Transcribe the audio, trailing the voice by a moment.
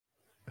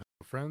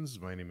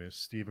friends. My name is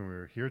Steve, and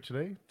we're here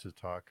today to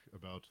talk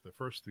about the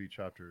first three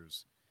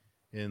chapters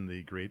in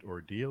The Great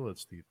Ordeal.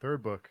 It's the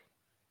third book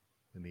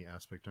in the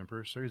Aspect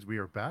Emperor series. We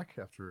are back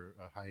after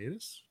a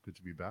hiatus. Good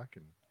to be back,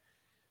 and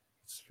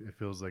it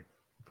feels like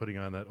putting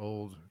on that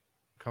old,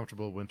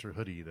 comfortable winter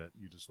hoodie that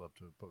you just love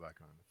to put back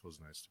on. It feels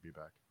nice to be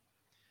back.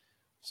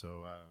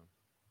 So,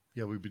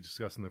 we'll be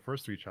discussing the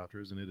first three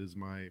chapters, and it is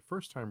my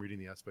first time reading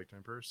the Aspect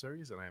Emperor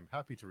series, and I am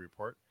happy to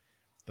report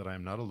that I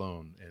am not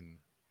alone in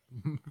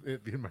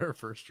it being my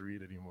first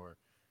read anymore.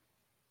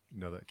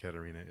 Know that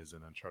Katerina is in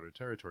uncharted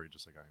territory,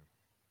 just like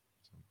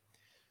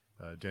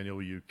I am. Daniel,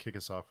 will you kick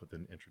us off with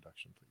an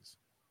introduction, please?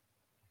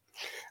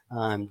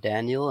 I'm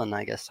Daniel, and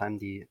I guess I'm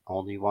the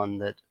only one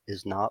that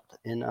is not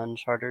in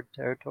uncharted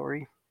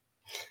territory.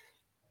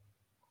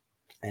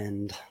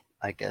 And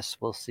I guess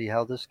we'll see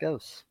how this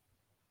goes.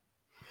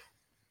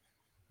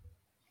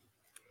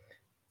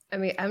 I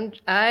mean,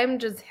 I'm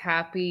just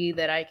happy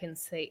that I can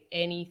say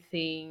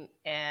anything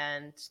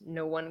and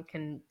no one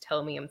can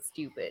tell me I'm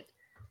stupid,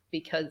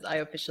 because I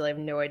officially have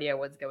no idea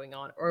what's going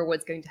on or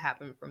what's going to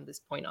happen from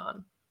this point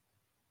on.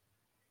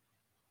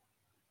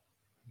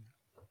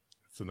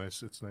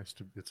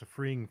 It's a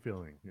freeing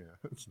feeling. Yeah,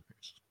 it's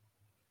nice.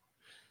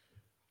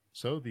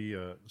 So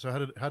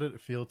how did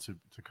it feel to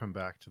come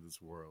back to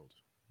this world?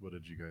 What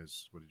did you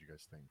guys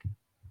think?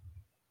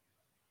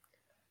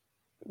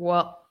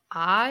 Well,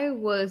 I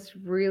was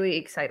really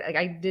excited. Like,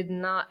 I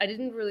didn't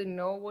really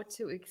know what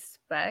to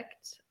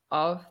expect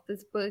of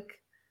this book.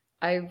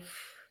 I've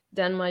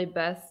done my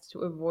best to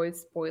avoid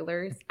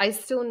spoilers. I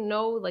still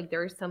know, like,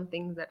 there are some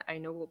things that I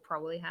know will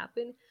probably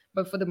happen,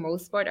 but for the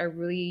most part, I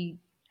really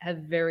have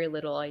very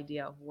little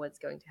idea of what's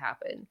going to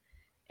happen.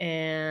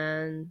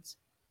 And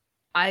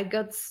I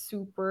got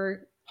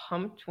super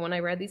pumped when I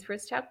read these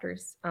first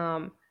chapters.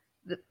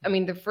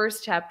 The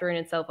first chapter in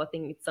itself, I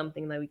think it's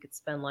something that we could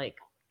spend like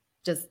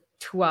just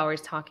 2 hours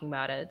talking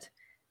about it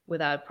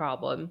without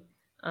problem.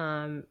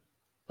 Um,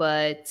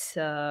 but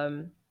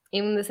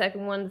even the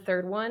second one, the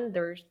third one,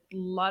 there's a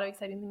lot of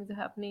exciting things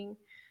happening.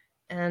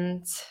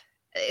 And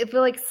I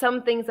feel like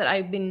some things that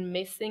I've been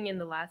missing in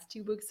the last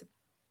two books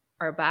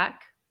are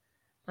back.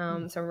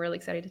 So I'm really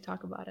excited to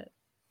talk about it.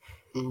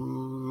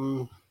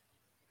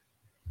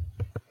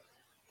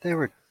 It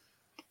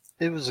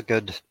was a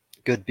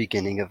good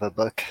beginning of a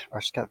book.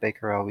 R. Scott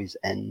Baker always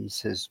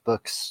ends his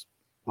books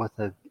with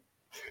a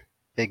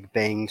big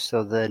bang,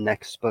 so the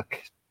next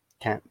book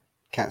can't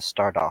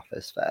start off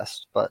as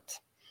fast. But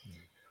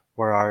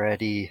we're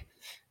already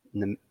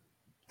in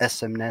the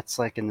SM Net's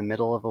like in the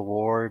middle of a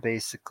war,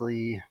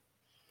 basically.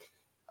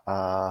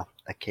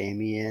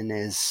 Akamian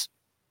is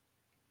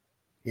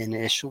in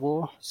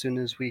Ishwal as soon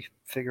as we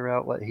figure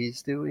out what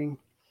he's doing.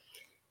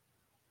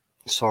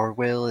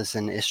 Sorwell is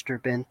in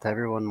Ishturbent.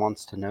 Everyone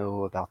wants to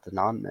know about the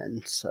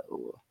non-men,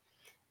 so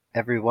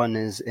everyone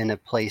is in a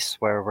place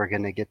where we're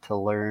going to get to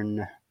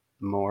learn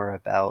more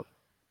about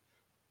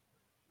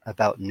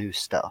new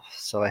stuff.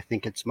 So I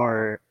think it's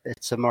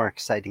a more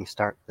exciting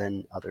start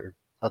than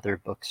other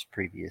books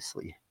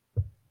previously.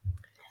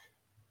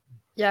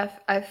 Yeah,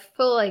 I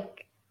feel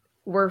like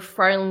we're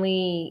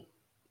finally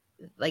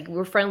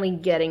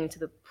getting to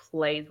the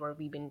place where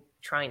we've been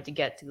trying to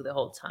get to the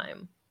whole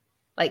time.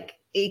 Like,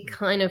 it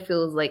kind of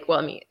feels like, well,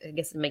 I mean, I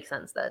guess it makes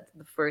sense that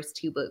the first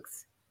two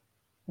books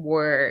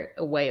were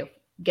a way of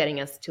getting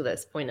us to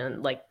this point,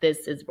 and like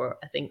this is where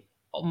I think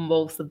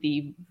most of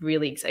the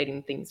really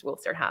exciting things will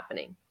start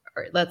happening.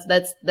 Or that's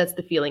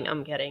the feeling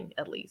I'm getting,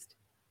 at least.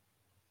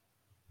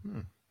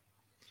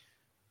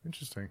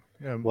 Interesting.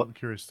 Yeah, I'm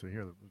curious to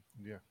hear that.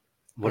 Yeah.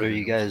 What are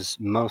you guys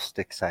most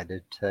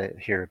excited to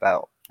hear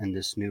about in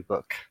this new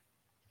book?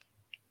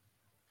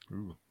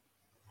 Ooh,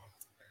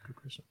 good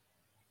question.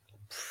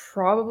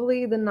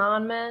 Probably the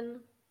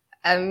non-men.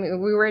 I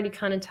mean, we already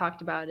kind of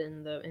talked about it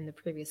in the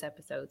previous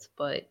episodes,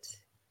 but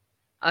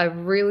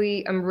I'm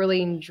really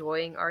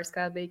enjoying R.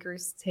 Scott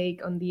Baker's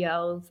take on the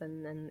elves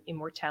and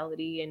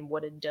immortality and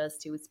what it does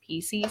to its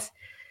species.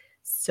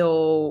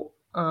 So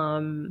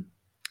I'm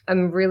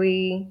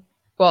really,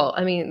 well.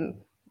 I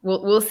mean,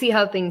 we'll see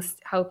how things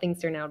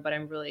turn out, but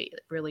I'm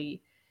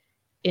really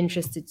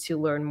interested to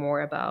learn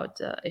more about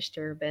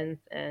Ishturbent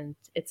and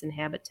its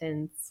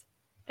inhabitants,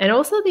 and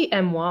also the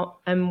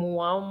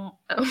Mwama.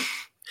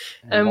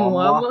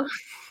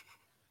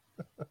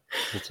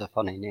 It's a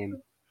funny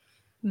name.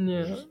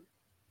 Yeah.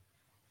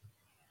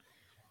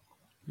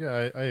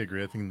 Yeah, I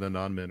agree. I think the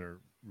non-men are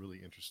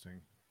really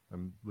interesting.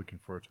 I'm looking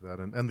forward to that,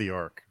 and the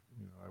arc.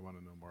 I want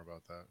to know more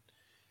about that.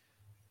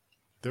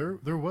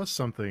 There was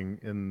something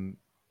in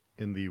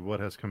the what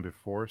has come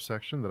before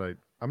section that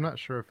I'm not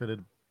sure if it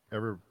had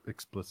ever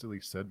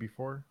explicitly said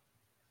before,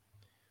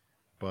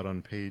 but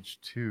on page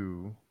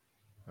 2,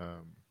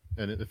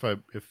 and if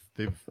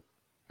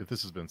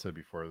this has been said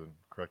before, then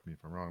correct me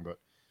if I'm wrong, but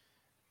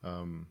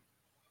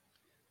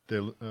they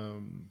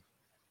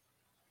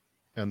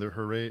and their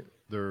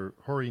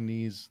hoary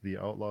knees, the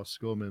outlaw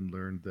schoolmen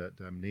learned that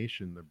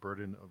damnation, the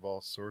burden of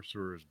all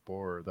sorcerers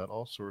bore,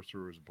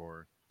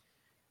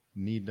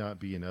 need not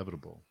be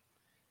inevitable.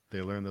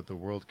 they learned that the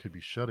world could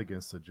be shut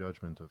against the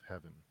judgment of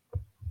heaven.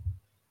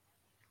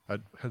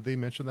 Had they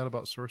mentioned that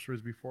about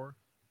sorcerers before?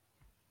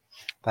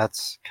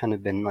 That's kind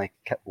of been like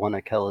one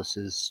of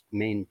Kellis's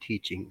main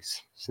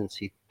teachings since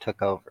he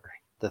took over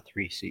the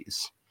 3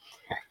 Cs.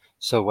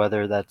 So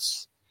whether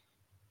that's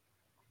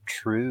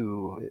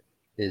true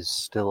is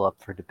still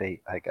up for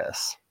debate, I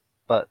guess.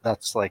 But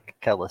that's like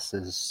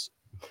Kellis's,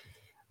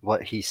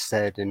 what he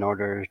said in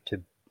order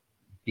to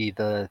be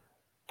the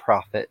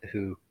prophet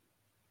who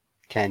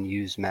can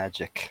use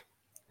magic,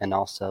 and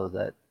also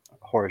that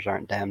whores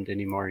aren't damned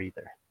anymore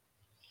either.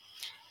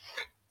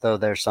 Though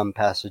there's some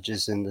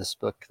passages in this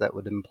book that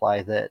would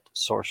imply that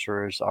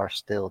sorcerers are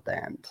still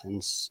damned,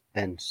 and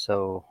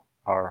so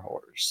are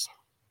whores.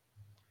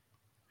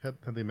 Had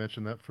they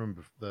mentioned that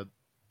that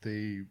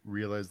they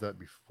realized that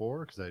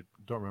before? Because I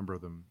don't remember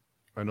them.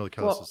 I know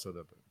Kellis has said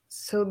that. But...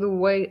 So the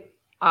way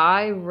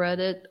I read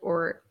it,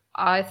 or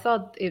I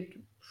thought it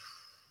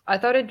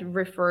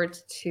referred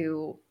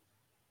to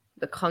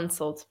the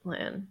consult's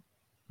plan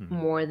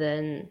more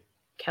than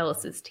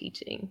Kellis's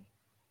teaching.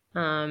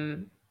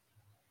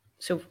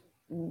 So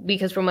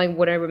because from like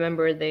what I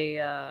remember, they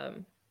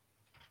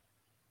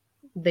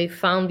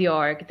found the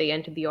Ark, they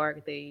entered the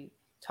Ark, they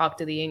talked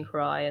to the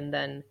Inquisition, and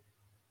then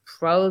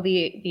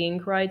probably the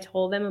Inquisition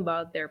told them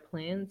about their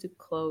plan to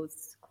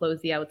close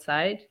the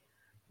outside,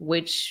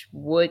 which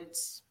would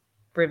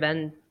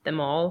prevent them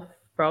all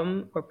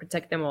from, or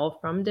protect them all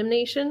from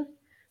damnation.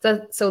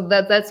 So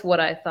that's what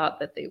I thought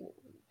that they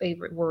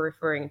were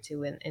referring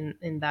to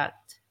in that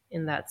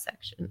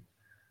section.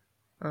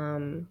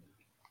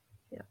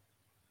 Yeah,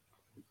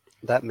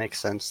 that makes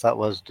sense. That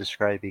was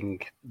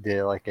describing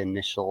the like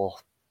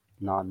initial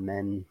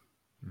non-men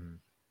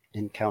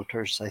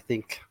encounters, I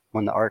think,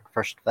 when the Ark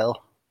first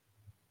fell.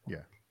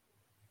 Yeah,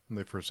 when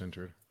they first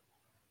entered.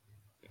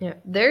 Yeah,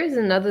 there is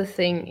another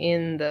thing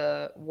in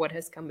the What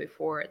Has Come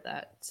Before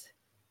that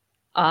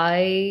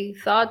I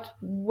thought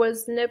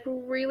was never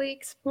really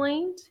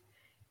explained,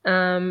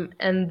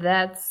 and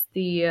that's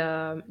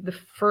the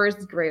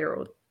first great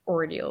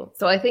ordeal.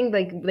 So I think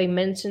like they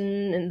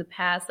mentioned in the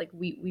past, like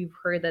we've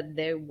heard that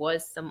there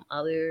was some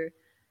other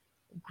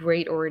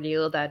great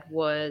ordeal that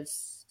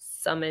was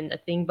summoned, I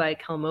think, by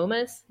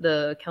Calmomus,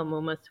 the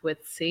Calmomus with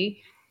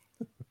C.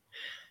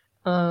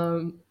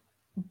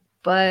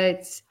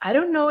 But I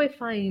don't know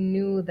if I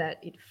knew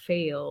that it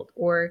failed,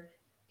 or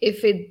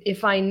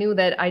if I knew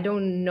that, I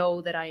don't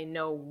know that I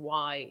know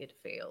why it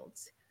failed.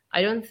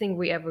 I don't think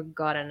we ever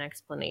got an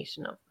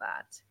explanation of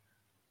that.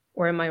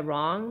 Or am I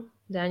wrong,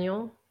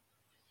 Daniel?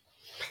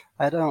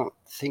 I don't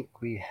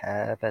think we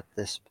have at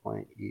this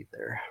point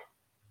either.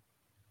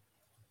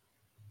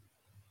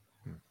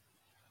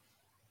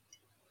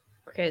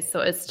 Okay, so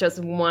it's just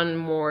one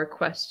more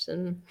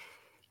question.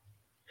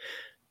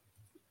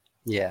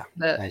 Yeah,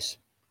 nice.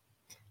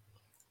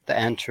 The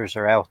answers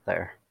are out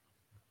there.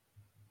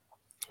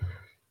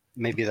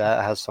 Maybe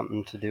that has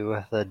something to do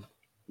with the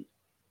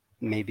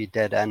maybe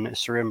dead Anna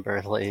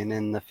laying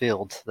in the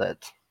field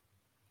that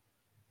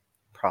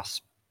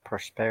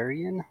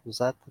Prosperian, was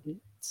that the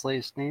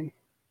slave's name?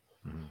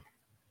 Mm-hmm.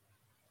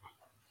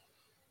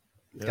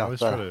 Yeah, I always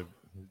try to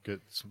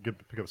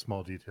pick up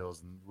small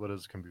details, and what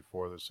has come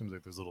before. There seems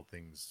like there's little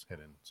things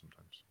hidden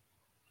sometimes.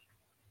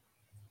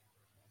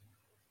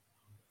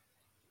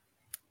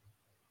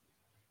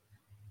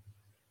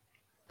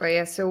 But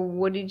yeah, so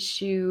what do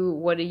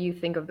you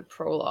think of the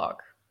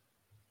prologue?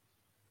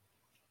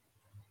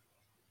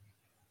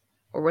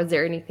 Or was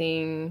there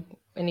anything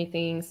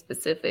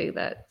specific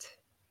that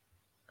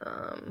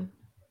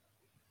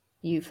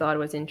you thought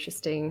was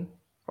interesting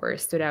or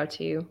stood out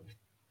to you?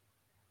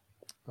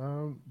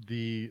 I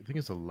think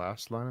it's the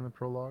last line in the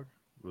prologue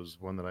was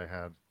one that I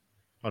had.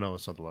 Oh no,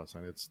 it's not the last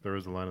line. There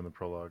is a line in the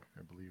prologue.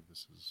 I believe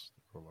this is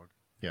the prologue.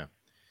 Yeah.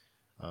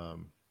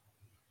 On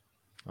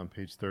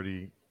page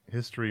 30,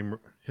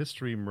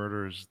 history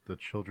murders the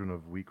children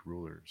of weak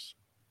rulers.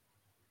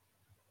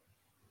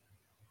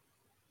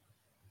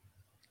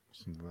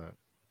 Something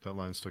that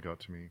line stuck out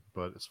to me.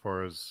 But as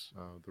far as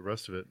the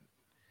rest of it,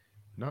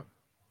 not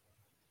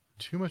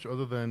too much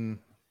other than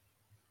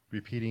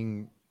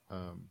repeating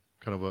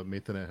kind of what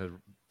Maithanet had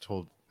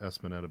told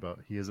Esmenet about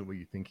he isn't what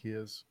you think he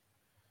is.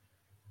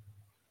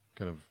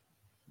 Kind of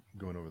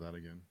going over that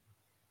again.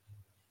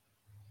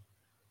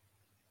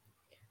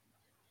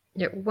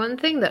 Yeah, one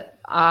thing that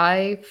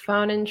I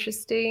found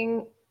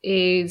interesting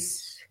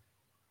is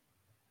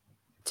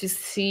to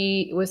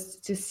see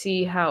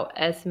how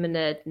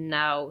Esmenet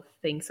now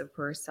thinks of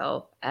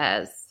herself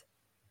as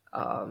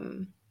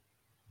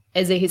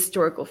a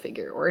historical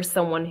figure, or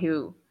someone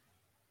who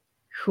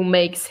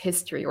makes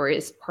history or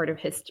is part of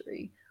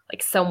history,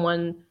 like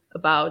someone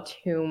about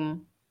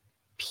whom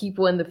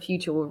people in the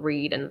future will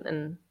read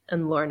and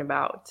learn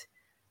about.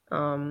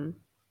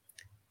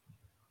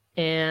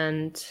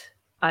 And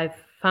I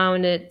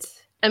found it,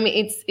 I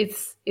mean,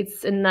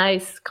 it's a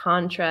nice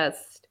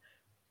contrast,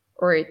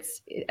 or I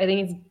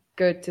think it's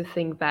good to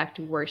think back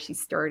to where she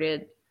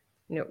started.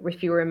 You know,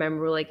 if you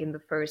remember, like in the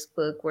first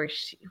book, where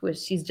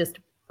she's just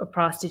a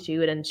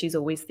prostitute and she's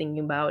always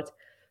thinking about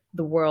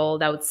the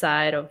world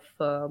outside of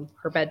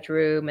her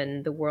bedroom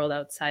and the world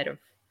outside of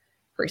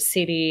her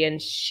city,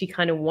 and she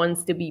kind of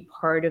wants to be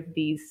part of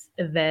these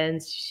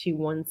events. She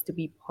wants to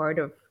be part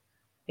of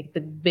like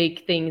the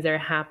big things that are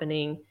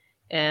happening,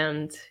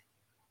 and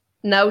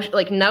now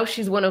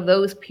she's one of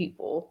those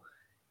people.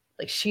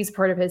 Like she's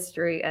part of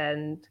history,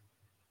 and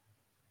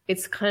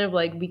it's kind of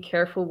like be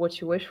careful what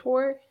you wish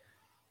for,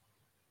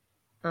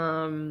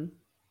 um,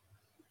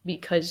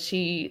 because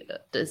she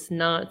does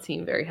not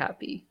seem very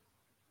happy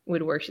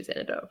with where she's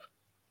ended up.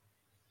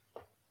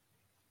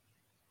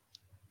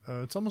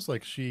 It's almost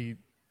like she's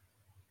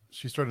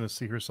starting to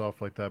see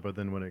herself like that, but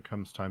then when it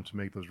comes time to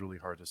make those really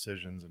hard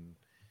decisions and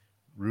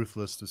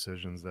ruthless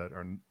decisions that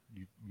are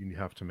you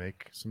have to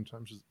make,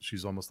 sometimes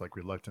she's almost like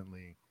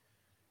reluctantly,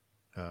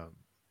 kind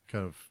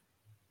of,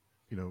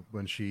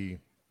 when she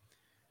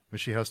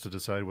has to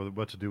decide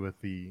what to do with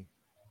the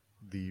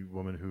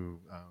woman who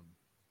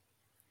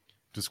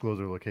disclosed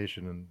her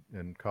location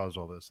and caused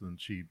all this, and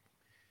she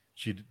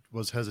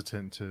was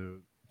hesitant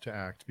to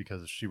act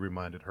because she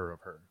reminded her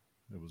of her.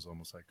 It was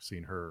almost like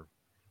seeing her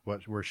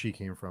where she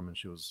came from, and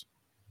she was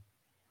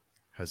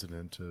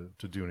hesitant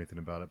to do anything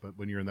about it. But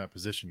when you're in that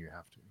position, you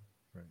have to,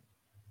 right?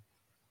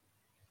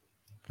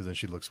 Because then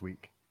she looks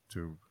weak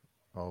to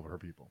all of her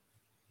people.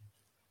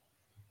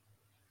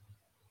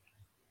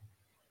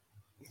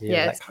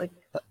 Yeah, that, it's like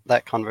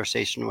that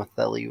conversation with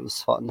Ellie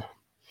was fun.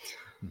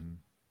 Mm-hmm.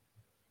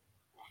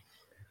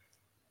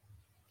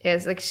 yeah,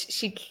 it's like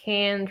she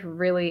can't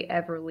really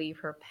ever leave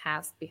her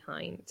past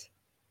behind,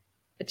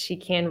 but she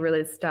can't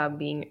really stop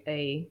being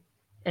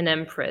an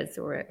empress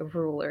or a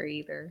ruler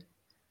either.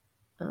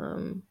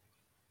 And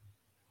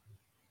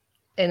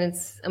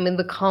I mean,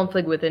 the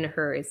conflict within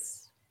her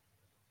is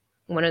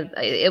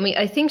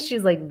I think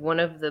she's like one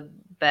of the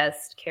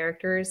best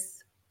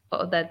characters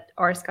that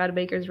R. Scott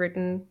Baker's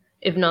written,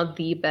 if not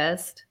the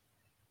best,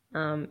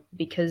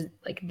 because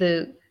like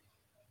the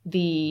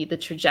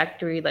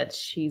trajectory that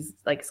she's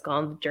like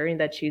gone, the journey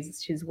that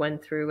she's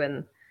went through,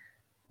 and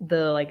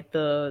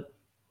the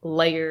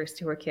layers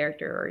to her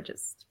character are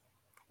just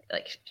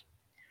like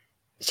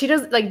she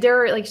does like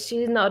there are like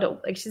she's not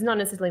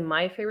necessarily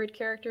my favorite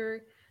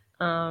character.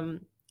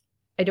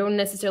 I don't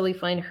necessarily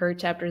find her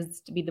chapters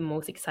to be the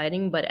most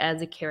exciting, but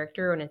as a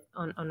character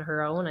on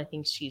her own, I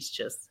think she's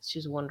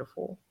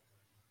wonderful.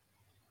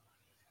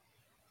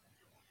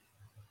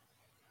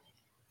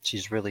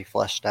 She's really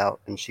fleshed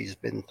out, and she's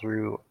been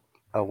through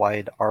a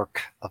wide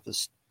arc of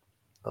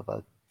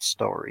a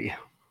story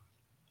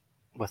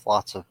with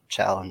lots of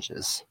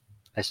challenges.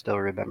 I still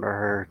remember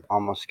her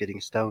almost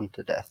getting stoned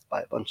to death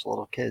by a bunch of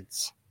little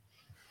kids.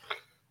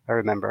 I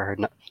remember her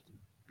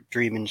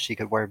dreaming she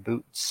could wear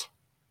boots.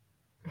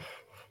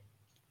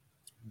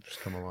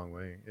 Just come a long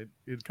way.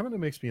 It kind of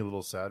makes me a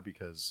little sad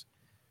because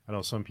I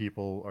know some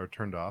people are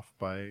turned off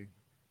by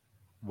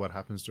what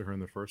happens to her in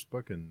the first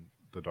book and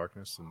the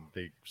darkness, and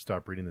they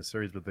stop reading the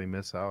series, but they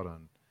miss out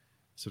on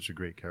such a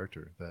great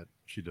character that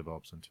she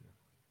develops into.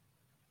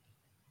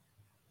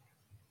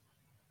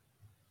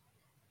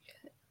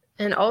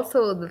 And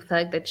also the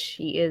fact that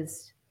she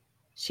is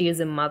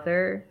a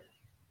mother,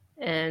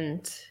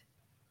 and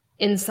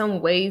in some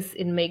ways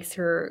it makes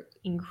her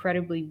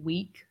incredibly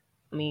weak.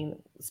 I mean,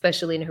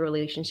 especially in her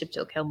relationship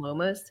to Kel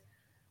Momas,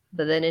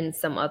 but then in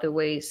some other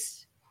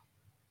ways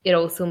it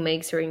also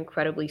makes her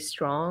incredibly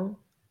strong.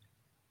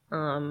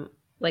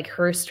 Like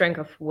her strength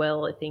of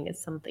will, I think, is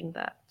something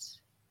that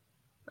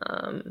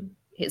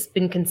has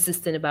been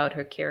consistent about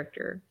her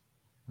character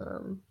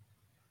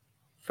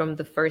from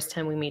the first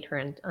time we meet her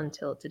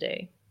until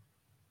today.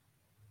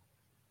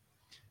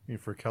 I mean,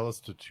 for Callus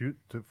to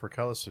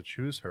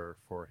choose her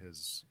for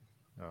his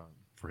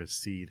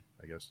seed,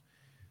 I guess.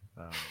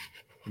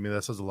 I mean,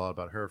 that says a lot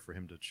about her. For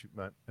him to choose,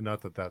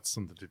 not that that's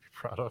something to be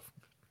proud of.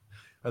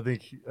 I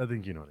think you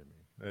know what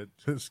I mean.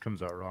 This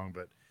comes out wrong,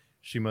 but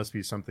she must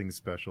be something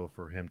special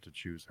for him to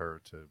choose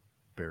her to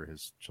bear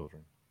his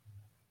children.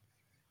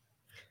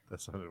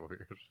 That sounded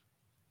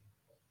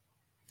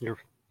weird.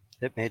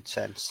 It made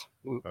sense.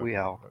 We Okay.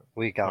 got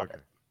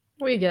it.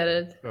 We get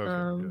it.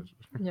 Okay,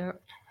 Yeah.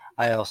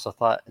 I also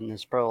thought in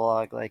this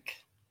prologue, like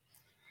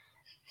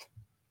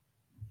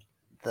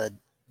the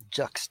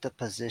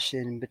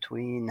juxtaposition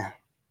between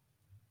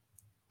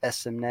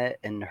Esmnet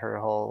and her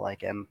whole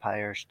like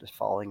empire just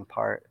falling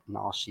apart, and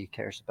all she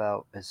cares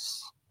about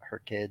is her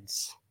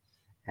kids,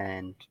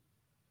 and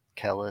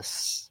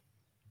Kellis,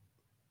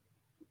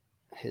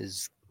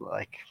 his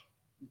like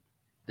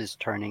is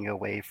turning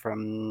away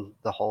from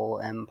the whole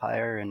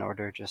empire in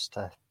order just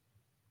to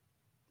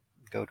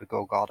go to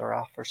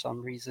Golgotha for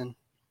some reason.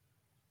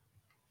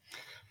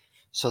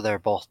 So they're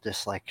both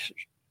just like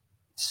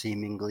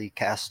seemingly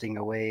casting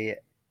away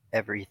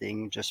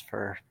everything just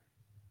for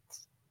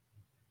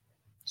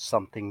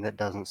something that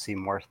doesn't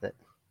seem worth it.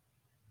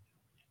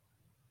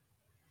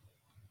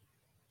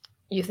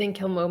 You think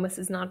Kel Momas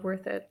is not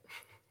worth it?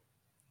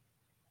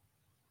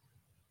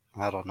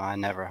 I don't know. I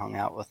never hung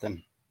out with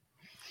him.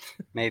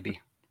 Maybe.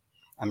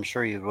 I'm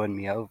sure you'd win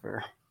me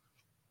over.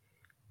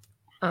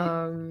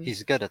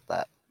 He's good at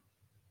that.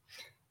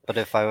 But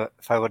if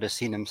I would have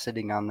seen him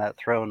sitting on that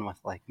throne with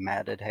like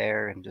matted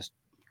hair and just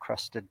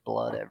crusted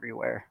blood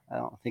everywhere, I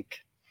don't think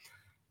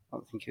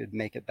he would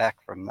make it back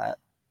from that.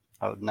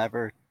 I would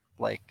never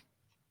like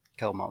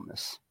kill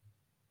Momus.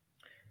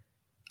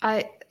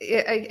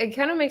 It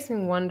kind of makes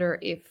me wonder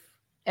if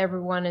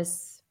everyone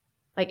is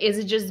like, is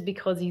it just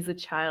because he's a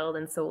child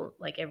and so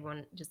like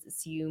everyone just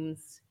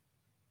assumes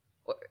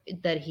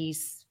that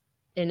he's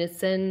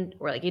innocent,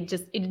 or like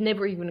does it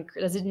never even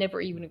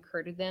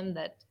occur to them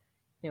that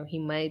he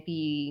might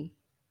be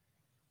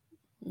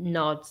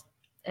not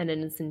an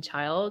innocent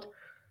child,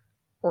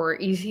 or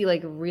is he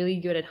like really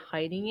good at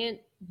hiding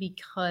it?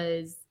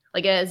 Because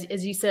like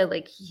as you said,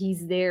 like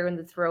he's there in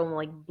the throne,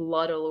 like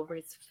blood all over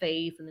his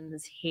face and in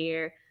his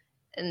hair,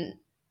 and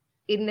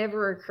it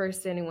never occurs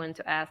to anyone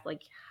to ask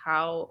like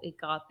how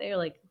it got there,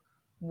 like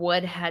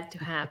what had to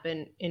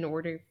happen in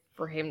order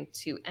for him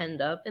to end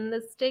up in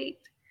this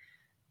state.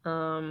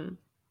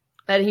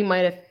 That he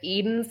might have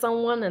eaten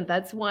someone and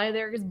that's why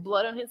there is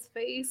blood on his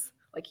face,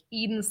 like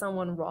eaten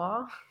someone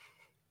raw.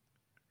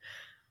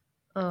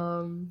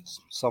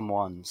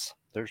 Someone's.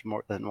 There's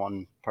more than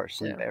one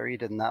person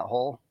buried in that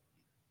hole.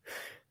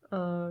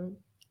 And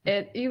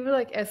even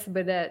like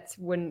Esbedette,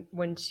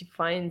 when she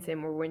finds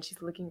him or when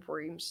she's looking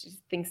for him, she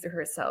thinks to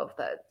herself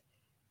that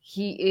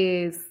he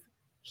is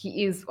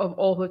of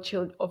all her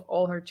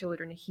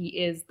children, he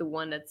is the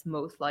one that's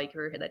most like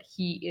her, that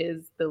he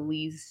is the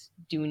least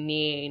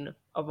Dunyan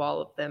of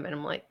all of them. And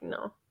I'm like,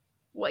 no,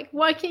 like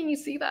why can't you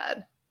see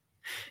that?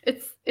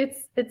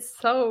 It's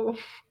so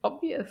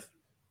obvious.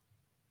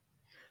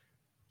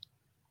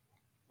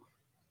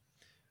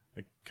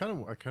 I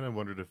kind of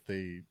wondered if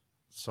they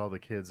saw the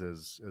kids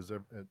as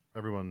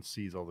everyone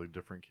sees all the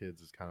different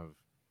kids as kind of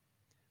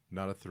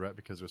not a threat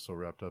because they're so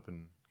wrapped up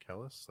in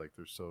Kellis, like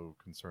they're so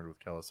concerned with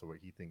Kellis or what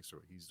he thinks or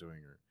what he's doing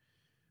or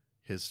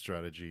his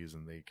strategies,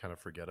 and they kind of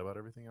forget about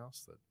everything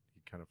else, that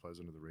he kind of flies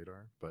under the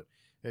radar. But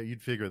yeah,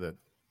 you'd figure that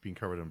being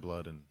covered in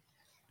blood and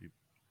you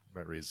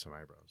might raise some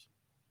eyebrows.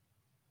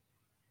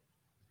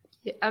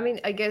 Yeah, I mean,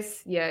 I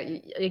guess, yeah,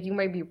 you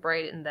might be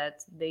right in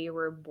that they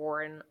were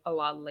born a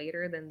lot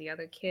later than the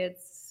other kids,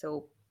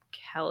 so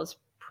Kellis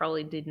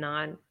probably did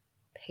not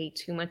pay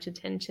too much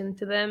attention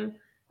to them,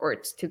 or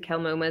to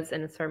Kelmomas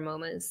and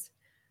Sarmomas.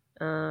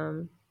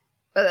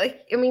 But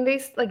like, I mean,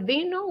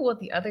 they know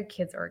what the other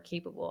kids are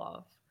capable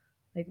of.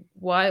 Like,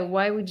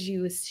 why would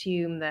you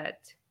assume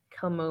that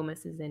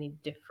Kelmomas is any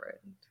different?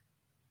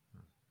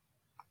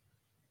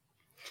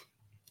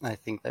 I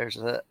think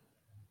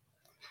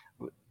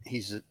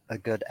he's a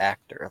good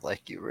actor,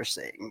 like you were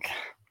saying.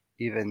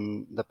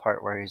 Even the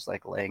part where he's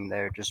like laying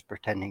there just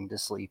pretending to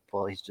sleep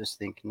while he's just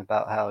thinking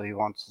about how he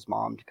wants his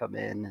mom to come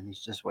in, and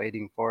he's just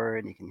waiting for her,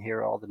 and he can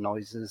hear all the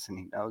noises and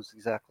he knows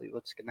exactly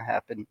what's going to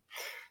happen,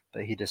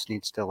 but he just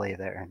needs to lay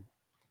there and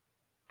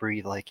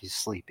breathe like he's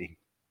sleeping.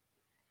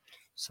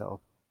 So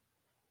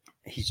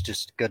he's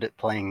just good at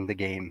playing the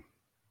game,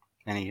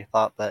 and he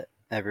thought that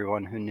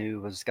everyone who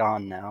knew was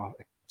gone now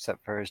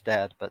except for his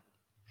dad, but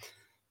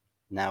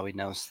now he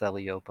knows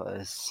Theliopa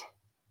is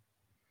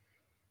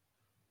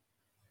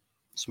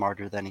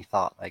smarter than he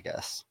thought, I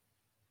guess,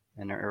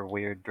 in her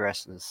weird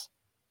dresses.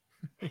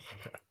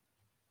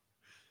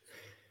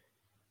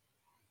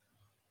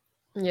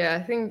 Yeah,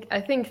 I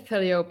think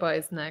Theliopa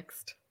is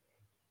next.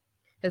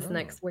 His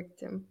next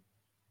victim.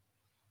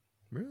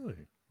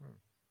 Really?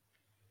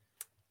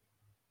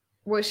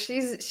 Well,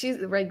 she's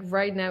like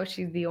right now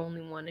she's the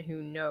only one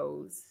who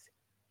knows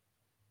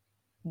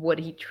what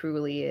he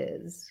truly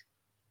is.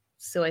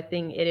 So I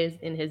think it is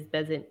in his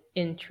best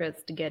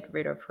interest to get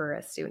rid of her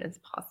as soon as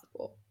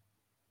possible.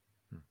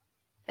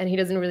 And he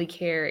doesn't really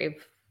care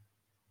if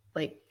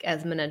like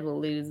Esmenet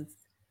will lose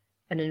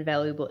an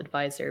invaluable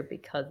advisor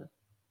because of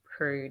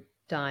her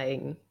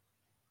dying,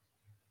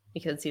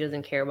 because he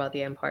doesn't care about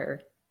the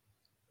Empire.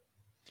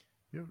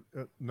 It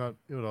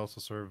would also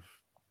serve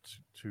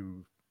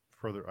to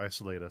further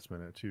isolate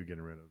Esmenet too,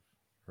 getting rid of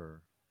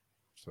her.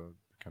 So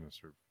it kind of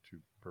serve two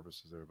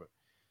purposes there. But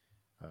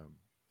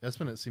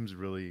Esmenet seems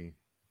really,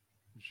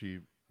 she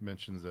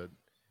mentions that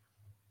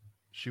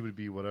she would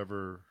be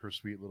whatever her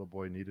sweet little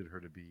boy needed her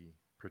to be: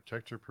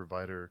 protector,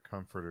 provider,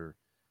 comforter,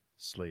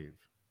 slave.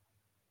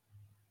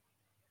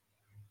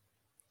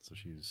 So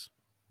she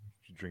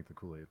drink the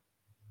Kool-Aid.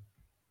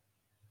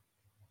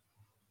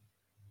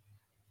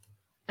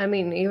 I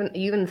mean,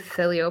 even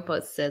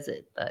Theliopa says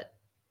it, that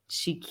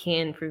she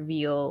can't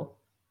reveal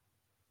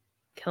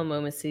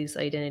Kelmomas'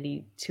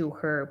 identity to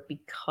her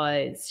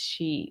because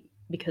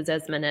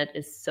Esmenet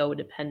is so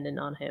dependent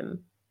on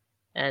him,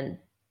 and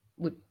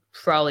would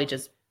probably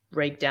just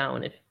break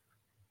down if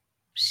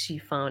she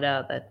found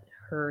out that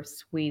her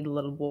sweet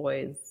little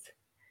boy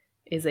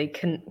is a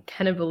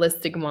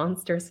cannibalistic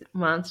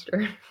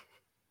monster.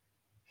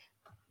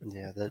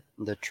 Yeah,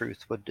 the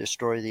truth would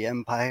destroy the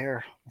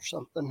Empire or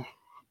something.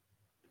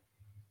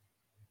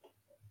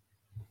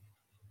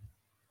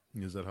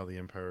 Is that how the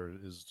Empire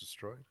is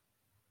destroyed?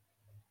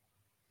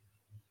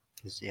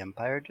 Is the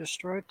Empire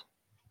destroyed?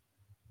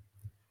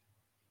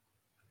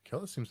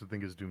 Kellis seems to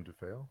think it's doomed to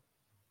fail.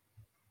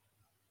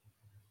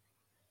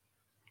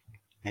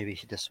 Maybe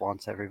he just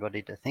wants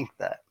everybody to think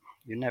that.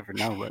 You never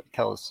know what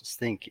Kellis is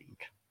thinking.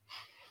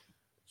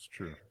 It's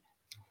true.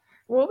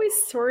 Well, we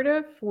sort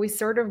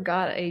of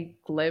got a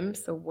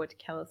glimpse of what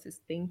Callus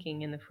is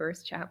thinking in the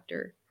first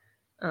chapter.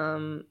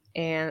 And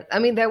I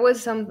mean, that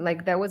was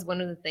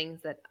one of the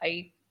things that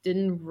I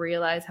didn't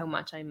realize how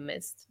much I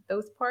missed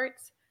those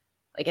parts.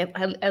 Like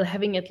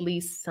having at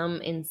least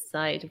some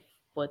insight of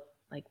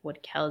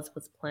what Callus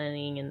was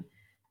planning and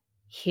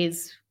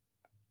his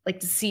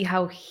to see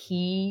how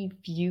he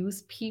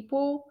views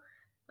people.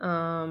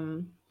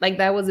 Like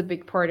that was a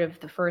big part of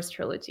the first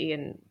trilogy,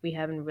 and we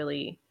haven't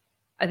really.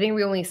 I think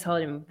we only saw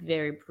him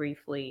very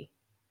briefly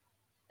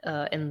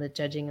in the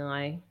Judging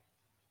Eye,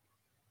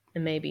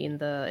 and maybe in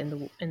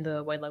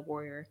the White Light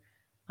Warrior.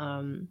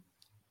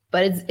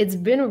 But it's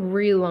been a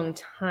really long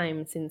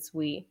time since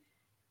we've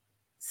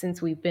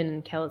been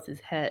in Callus's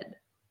head.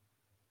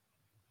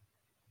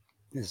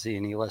 Is he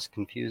any less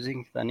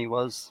confusing than he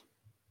was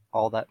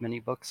all that many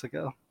books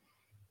ago?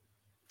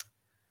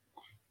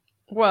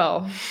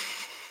 Well,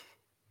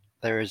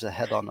 there is a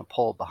head on a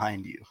pole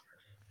behind you.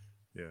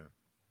 Yeah.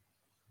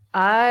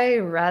 I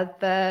read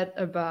that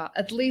about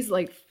at least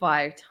like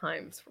 5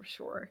 times for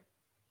sure.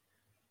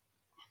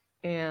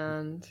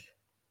 And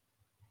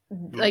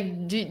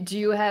like, do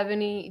you have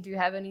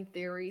any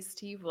theories,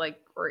 Steve?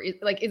 Like, or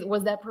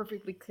was that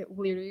perfectly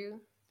clear to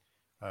you?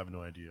 I have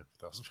no idea.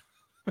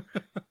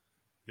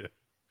 Yeah,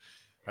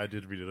 I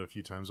did read it a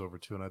few times over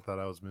too, and I thought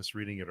I was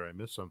misreading it or I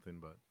missed something.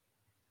 But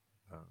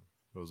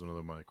that was one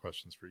of my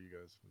questions for you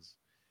guys: is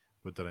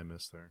what did I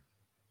miss there,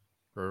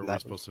 or we're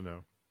supposed to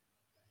know?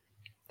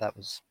 It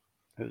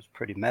was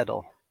pretty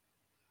metal.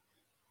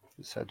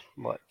 It said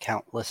what,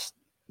 countless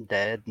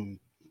dead and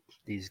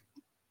these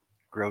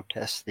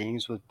grotesque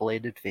things with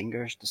bladed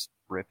fingers just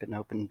ripping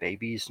open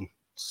babies and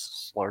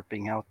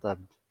slurping out the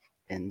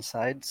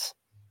insides.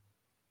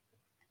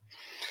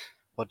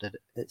 What did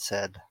it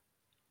said?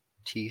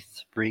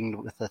 Teeth ringed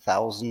with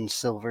 1,000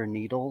 silver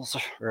needles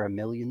or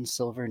 1,000,000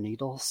 silver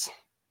needles.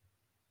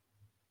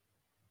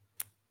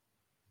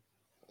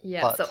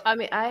 Yeah. But, so I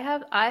mean, I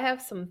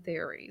have some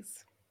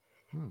theories.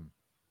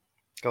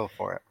 Go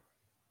for it.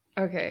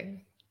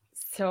 Okay.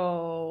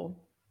 So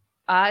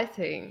I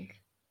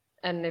think,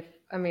 and if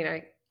I mean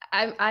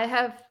I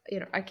have,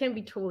 I can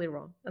be totally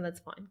wrong, and that's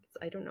fine because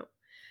I don't know.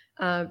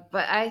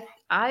 But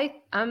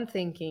I'm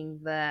thinking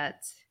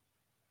that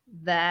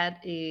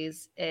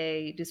is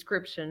a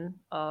description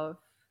of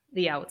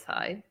the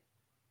outside.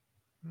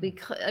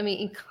 Because I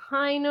mean, it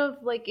kind of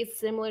like it's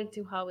similar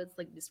to how it's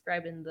like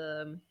described in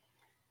the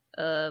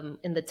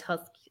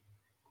Tusk,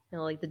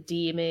 like the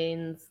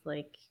demons,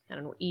 like I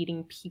don't know,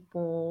 eating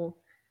people.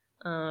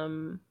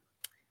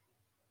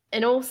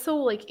 And also,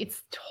 like,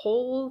 it's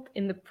told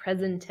in the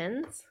present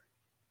tense,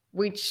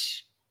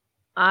 which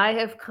I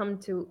have come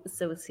to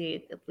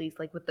associate at least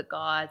like with the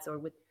gods or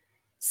with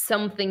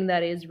something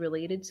that is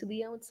related to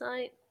the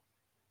outside.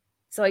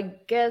 So I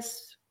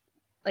guess,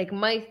 like,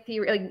 my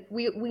theory, like,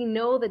 we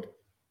know that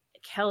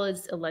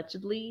Callus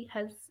allegedly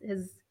has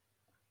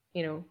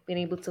been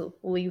able to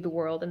leave the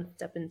world and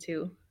step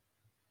into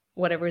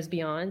whatever is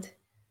beyond.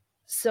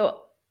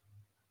 So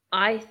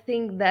I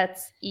think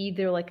that's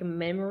either like a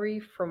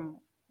memory from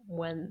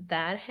when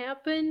that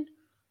happened,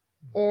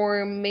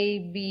 or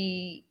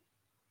maybe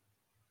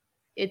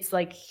it's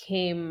like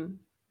him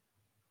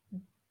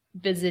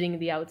visiting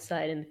the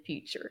outside in the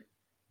future.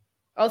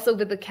 Also,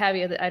 with the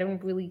caveat that I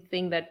don't really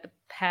think that the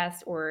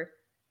past or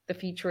the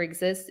future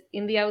exists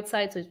in the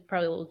outside, so it's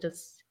probably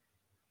just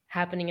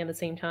happening at the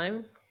same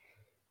time.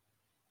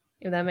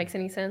 If that makes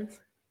any sense.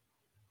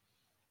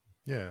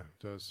 Yeah, it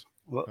does.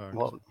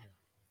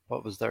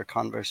 What was their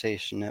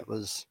conversation? It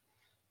was,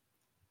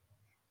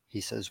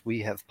 he says, "We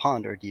have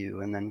pondered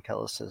you," and then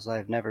Kellis says, "I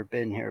have never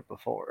been here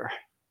before."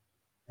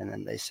 And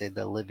then they say,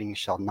 "The living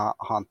shall not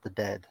haunt the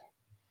dead."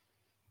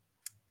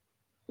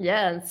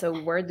 Yeah, and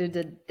so where do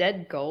the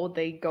dead go?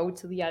 They go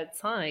to the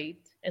outside,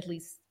 at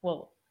least.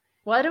 Well,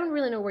 I don't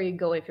really know where you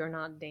go if you're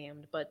not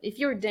damned, but if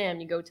you're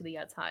damned, you go to the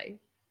outside,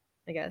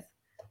 I guess.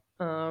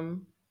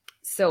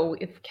 So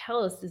if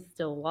Callus is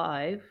still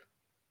alive,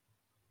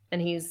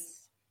 and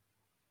he's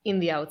in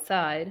the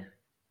outside,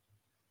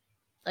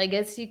 I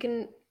guess you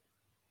can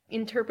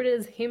interpret it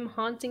as him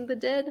haunting the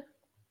dead.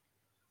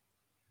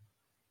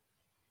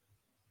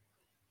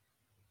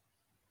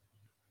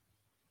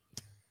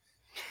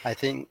 I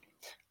think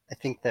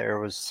there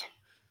was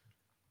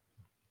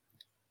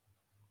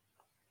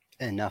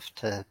enough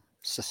to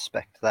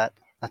suspect that.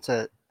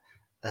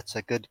 That's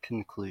a good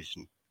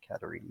conclusion,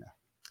 Katerina.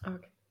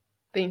 Okay,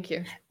 thank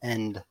you.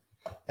 And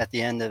at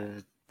the end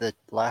of the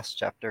last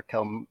chapter,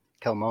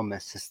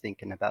 Kelmomus is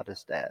thinking about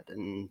his dad,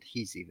 and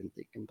he's even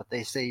thinking, but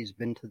they say he's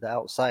been to the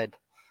outside.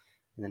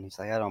 And then he's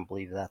like, "I don't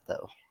believe that,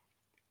 though."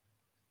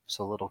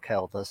 So little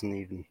Kel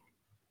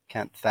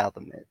can't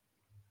fathom it.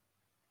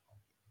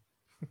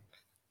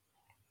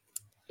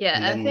 Yeah,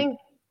 I think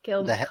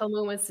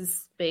Kelmomus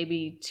is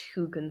maybe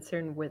too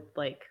concerned with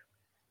like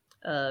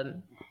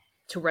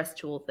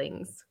terrestrial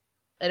things.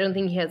 I don't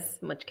think he has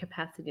much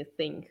capacity to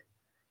think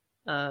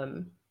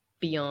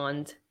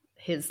beyond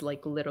his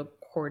like little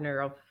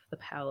corner of the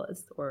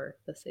palace or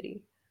the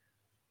city.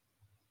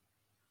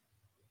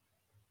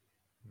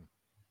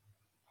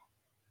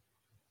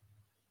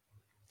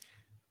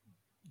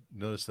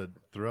 Notice that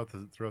throughout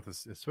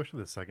this, especially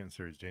the second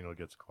series, Daniel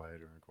gets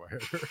quieter and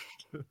quieter.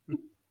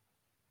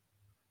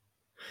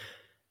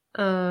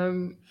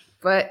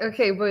 But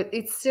okay, but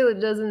it still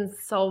doesn't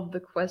solve the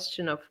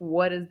question of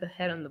what is the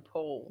head on the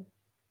pole.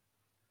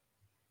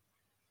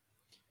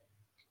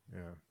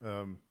 Yeah.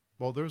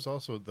 Well, there's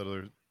also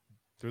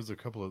there's a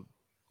couple of,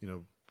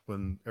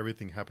 when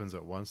everything happens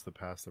at once, the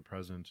past, the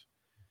present.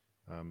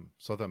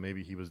 So I thought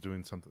maybe he was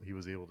doing something. He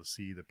was able to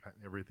see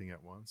everything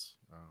at once.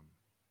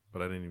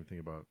 But I didn't even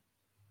think about.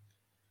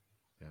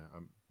 Yeah,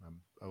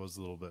 I was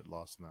a little bit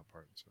lost in that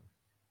part. So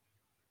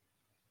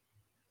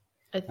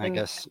I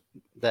guess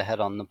the head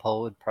on the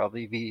pole would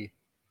probably be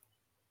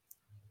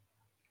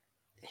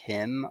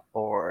him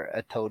or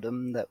a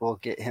totem that will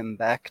get him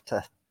back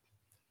to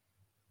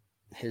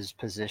his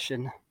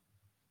position.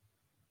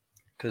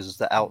 Because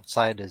the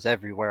outside is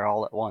everywhere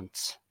all at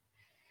once.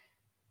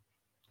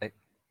 Like,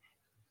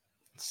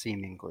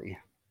 seemingly.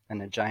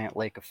 In a giant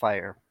lake of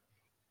fire.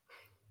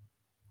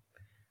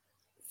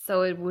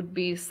 So it would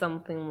be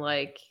something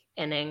like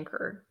an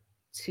anchor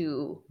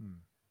to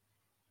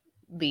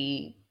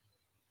the,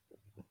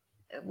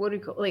 what do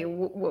you call, like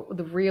what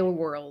the real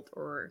world,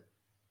 or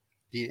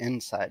the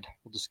inside.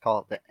 We'll just call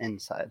it the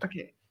inside.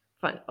 Okay,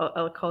 fine.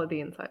 I'll call it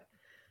the inside.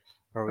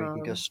 Or we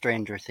can go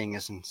Stranger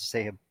Things and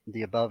say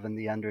the above and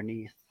the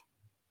underneath.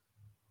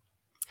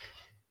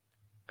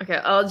 Okay,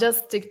 I'll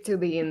just stick to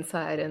the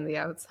inside and the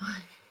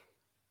outside.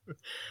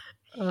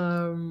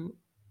 But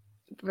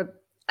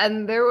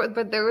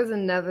there was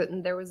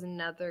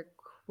another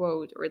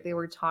quote where they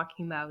were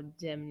talking about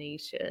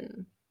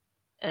damnation,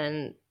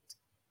 and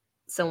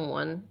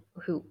someone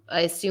who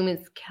I assume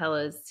is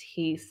Kellis,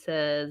 he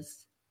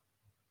says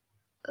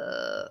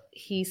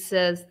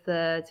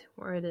that,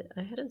 where did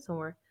I had it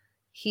somewhere?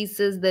 He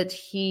says that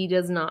he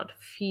does not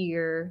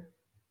fear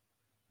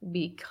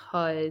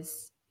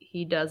because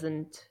he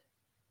doesn't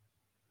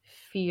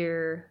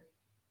fear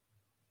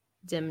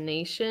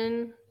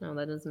damnation. No,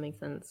 that doesn't make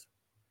sense.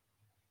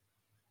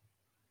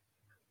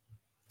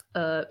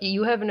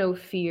 You have no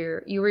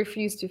fear. You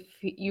refuse to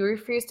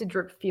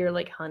drip fear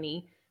like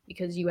honey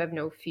because you have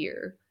no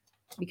fear.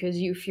 Because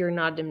you fear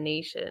not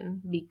damnation,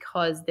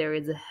 because there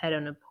is a head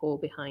on a pole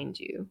behind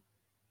you.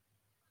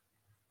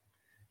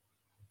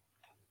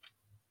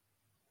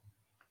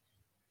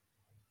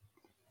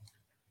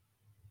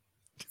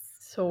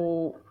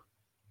 So,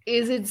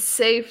 is it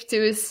safe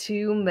to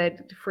assume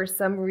that for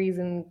some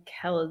reason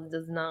Kellis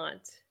does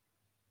not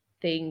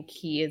think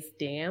he is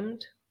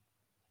damned?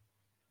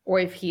 Or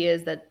if he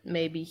is, that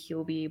maybe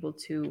he'll be able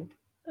to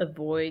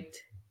avoid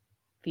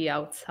the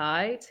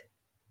outside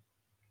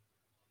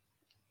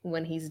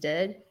when he's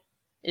dead?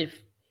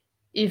 If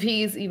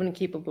he's even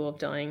capable of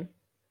dying,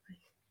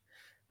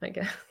 I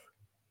guess.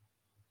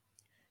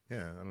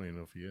 Yeah, I don't even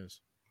know if he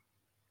is.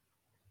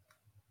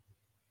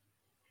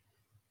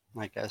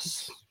 I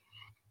guess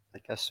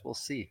we'll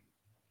see.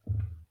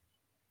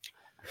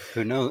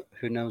 Who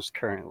knows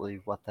currently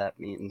what that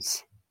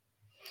means?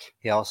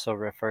 He also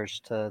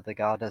refers to the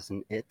god as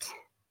an it.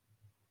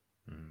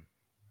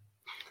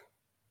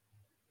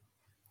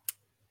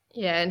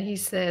 Yeah, and he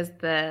says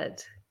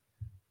that,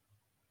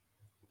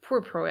 poor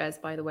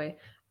Proas, by the way,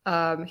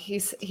 he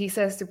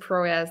says to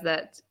Proas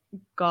that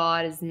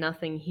God is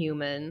nothing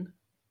human.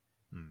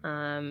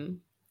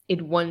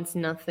 It wants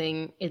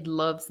nothing, it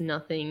loves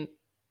nothing,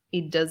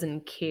 it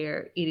doesn't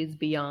care, it is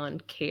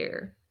beyond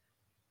care.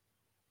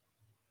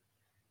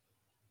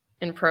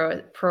 And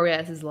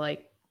Proas is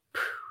like,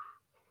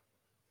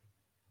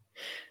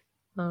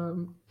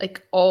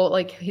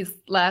 like his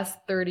last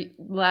 30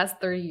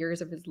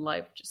 years of his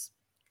life just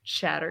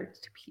shattered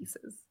to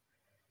pieces.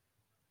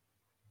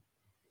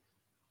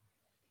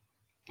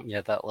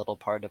 Yeah, that little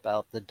part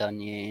about the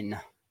Dunyain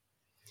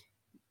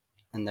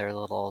and their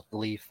little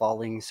leaf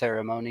falling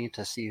ceremony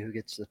to see who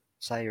gets the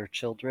sire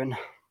children.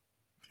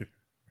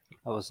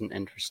 That was an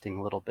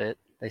interesting little bit.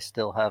 They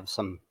still have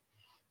some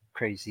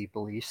crazy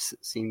beliefs,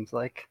 it seems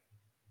like.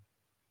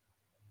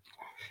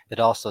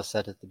 It also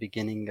said at the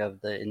beginning of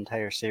the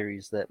entire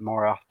series that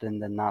more often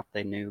than not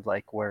they knew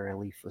like where a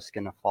leaf was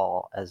going to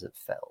fall as it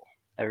fell.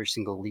 Every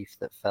single leaf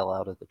that fell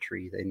out of the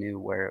tree, they knew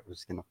where it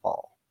was going to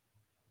fall.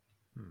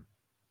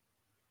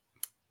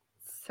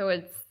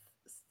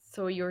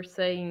 So you're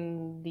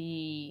saying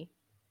the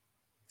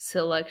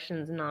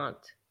selection's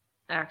not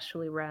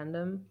actually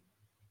random?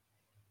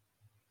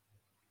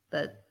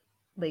 That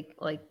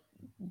like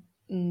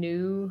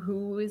knew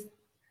who is,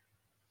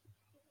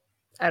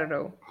 I don't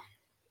know.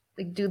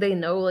 Like, do they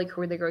know like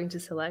who they're going to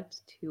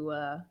select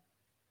to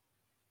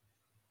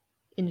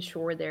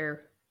ensure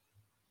their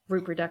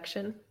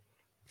reproduction?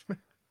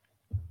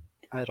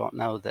 I don't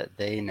know that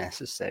they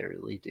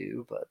necessarily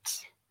do, but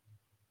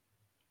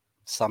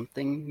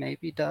something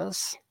maybe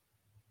does.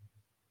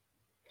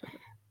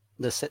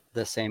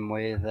 The same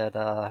way that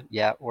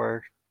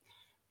Yatwer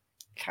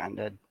kind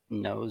of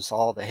knows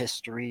all the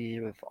history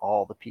of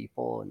all the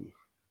people, and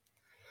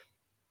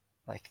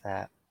like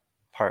that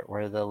part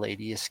where the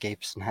lady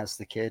escapes and has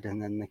the kid,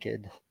 and then the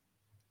kid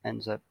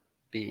ends up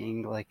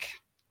being like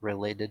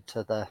related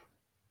to the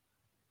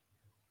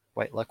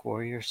White Luck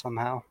Warrior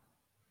somehow.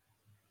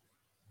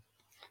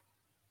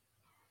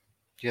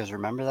 Do you guys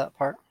remember that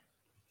part?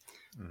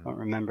 I don't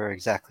remember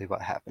exactly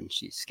what happened.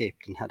 She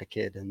escaped and had a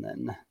kid, and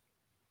then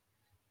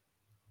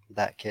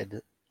that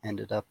kid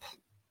ended up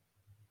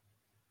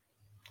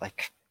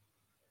like,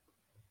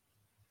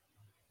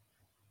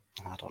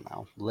 I don't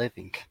know,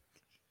 living.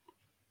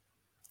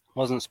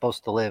 Wasn't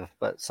supposed to live,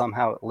 but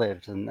somehow it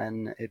lived, and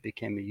then it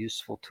became a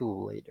useful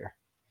tool later.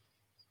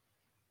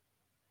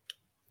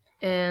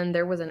 And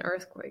there was an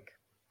earthquake.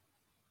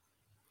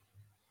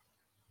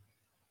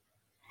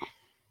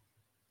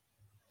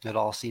 It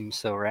all seems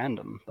so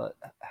random, but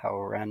how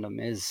random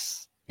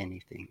is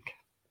anything?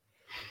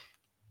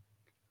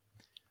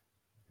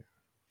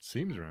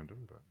 Seems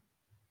random, but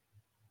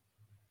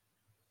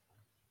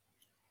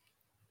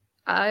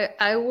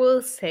I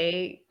will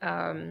say,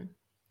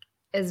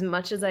 as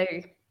much as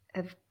I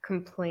have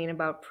complained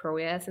about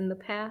Proyas in the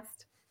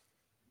past,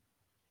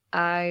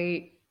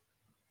 I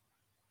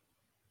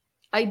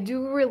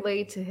do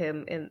relate to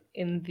him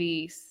in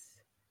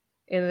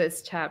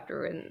this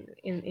chapter and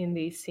in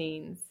these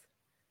scenes,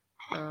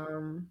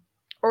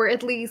 or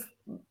at least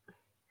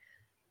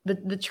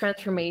the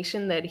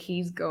transformation that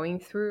he's going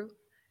through.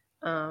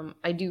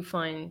 I do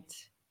find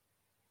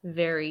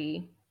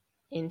very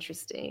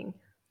interesting.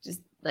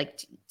 Just like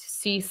to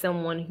see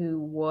someone who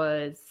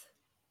was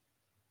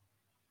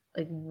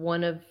like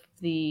one of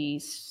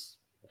these,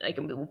 like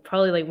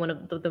probably like one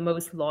of the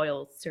most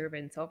loyal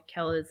servants of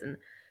Kellis, and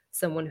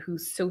someone who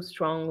so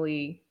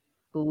strongly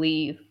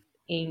believed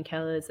in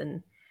Kellis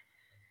and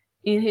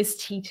in his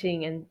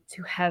teaching, and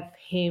to have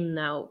him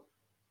now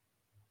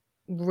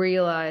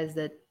realize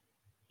that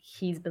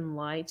he's been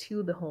lied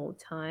to the whole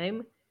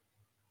time,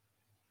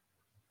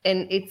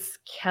 and it's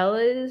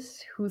Kellis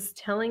who's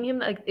telling him,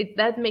 like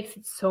that makes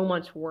it so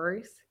much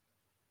worse.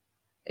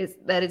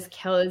 It's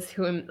Kellis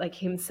who like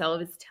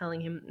himself is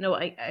telling him, no,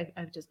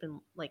 I've just been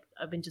like,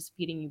 I've been just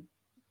feeding you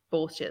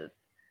bullshit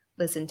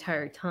this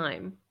entire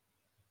time.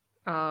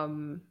 I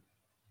mean,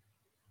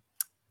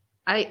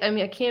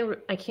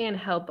 I can't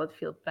help but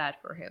feel bad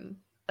for him.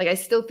 Like, I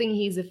still think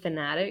he's a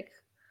fanatic,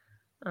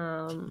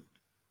 but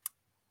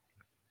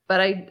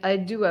I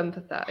do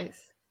empathize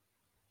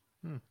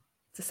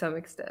to some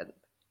extent.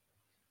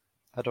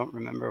 I don't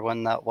remember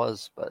when that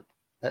was, but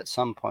at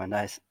some point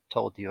I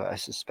told you I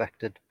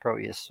suspected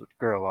Proteus would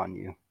grow on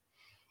you.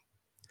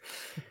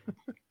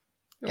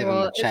 Give him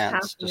a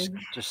chance.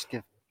 Just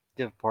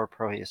give poor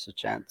Proteus a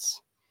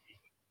chance.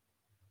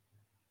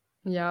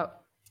 Yeah,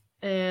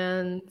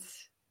 and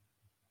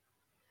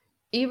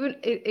even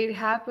it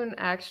happened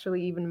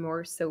actually even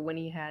more so when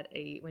he had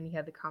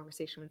the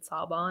conversation with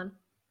Saban.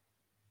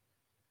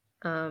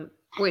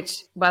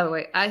 Which, by the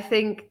way, I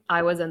think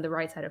I was on the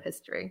right side of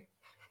history.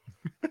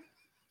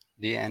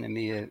 The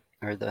enemy,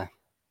 or the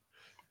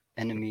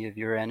enemy of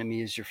your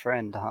enemy is your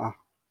friend, huh?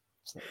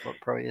 Is that what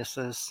Proteus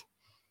is?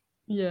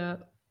 Yeah.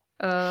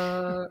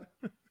 You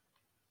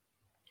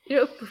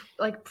know,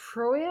 like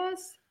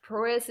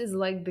Proteus is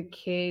like the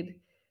kid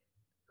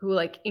who,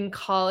 like, in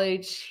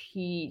college,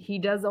 he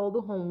does all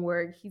the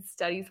homework, he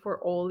studies for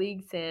all the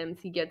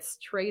exams, he gets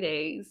straight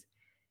A's,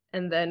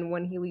 and then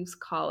when he leaves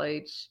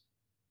college,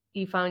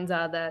 he finds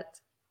out that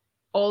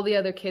all the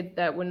other kids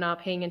that were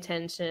not paying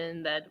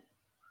attention, that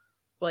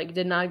like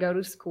did not go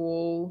to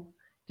school,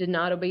 did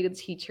not obey the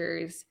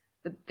teachers,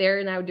 that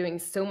they're now doing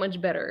so much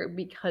better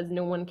because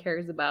no one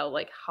cares about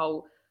like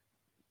how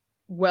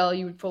well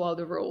you follow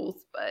the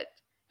rules, but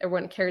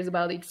everyone cares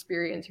about the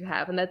experience you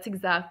have, and that's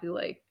exactly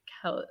like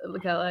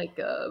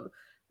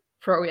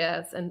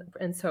Proyas and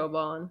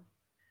Soban.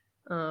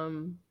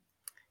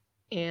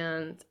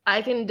 And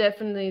I can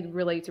definitely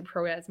relate to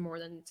Proyas more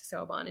than to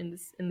Soban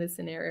in this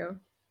scenario.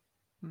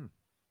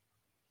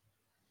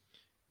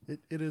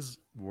 It is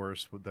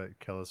worse with that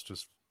Kellis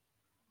just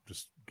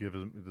gives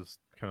him this,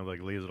 kind of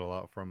like lays it all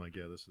out for him. Like,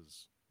 yeah, this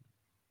is.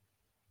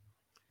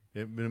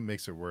 It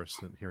makes it worse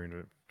than hearing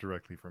it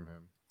directly from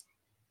him.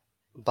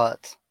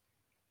 But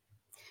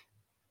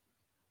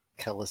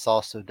Kellis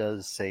also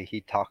does say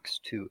he talks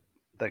to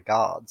the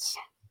gods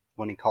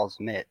when he calls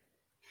them it.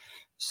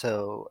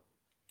 So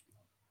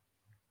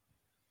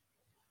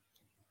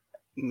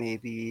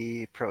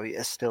maybe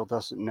Proteus still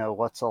doesn't know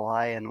what's a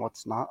lie and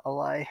what's not a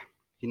lie.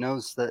 He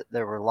knows that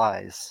there were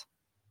lies,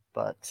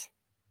 but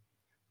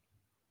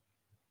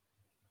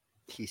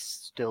he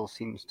still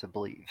seems to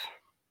believe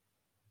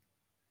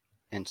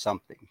in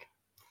something.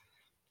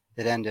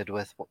 It ended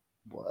with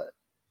what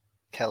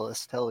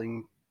Kellis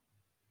telling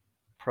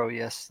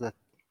Proteus that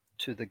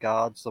to the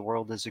gods the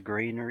world is a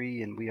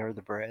granary and we are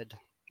the bread.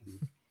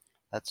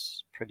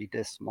 That's pretty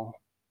dismal.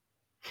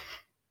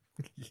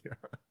 Yeah.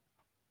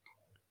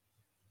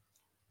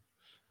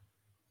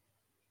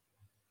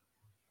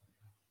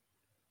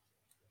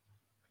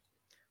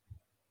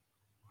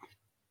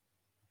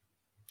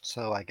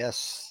 So I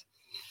guess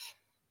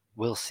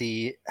we'll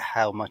see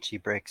how much he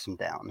breaks him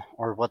down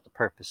or what the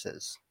purpose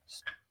is.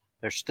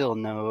 There's still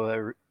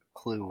no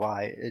clue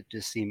why. It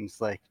just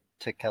seems like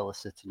to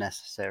Kellis it's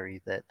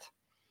necessary that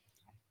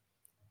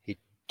he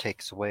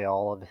takes away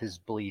all of his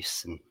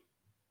beliefs and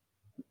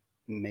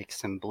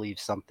makes him believe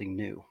something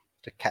new,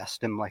 to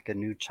cast him like a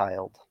new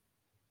child.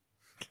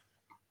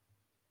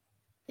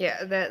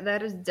 Yeah,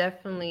 that is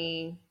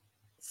definitely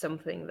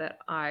something that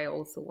I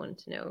also want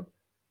to know,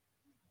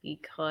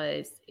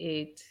 because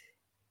it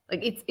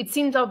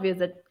seems obvious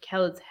that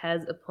Kellis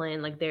has a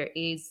plan. Like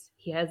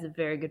he has a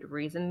very good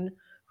reason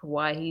for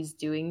why he's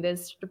doing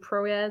this to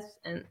Proyas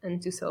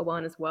and to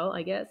Soban as well,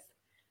 I guess.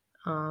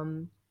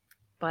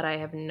 But I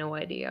have no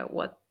idea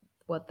what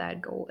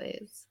that goal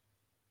is.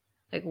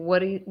 Like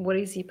what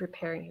is he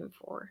preparing him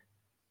for?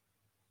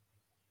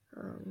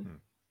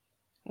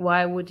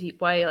 Why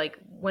like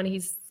when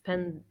he's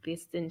spent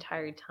this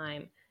entire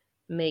time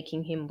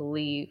making him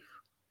believe,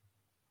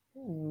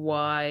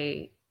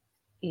 why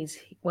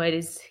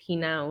does he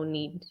now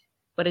need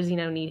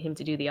him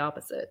to do the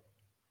opposite?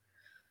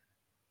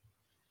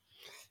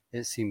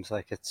 It seems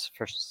like it's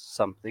for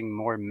something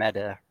more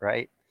meta,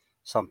 right?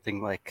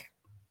 Something like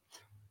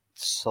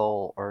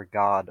soul or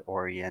God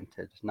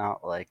oriented,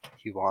 not like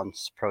he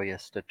wants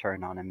Proyas to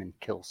turn on him and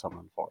kill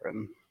someone for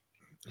him.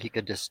 He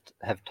could just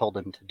have told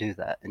him to do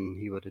that and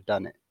he would have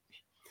done it.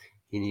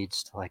 He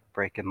needs to like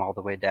break him all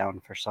the way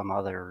down for some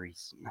other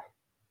reason.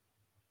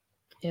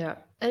 Yeah,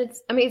 and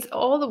it's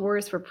all the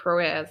worse for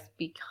Proyas,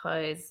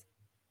 because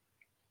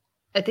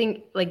I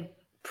think like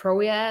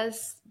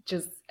Proyas,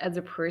 just as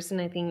a person,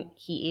 I think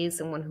he is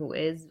someone who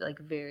is like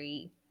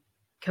very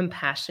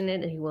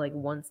compassionate and who like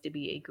wants to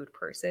be a good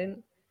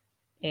person.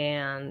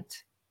 And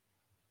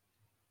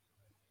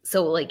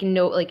so like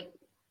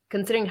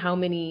considering how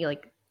many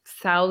like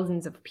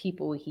thousands of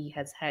people he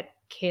has had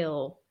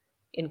kill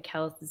in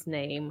Kellis's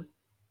name,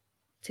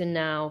 to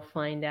now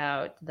find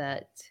out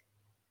that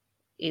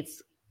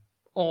it's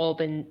all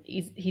been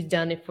he's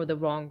done it for the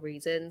wrong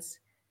reasons,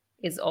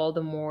 is all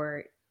the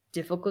more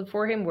difficult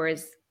for him.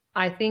 Whereas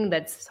I think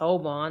that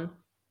Soban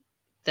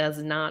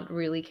does not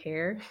really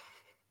care.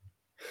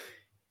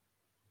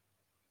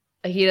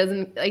 He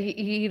doesn't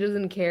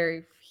care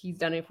if he's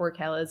done it for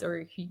Kellis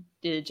or he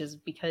did it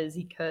just because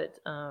he could.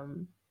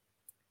 So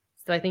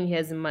I think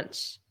it's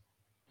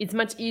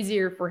much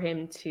easier for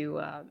him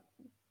to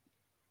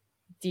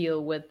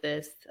deal with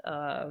this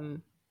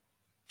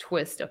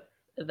twist of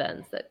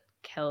events that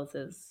Kellis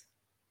has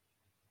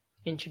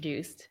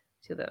introduced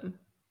to them.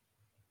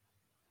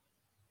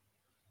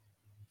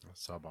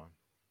 Saban.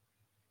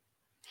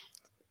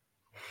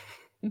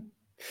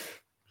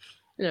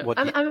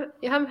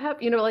 I'm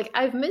happy. Like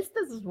I've missed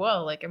this as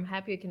well. Like I'm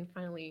happy I can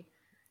finally,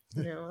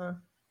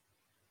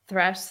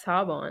 thrash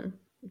Saban.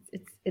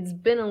 It's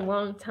been a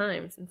long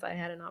time since I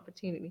had an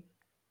opportunity.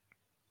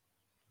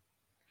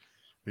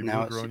 Maybe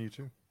he'll grow on you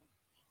too.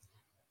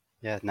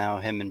 Yeah, now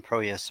him and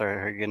Proyas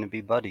are going to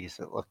be buddies,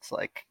 it looks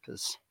like,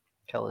 because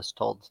Kellis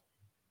told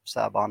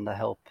Saban to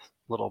help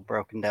little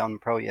broken down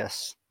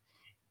Proyas.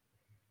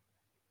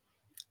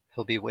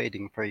 He'll be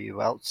waiting for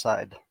you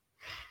outside.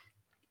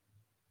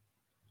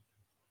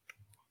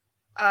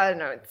 I don't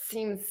know. It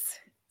seems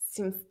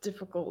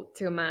difficult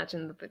to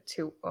imagine that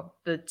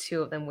the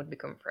two of them would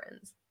become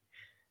friends.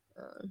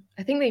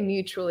 I think they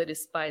mutually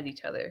despise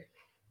each other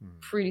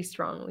pretty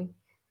strongly.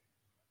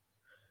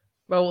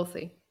 But we'll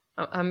see.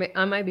 I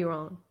might be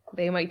wrong.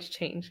 They might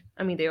change.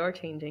 I mean, they are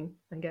changing,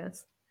 I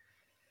guess.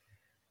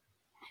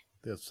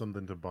 There's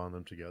something to bond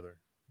them together.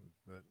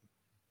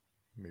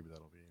 Maybe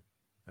that'll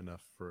be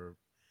enough for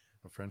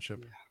a friendship.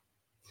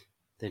 Yeah.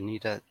 They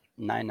need a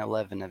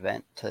 9/11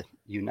 event to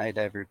unite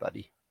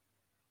everybody.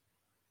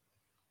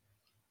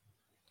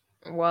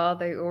 Well,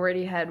 they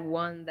already had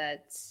one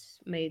that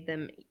made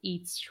them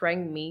eat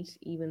strang meat,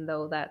 even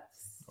though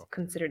that's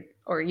considered,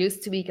 or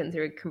used to be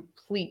considered,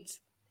 complete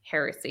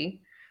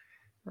heresy.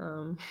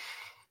 And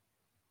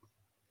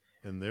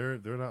they're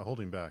not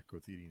holding back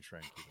with eating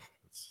shrank.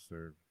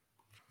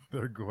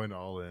 They're going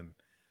all in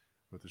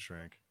with the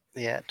shrank.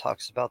 Yeah, it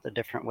talks about the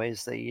different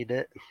ways they eat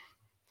it.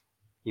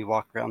 You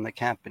walk around the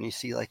camp and you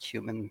see like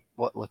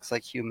what looks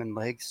like human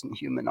legs and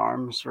human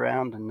arms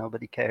around, and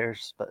nobody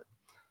cares. But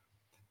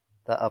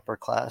the upper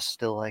class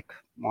still like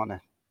want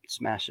to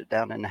smash it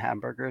down into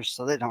hamburgers,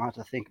 so they don't have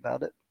to think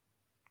about it.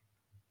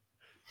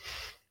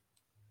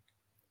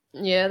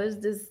 Yeah,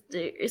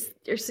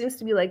 there seems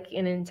to be like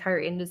an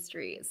entire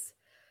industry is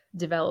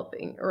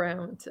developing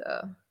around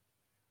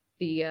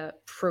the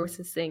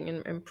processing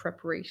and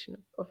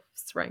preparation of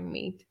strang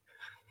meat.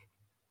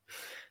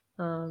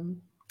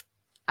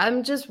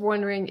 I'm just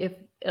wondering if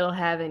it'll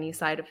have any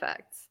side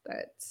effects.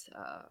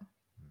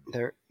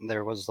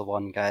 There was the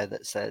one guy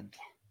that said,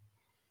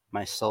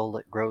 "My soul,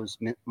 it grows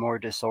more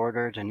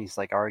disordered," and he's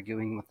like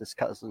arguing with his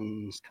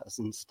cousin. His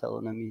cousin's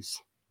telling him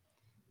he's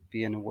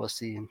being a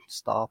wussy and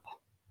stop.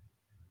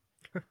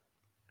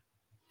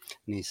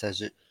 And he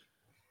says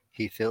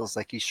he feels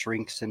like he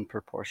shrinks in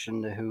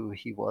proportion to who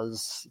he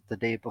was the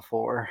day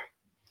before.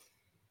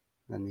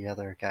 Then the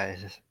other guy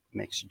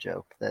makes a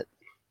joke that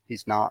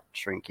he's not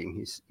shrinking.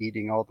 He's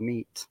eating all the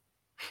meat.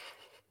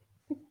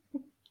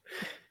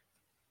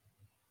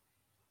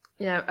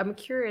 Yeah, I'm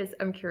curious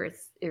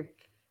if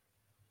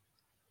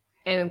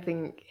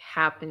anything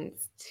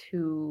happens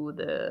to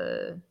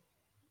the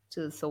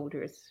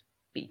soldiers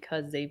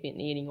because they've been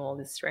eating all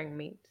this strang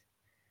meat.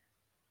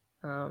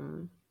 I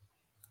mean,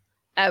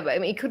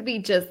 it could be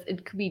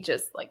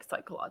just like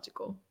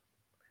psychological.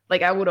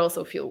 Like, I would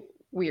also feel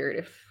weird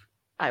if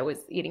I was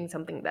eating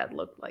something that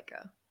looked like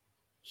a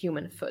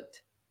human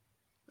foot.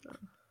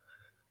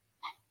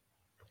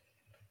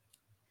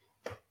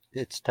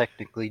 It's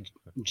technically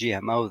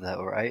GMO,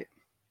 though, right?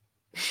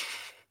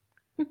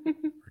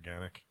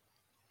 Organic.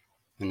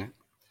 And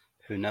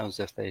who knows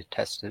if they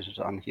tested it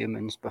on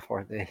humans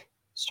before they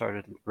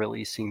started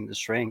releasing the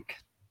shrink.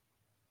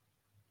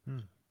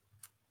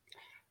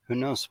 Who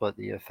knows what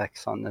the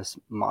effects on this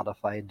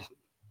modified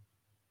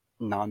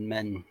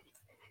non-men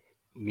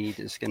meat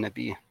is going to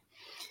be.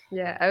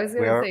 Yeah, I was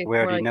gonna say we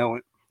already like, know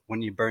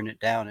when you burn it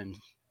down and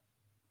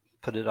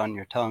put it on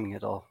your tongue,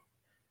 it'll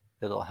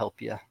help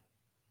you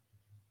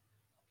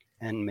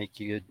and make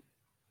you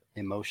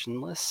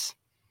emotionless.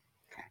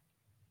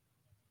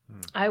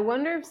 I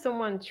wonder if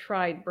someone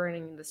tried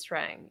burning the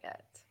strang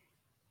yet.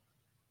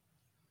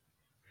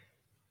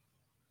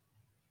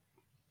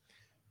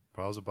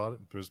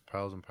 There's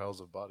piles and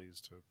piles of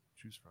bodies to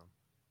choose from.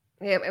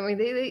 Yeah, I mean,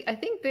 they I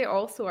think they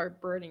also are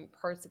burning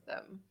parts of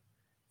them.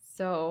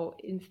 So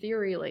in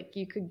theory, like,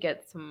 you could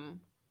get some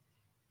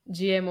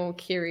GMO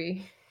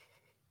kiri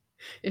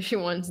if you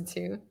wanted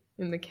to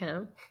in the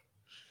camp.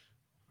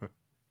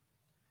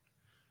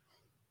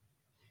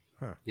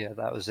 Yeah,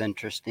 that was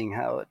interesting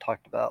how it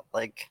talked about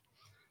like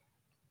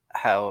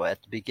how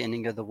at the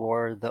beginning of the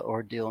war the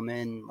Ordeal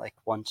men like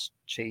once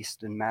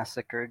chased and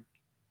massacred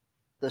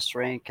the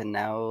Shrank, and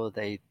now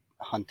they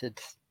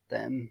hunted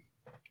them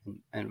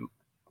and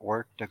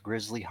worked a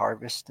grisly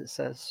harvest, it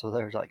says. So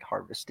they're like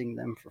harvesting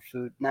them for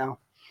food now.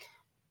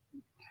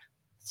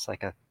 It's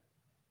like a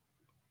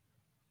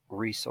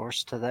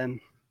resource to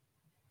them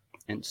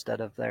instead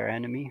of their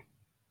enemy.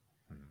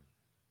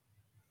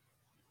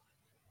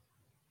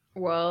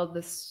 Well,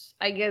 this,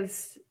 I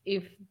guess,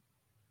 if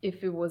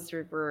it was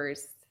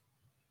reversed,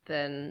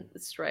 then the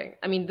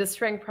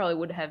strength probably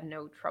would have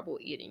no trouble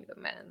eating the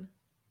men.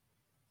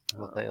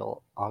 Well,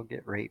 they'll all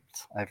get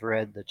raped. I've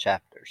read the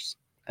chapters.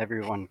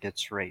 Everyone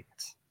gets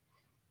raped.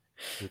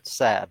 It's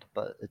sad,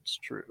 but it's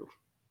true.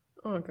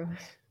 Oh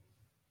gosh.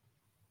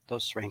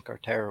 Those Shrank are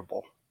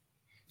terrible.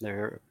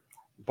 They're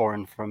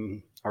born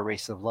from a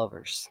race of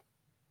lovers.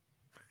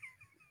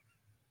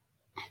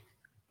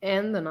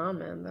 And the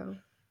non-man, though.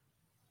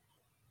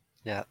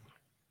 Yeah,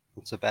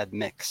 it's a bad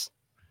mix.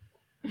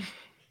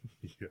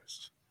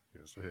 Yes,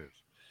 it is.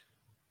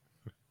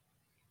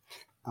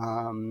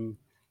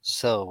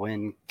 So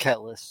when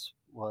Kellis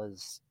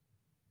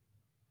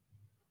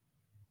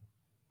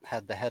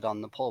had the head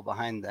on the pole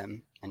behind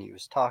them, and he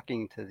was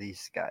talking to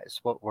these guys,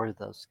 what were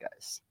those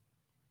guys?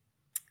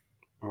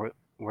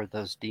 Were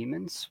those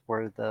demons?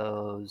 Were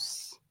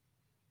those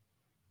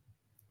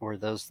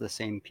the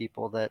same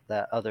people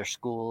that other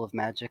school of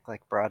magic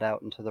like brought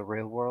out into the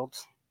real world?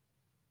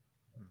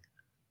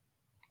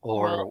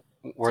 Or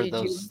were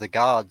those the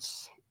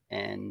gods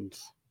and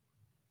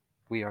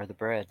we are the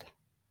bread,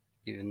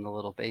 even the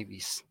little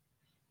babies?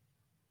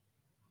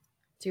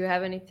 Do you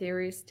have any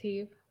theories,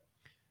 Steve?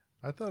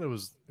 I thought it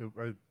was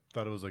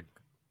like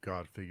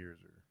god figures,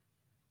 or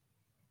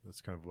that's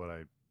kind of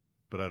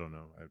but I don't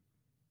know. I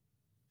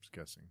was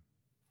guessing.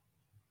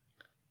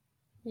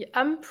 Yeah,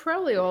 I'm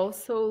probably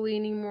also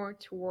leaning more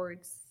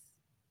towards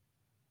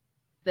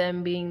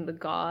them being the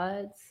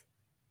gods,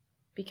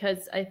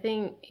 because I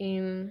think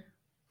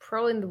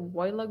probably in the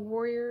White-Lug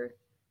Warrior,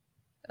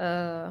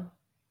 what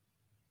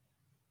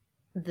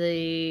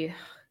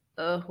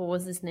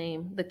was his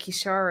name? The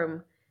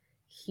Kisharim.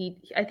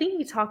 I think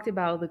he talked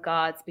about the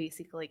gods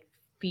basically like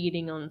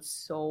feeding on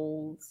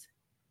souls,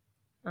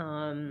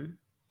 of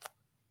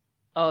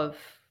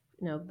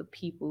the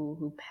people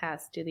who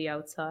pass to the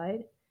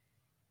outside.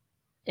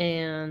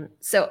 And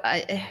so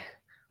I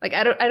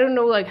don't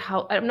know, like,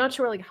 how, I'm not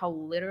sure like how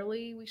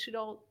literally we should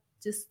all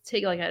just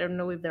take, like, I don't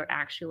know if they're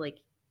actually like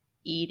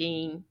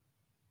eating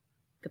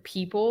the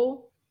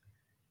people,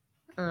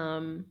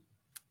 but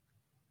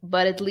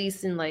at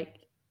least in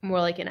like more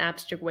like an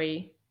abstract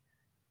way.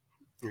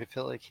 I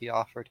feel like he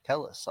offered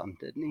Kellis some,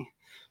 didn't he?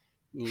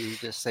 You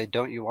just say,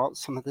 "Don't you want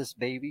some of this,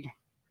 baby?"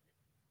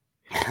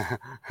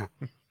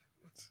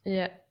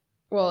 Yeah.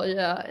 Well,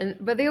 yeah,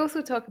 but they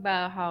also talk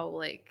about how,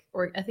 like,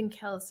 or I think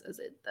Kellis says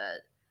it,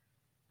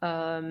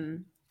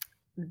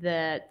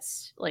 that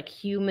like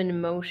human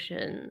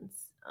emotions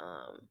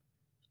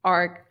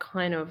are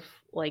kind of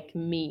like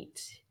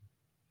meat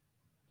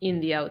in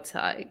the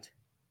outside.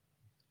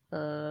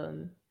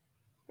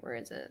 Where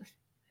is it?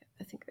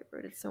 I think I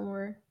wrote it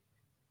somewhere.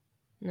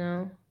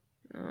 No.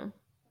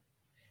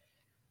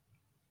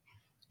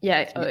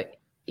 Yeah,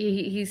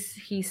 he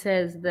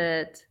says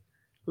that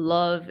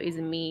love is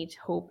meat,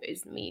 hope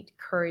is meat,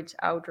 courage,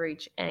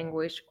 outrage,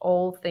 anguish,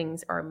 all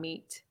things are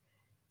meat,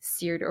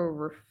 seared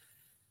over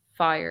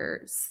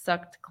fire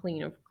sucked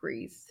clean of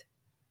grease.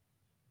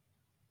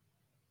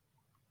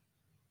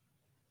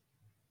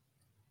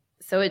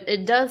 So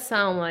it does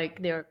sound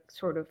like they're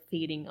sort of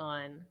feeding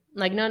on,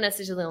 like, not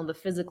necessarily on the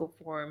physical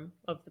form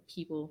of the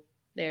people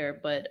there,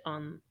 but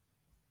on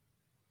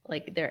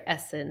like their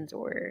essence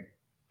or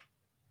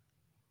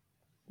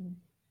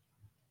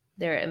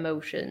their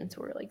emotions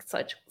or like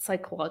such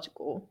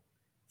psychological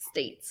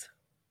states.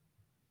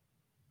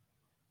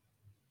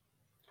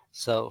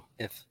 So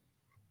if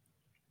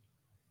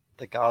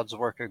the gods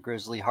work a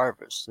grisly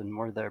harvest and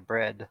we're their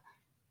bread,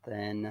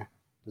 then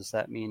does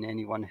that mean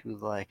anyone who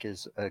like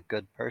is a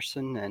good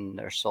person and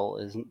their soul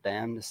isn't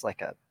damned is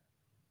like a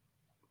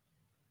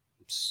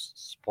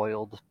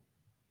spoiled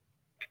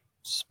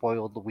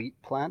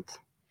wheat plant?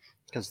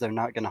 Because they're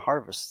not going to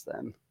harvest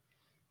them.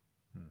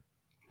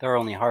 They're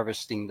only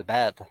harvesting the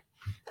bad.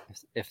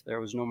 If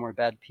there was no more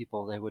bad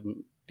people, they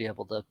wouldn't be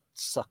able to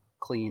suck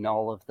clean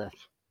all of the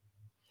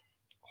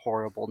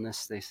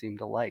horribleness they seem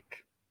to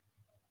like.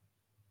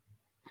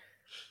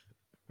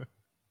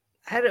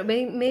 I don't.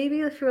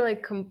 Maybe if you're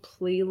like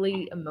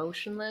completely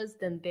emotionless,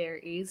 then there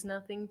is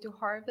nothing to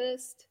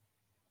harvest,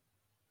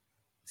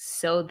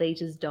 so they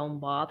just don't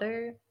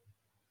bother.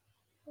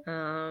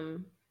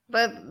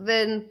 But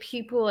then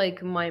people like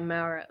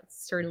Mimara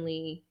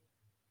certainly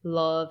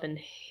love and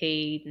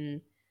hate and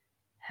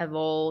have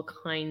all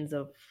kinds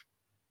of,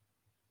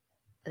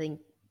 I think,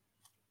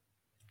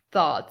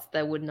 thoughts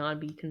that would not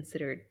be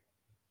considered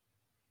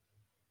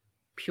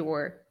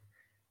pure.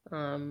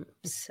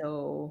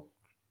 So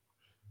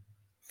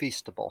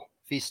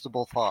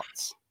feastable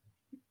thoughts.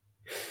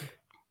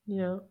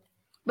 Yeah.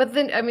 But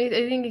then, I mean,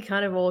 I think it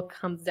kind of all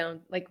comes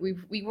down, like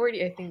we've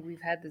already, I think we've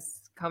had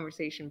this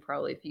conversation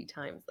probably a few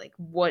times. Like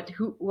what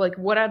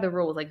are the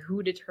rules? Like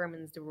who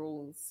determines the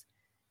rules?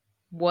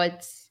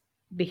 What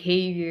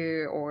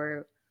behavior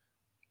or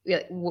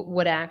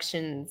what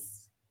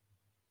actions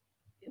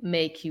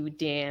make you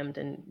damned,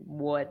 and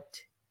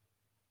what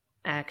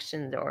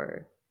actions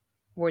are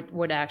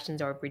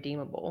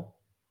redeemable?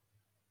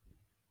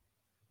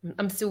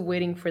 I'm still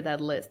waiting for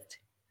that list.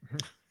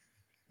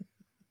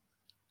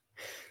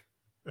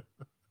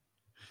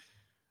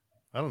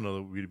 I don't know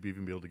that we'd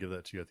even be able to give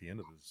that to you at the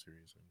end of the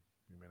series.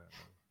 We may not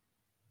know.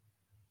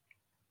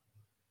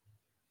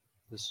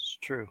 This is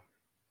true.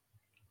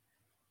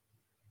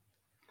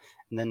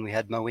 And then we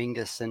had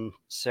Moingus and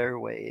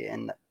Serway,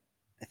 and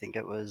I think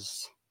it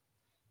was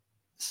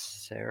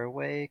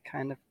Serway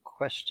kind of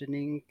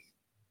questioning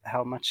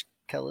how much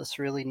Kellis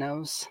really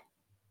knows.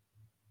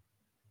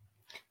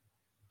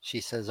 She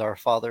says, our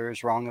father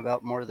is wrong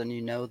about more than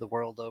you know. The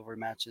world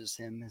overmatches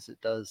him as it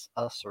does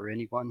us or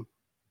anyone.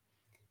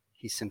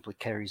 He simply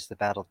carries the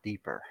battle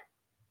deeper.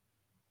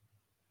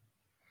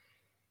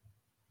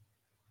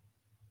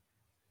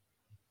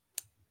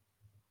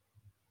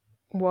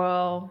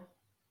 Well,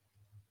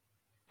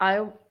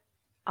 I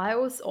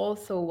was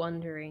also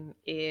wondering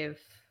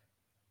if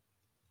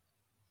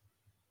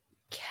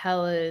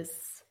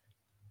Kellis,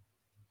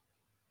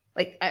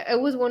 like I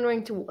was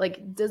wondering to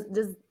like does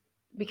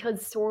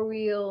because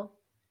Soriel,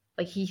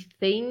 like he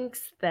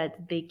thinks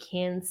that they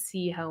can't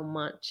see how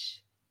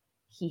much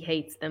he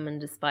hates them and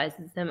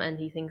despises them, and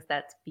he thinks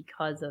that's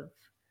because of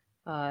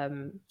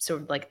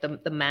sort of like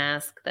the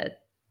mask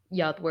that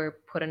Yadwer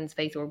put on his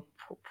face, or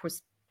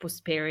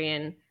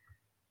Prosperian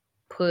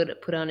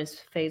put on his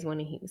face when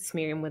he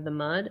smeared him with the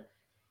mud.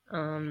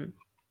 But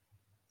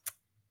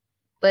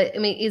I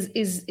mean,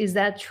 is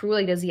that true?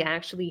 Like, does he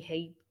actually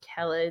hate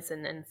Kellis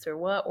and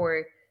Serwa,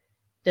 or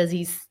does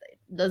he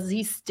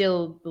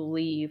still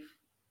believe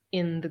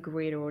in the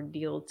great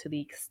ordeal to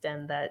the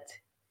extent that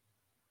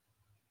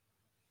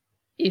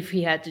if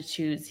he had to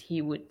choose,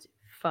 he would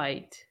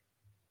fight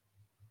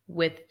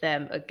with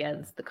them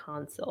against the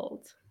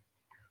consult?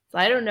 So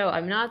I don't know.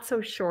 I'm not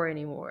so sure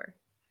anymore.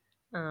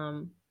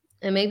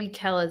 And maybe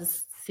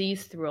Kellis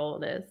sees through all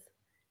this.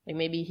 Like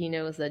maybe he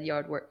knows that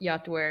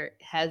Yadwer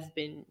has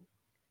been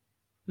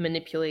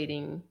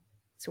manipulating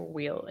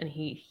Soriel, and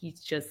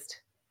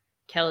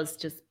Kellis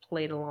just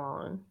played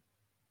along.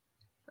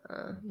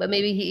 But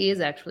maybe he is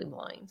actually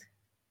blind.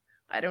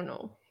 I don't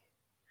know.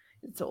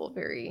 It's all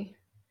very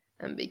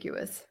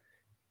ambiguous,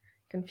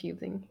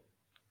 confusing.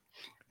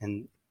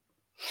 And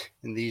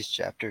in these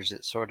chapters,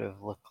 it sort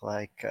of looked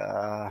like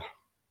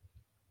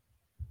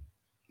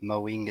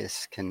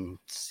Moingus can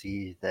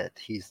see that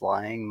he's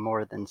lying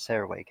more than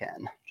Serway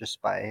can,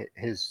 just by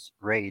his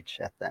rage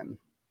at them.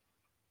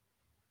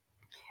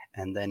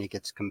 And then he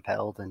gets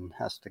compelled and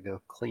has to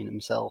go clean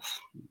himself.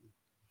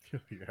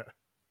 Yeah.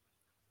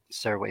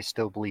 Serway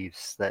still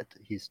believes that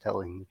he's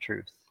telling the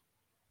truth,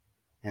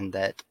 and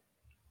that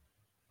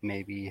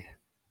maybe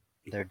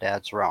their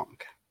dad's wrong,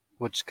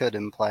 which could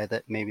imply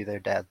that maybe their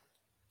dad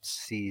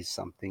sees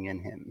something in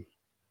him.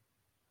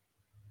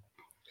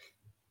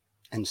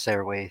 And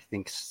Serway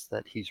thinks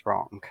that he's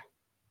wrong.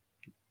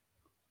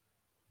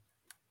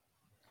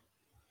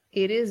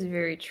 It is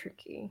very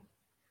tricky.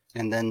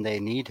 And then they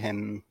need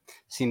him,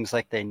 seems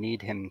like they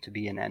need him to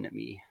be an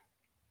enemy.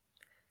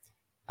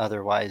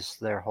 Otherwise,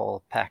 their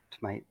whole pact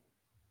might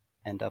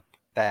end up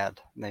bad.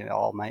 They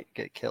all might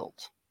get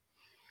killed.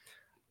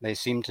 They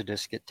seem to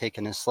just get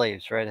taken as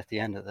slaves right at the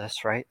end of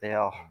this, right? They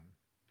all.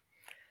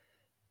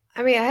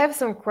 I mean, I have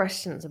some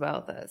questions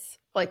about this.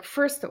 Like,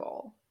 first of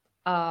all,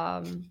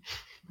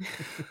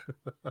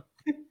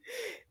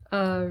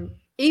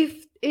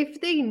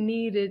 if they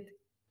needed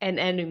an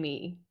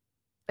enemy,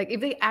 like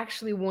if they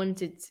actually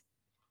wanted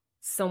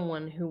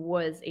someone who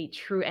was a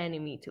true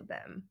enemy to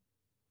them,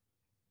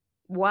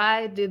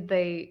 why did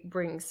they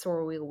bring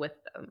Sorwheel with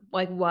them?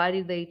 Like, why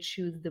did they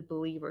choose the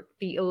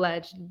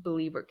alleged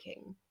believer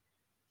king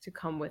to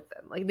come with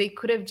them? Like, they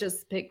could have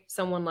just picked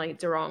someone like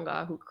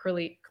Duranga, who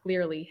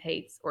clearly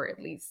hates, or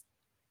at least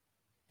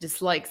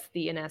dislikes,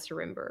 the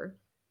Anasarimber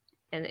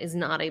and is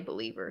not a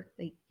believer.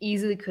 They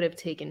easily could have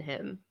taken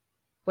him.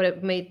 Would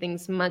have made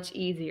things much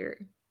easier.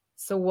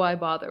 So why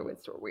bother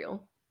with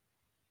Sorwheel?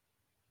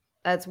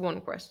 That's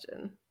one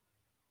question.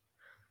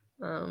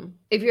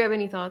 If you have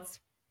any thoughts,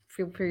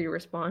 feel free to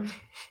respond.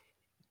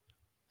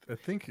 I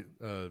think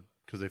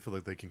because they feel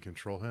like they can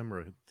control him,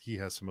 or he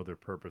has some other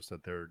purpose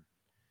that they're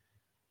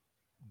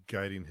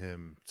guiding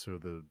him to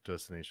the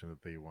destination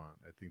that they want.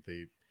 I think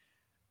they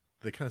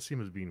kind of see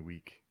him as being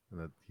weak, and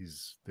that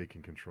they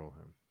can control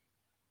him.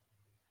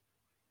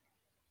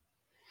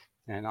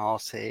 And I'll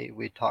say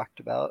we talked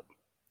about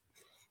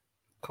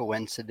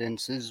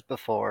coincidences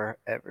before,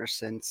 ever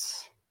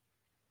since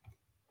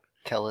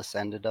Kellis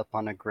ended up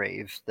on a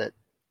grave that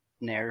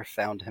Nair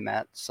found him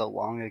at so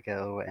long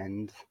ago,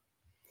 and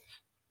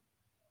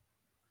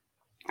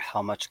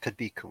how much could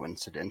be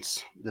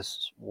coincidence.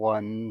 This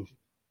one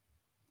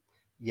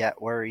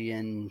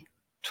Yatwarian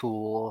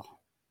tool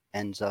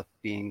ends up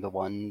being the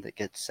one that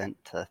gets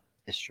sent to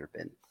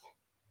Ishtar-Bint.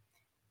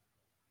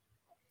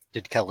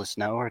 Did Kellis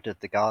know, or did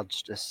the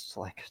gods just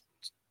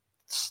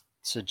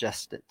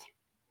suggest it?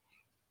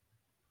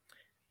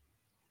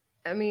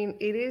 I mean,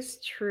 it is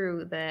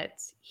true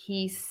that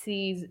he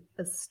sees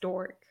a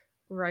stork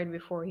right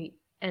before he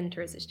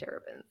enters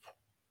Ishtar-Bint.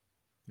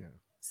 Yeah.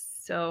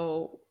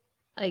 So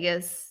I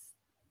guess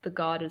the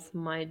goddess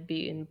might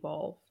be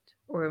involved,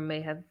 or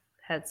may have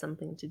had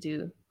something to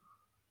do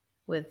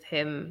with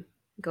him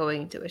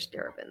going to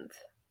Ishtar-Bint.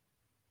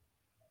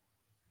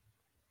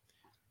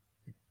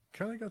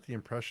 Kind of got the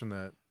impression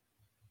that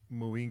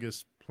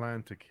Moingus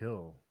planned to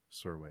kill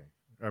Sorwheel.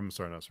 I'm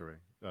sorry, not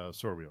Sorwheel.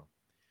 Sorwheel.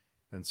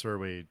 And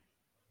Sorwheel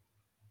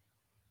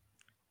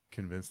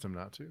convinced him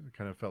not to. It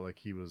kind of felt like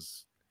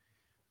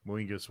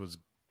Moingus was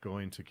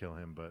going to kill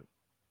him, but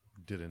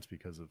didn't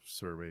because of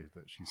Sorwheel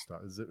that she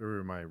stopped. Or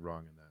am I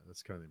wrong in that?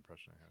 That's kind of the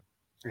impression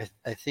I had.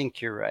 I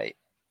think you're right.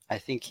 I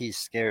think he's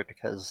scared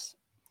because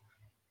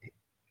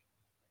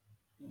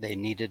they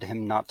needed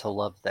him not to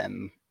love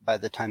them by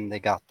the time they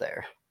got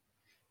there.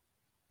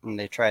 And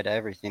they tried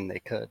everything they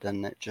could,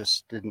 and it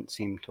just didn't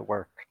seem to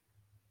work.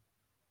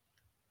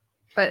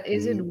 But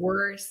is it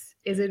worse?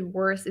 Is it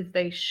worse if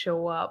they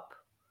show up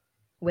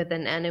with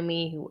an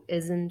enemy who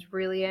isn't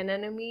really an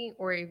enemy,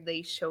 or if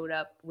they showed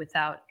up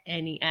without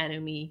any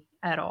enemy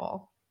at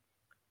all?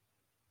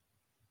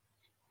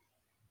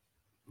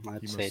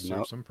 I'd say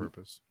serve some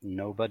purpose.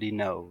 Nobody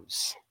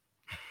knows.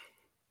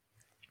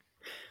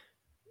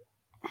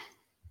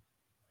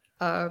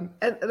 And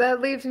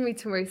that leads me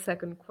to my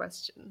second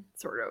question,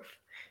 sort of.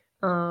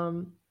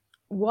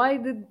 Why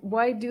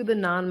do the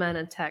non-men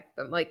attack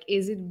them? Like,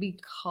 is it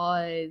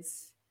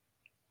because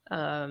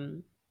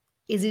they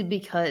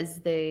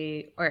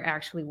are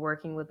actually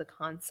working with the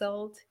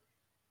consult,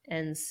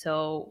 and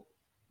so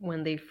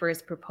when they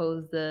first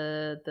proposed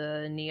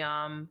the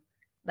Niam,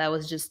 that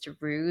was just a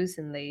ruse,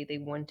 and they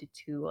wanted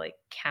to like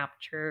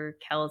capture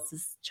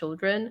Kellis's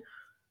children?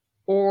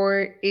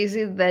 Or is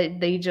it that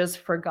they just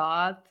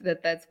forgot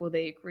that that's what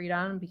they agreed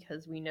on,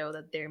 because we know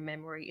that their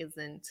memory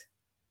isn't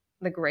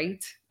the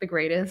greatest?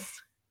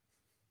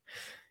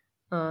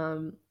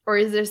 Or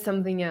is there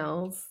something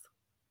else?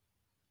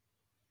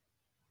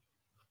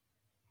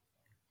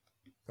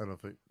 I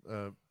don't think.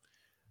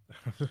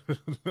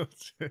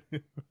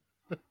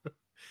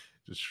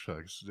 Just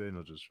shrugs.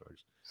 Daniel just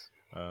shrugs.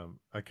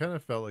 I kind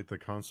of felt like the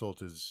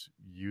consult is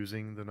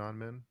using the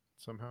non-men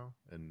somehow,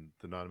 and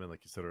the non-men,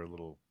 like you said,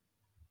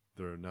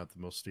 they're not the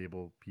most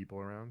stable people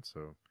around,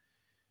 so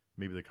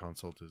maybe the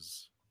consult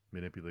is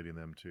manipulating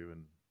them too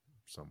in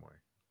some way.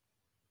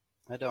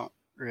 I don't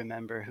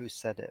remember who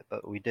said it,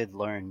 but we did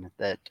learn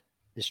that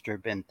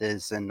Ishtar-Bint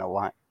is in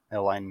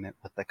alignment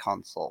with the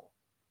consult.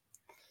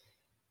 I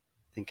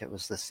think it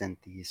was the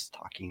Synthes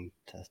talking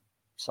to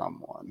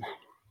someone,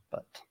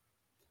 but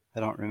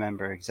I don't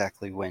remember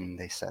exactly when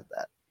they said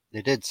that.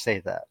 They did say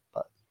that,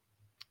 but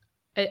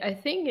I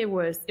think it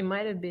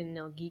might have been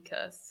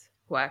Nelgikas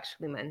who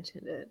actually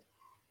mentioned it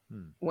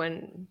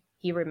when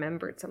he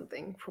remembered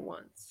something for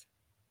once.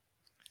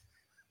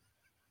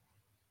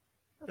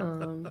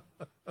 But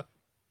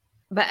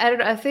I don't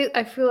know. I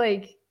feel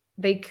like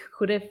they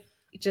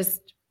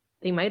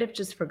might have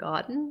just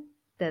forgotten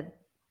that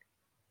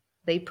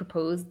they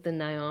proposed the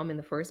Niam in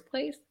the first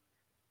place.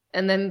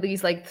 And then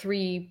these like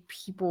 3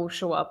 people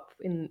show up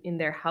in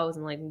their house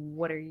and like,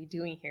 what are you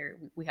doing here?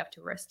 We have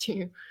to arrest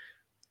you.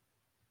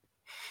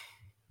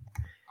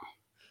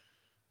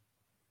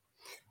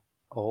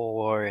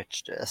 Or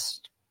it's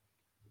just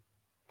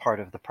part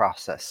of the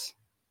process.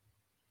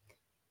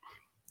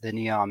 The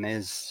Niam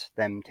is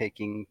them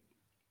taking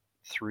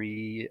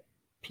 3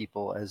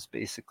 people as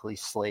basically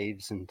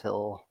slaves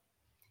until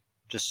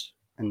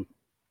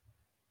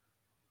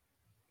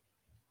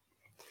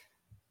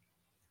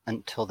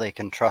until they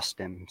can trust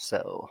him.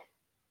 So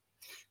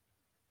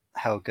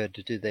how good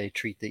do they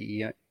treat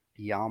the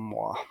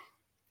Yamwa?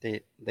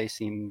 They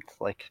seemed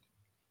like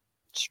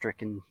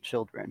stricken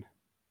children.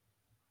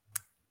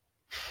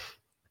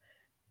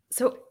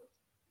 So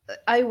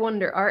I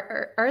wonder,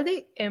 are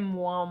they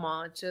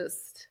Mwama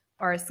just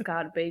R.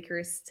 Scott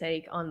Baker's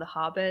take on the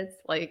hobbits?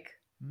 Like,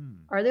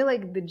 are they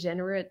like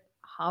degenerate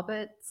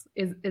hobbits?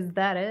 Is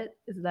that it?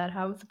 Is that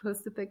how I'm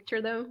supposed to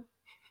picture them?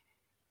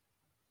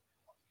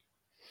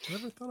 I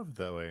never thought of it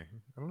that way.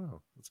 I don't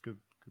know. That's a good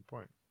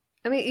point.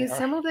 I mean,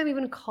 some of them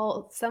even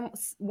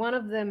one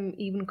of them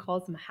even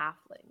calls them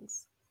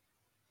halflings.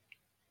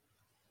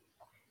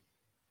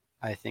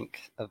 I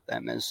think of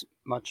them as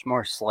much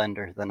more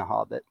slender than a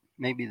hobbit,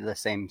 maybe the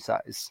same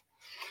size.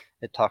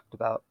 It talked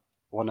about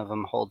one of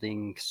them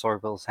holding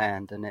Sorville's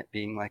hand and it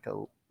being like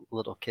a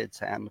little kid's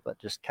hand, but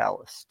just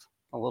calloused.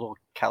 A little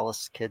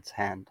calloused kid's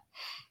hand.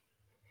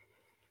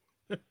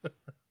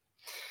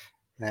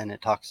 Then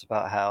it talks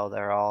about how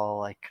they're all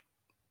like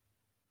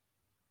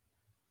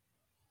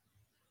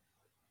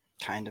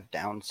kind of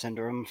Down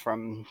syndrome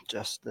from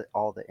just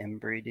all the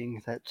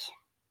inbreeding that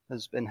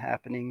has been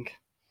happening.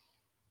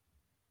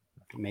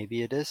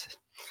 Maybe it is.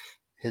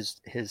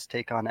 His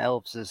take on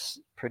elves is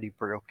pretty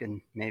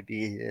broken.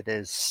 Maybe it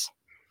is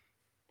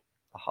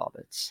the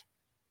hobbits.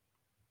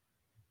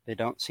 They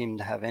don't seem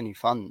to have any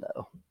fun,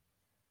 though.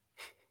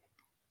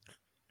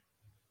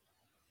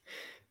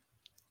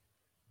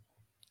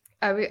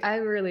 I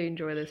really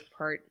enjoy this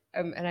part,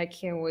 and I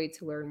can't wait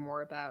to learn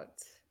more about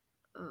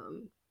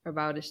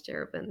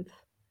Ishtarabinth.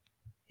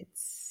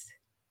 It's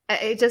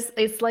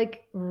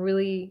like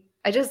really.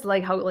 I just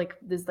like how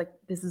this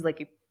is like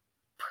a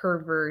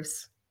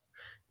perverse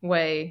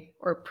way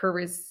or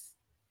perverse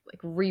like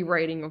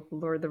rewriting of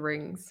Lord of the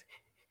Rings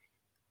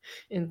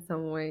in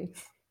some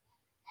ways.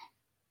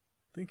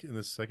 I think in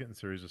the second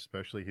series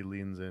especially he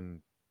leans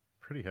in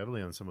pretty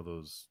heavily on some of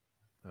those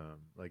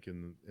like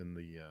in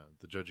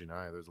the Judging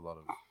Eye there's a lot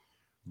of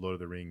Lord of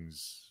the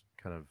Rings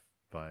kind of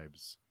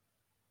vibes.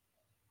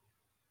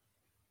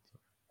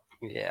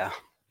 Yeah,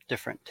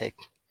 different take.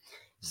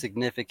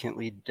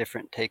 Significantly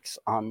different takes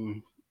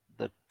on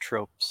the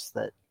tropes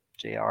that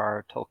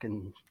J.R.R.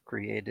 Tolkien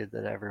created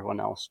that everyone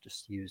else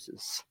just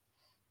uses.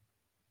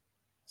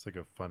 It's like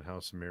a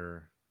funhouse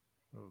mirror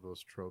of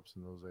those tropes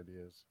and those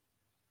ideas.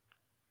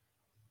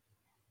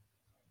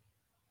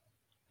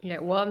 Yeah,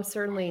 well, I'm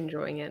certainly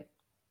enjoying it.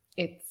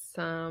 It's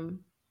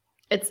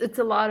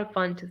a lot of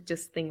fun to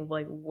just think of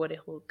like what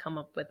he'll come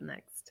up with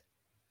next.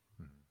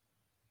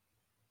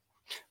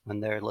 When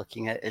they're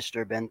looking at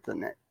Ishtarabinth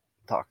and it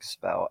talks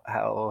about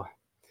how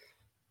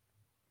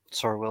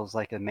Sorwill's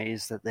like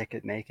amazed that they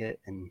could make it,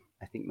 and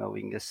I think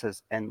Moingus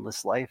says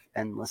endless life,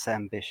 endless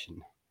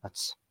ambition.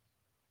 That's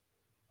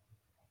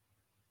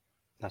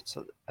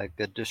a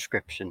good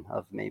description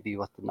of maybe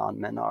what the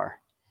non-men are.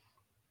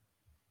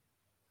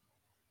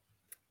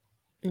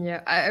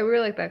 Yeah, I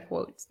really like that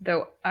quote,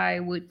 though I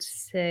would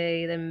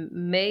say that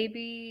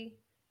maybe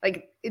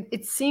like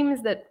it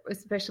seems that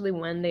especially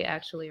when they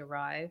actually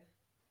arrive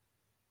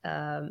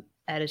at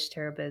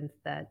Ishtarabinth,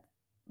 that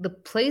the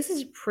place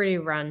is pretty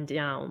run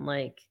down.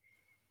 Like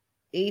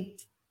I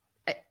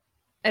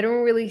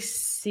don't really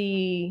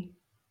see.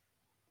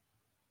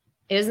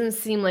 It doesn't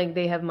seem like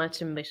they have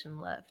much ambition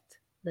left.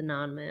 The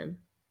non-man.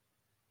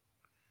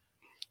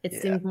 It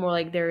seems more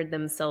like they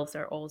themselves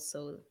are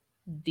also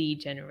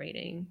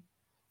degenerating.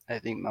 I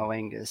think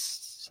Moingus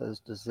says,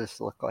 "Does this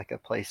look like a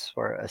place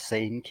where a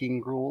sane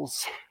king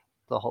rules?"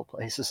 The whole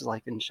place is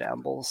like in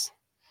shambles.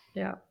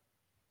 Yeah.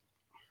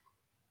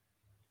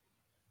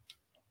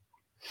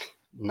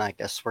 And I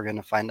guess we're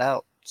gonna find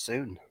out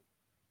soon.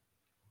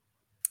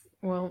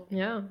 Well,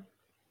 yeah.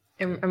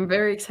 I'm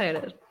very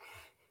excited.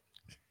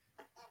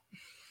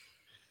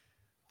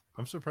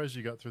 I'm surprised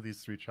you got through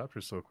these 3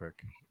 chapters so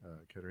quick,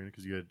 Katerina,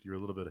 because you're a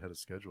little bit ahead of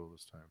schedule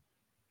this time.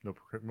 No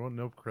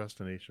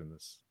procrastination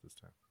this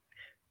time.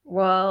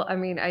 Well, I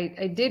mean,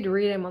 I did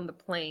read them on the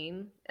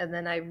plane, and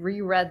then I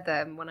reread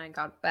them when I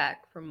got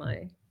back from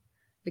my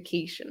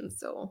vacation.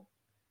 So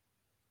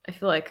I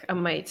feel like I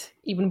might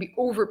even be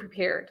over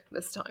prepared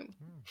this time.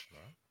 Wow.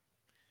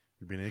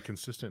 You're being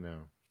inconsistent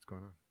now. What's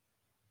going on?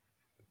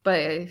 But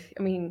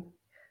I mean,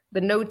 the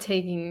note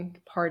taking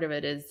part of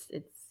it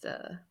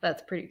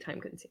that's pretty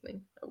time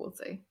consuming, I will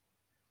say.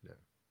 Yeah.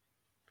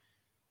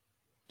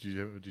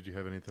 Did you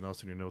have anything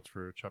else in your notes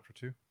for chapter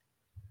 2?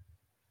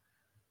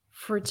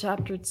 For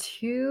chapter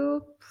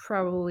 2,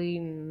 probably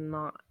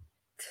not.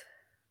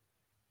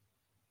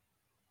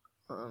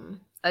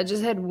 I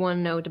just had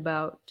one note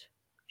about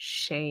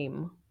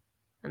shame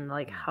and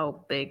like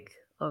how big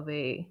of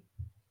a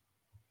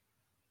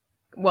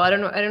I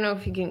don't know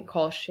if you can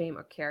call shame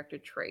a character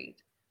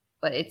trait,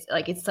 but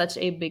it's such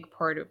a big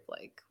part of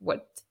like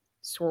what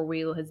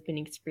Sorwheel has been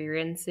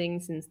experiencing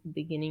since the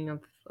beginning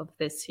of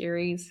this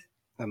series.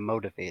 A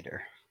motivator.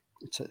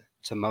 It's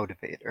a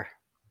motivator.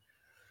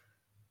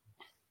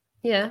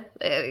 Yeah,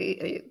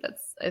 I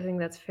think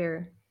that's a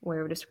fair way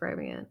of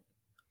describing it.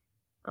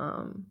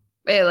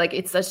 Yeah, like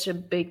it's such a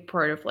big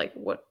part of like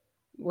what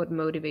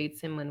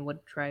motivates him and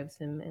what drives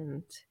him,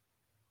 and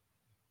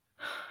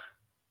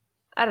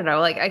I don't know,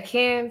 like I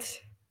can't,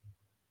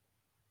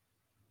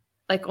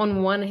 like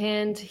on one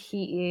hand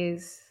he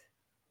is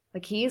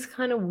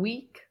kind of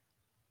weak,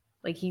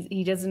 like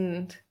he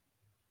doesn't,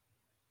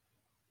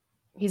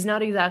 he's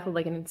not exactly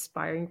like an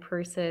inspiring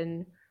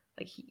person,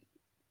 like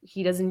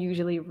he doesn't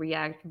usually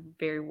react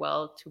very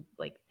well to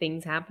like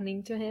things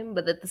happening to him,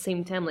 but at the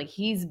same time like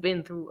he's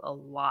been through a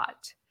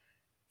lot,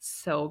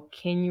 so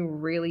can you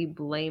really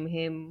blame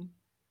him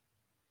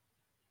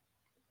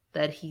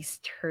that he's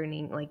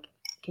turning, like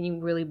can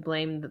you really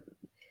blame the,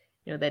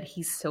 you know, that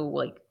he's so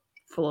like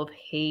full of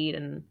hate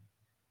and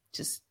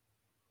just,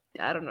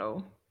 I don't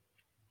know,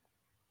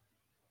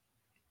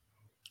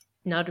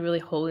 not really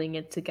holding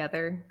it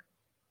together?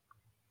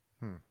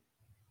 I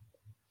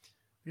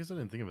guess I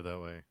didn't think of it that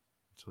way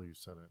until you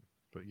said it.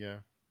 But yeah,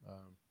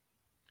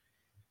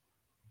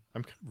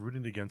 I'm kind of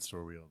rooting against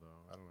Sorwheel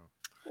though. I don't know.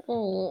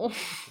 Oh,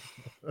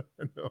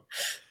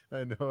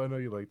 I know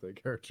you like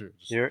that character.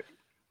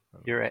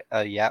 You're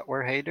a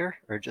Yatwer hater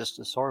or just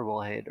a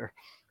Sorwheel hater?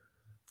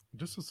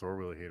 Just a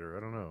Sorwheel hater.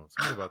 I don't know.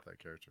 Something about that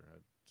character.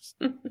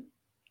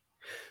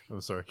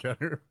 I'm sorry,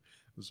 Canner.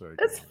 I'm sorry.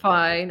 That's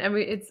fine. I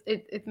mean,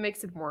 it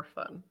makes it more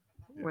fun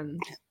when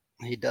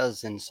he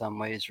does in some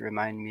ways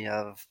remind me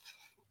of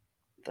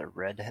the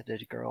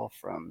redheaded girl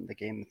from the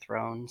Game of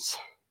Thrones.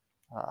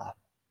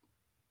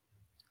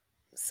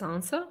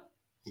 Sansa.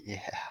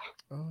 Yeah.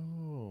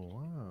 Oh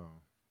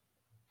wow!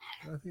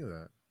 I think of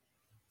that.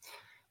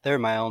 They're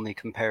my only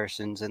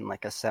comparisons in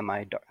like a some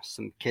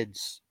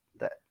kids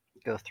that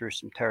go through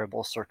some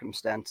terrible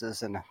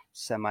circumstances in a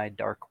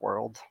semi-dark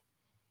world.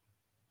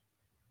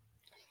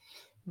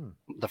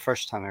 The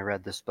first time I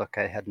read this book,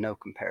 I had no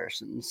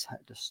comparisons. I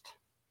just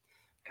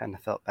kind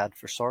of felt bad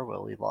for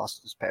Sorwheel. He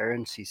lost his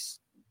parents. He's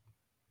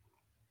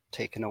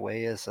taken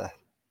away as a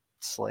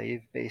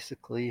slave,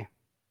 basically.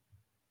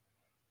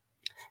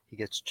 He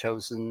gets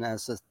chosen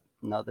as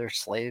another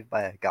slave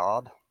by a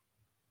god.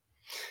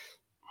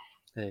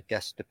 I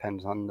guess it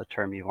depends on the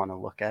term you want to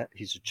look at.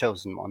 He's a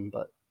chosen one,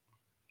 but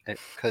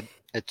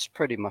it's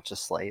pretty much a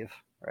slave,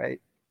 right?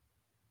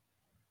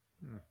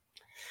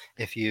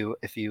 If you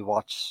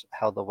watch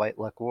how the White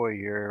Luck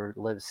Warrior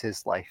lives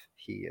his life,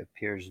 he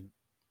appears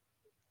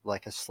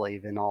like a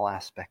slave in all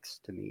aspects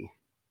to me.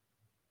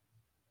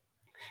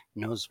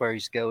 Knows where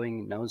he's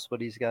going, knows what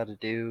he's got to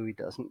do, he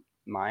doesn't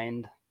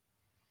mind.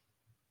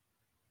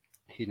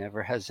 He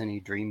never has any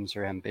dreams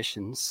or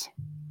ambitions.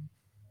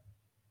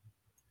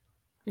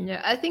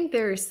 Yeah, I think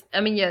there's,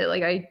 I mean, yeah,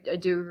 like I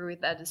do agree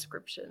with that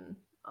description.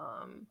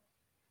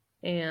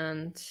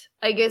 And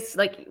I guess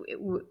like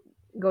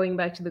going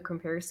back to the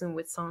comparison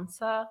with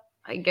Sansa,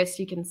 I guess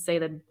you can say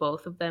that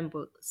both of them,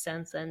 both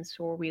Sansa and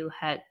Sorwheel,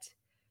 had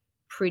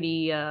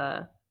pretty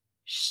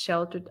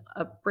sheltered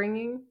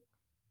upbringing,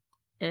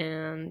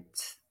 and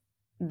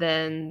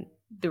then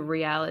the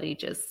reality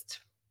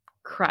just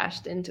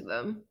crashed into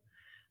them.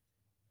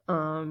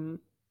 And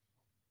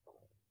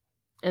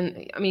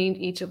I mean,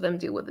 each of them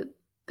deal with it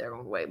their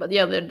own way, but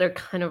yeah, they're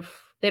kind of,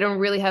 they don't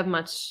really have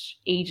much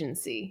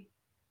agency,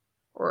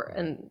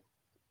 and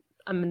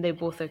I mean, they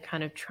both are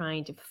kind of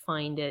trying to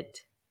find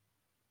it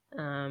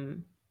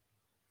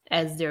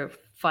as they're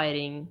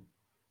fighting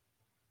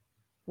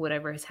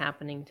whatever is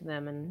happening to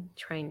them, and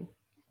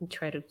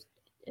try to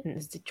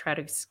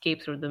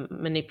escape through the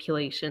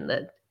manipulation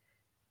that,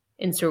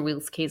 in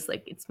Sorwheel's case,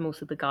 like it's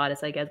mostly the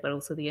goddess, I guess, but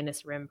also the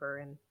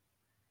Nynaeve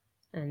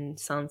and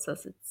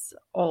Sansa's, it's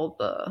all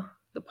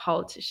the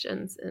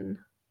politicians in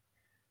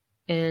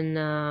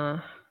I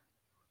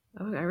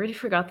already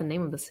forgot the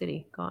name of the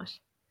city.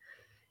 Gosh,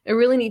 I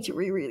really need to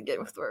reread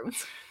Game of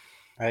Thrones.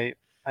 I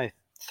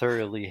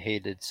thoroughly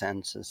hated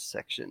Sansa's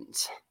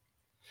sections.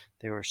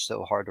 They were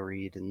so hard to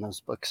read in those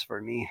books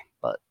for me,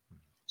 but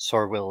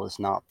Sorwheel is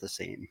not the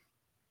same.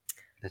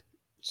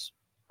 It's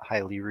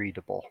highly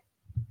readable.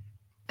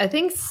 I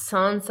think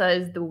Sansa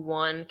is the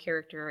one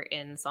character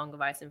in Song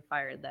of Ice and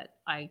Fire that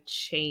I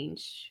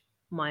change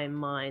my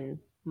mind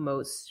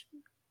most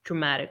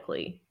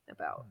dramatically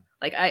about.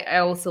 Like I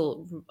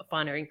also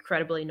found her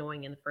incredibly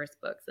annoying in the first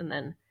books, and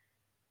then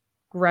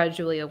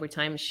gradually over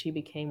time she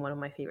became one of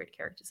my favorite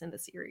characters in the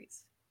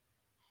series.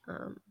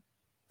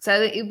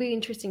 So it'd be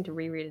interesting to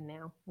reread it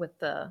now with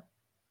the,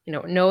 you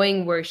know,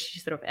 knowing where she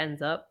sort of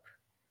ends up,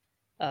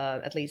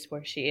 at least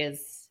where she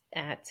is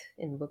at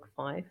in book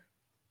 5.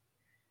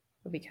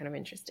 Would be kind of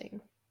interesting.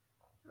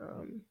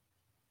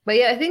 But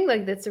yeah, I think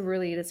like that's a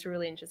really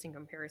interesting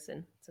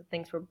comparison. So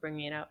thanks for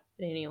bringing it up,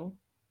 Daniel.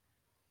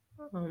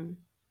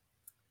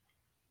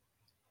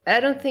 I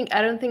don't think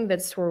that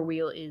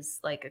Sorwheel is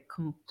like a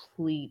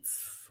complete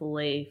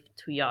slave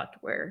to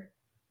Yatwer.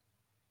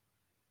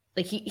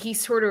 Like he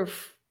sort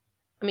of,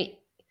 I mean,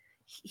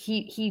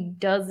 he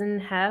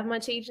doesn't have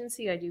much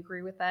agency. I do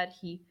agree with that.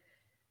 He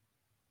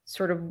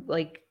sort of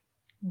like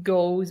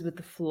goes with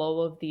the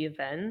flow of the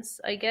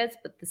events, I guess,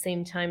 but at the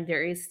same time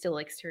there is still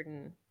like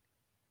certain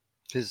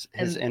His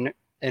and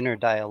inner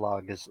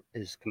dialogue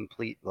is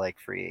complete like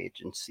free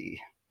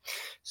agency,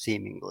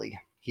 seemingly.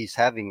 He's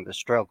having the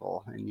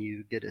struggle, and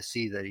you get to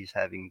see that he's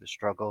having the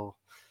struggle.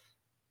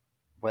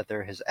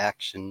 Whether his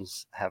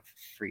actions have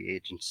free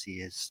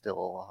agency is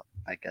still,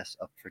 I guess,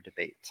 up for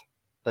debate.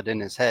 But in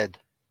his head,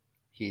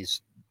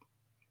 he's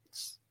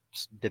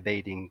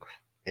debating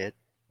it,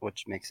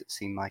 which makes it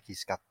seem like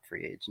he's got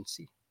free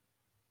agency.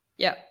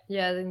 yeah,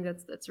 I think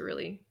that's a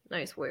really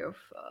nice way of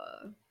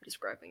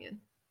describing it.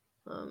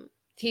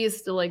 He is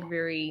still like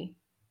very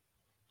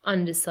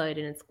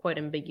undecided, and it's quite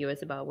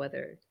ambiguous about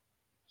whether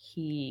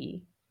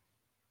he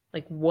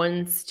like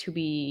wants to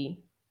be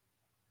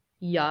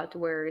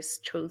Yatware's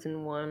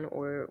chosen one,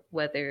 or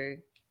whether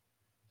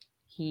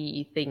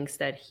he thinks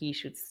that he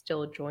should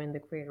still join the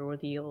Great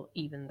Ordeal,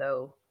 even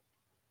though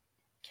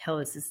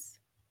Kellis has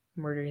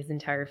murdered his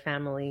entire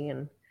family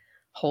and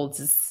holds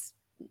his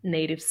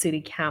native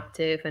city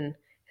captive and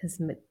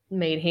has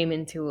made him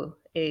into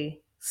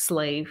a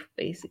slave,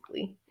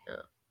 basically.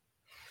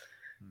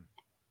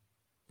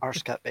 R.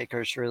 Scott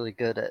Baker's really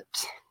good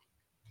at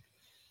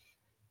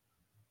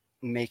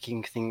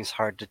making things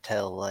hard to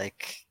tell.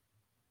 Like,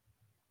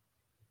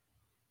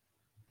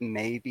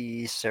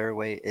 maybe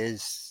Saraway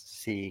is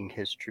seeing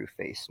his true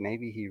face.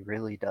 Maybe he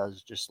really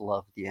does just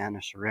love the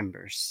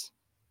Anasarimbers.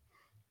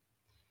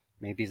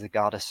 Maybe the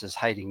goddess is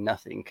hiding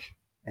nothing,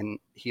 and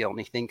he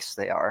only thinks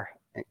they are,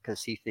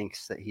 because he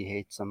thinks that he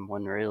hates them,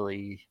 when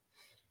really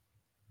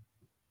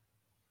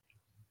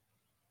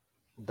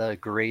the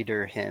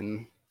greater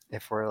him,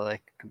 if we're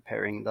like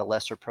comparing the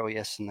lesser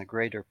Proyas and the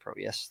greater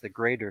Proyas, the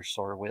greater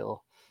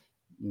Sorwill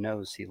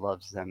knows he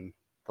loves them.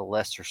 The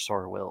lesser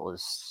Sorwill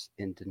is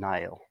in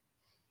denial.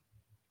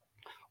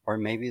 Or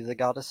maybe the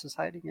goddess is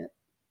hiding it.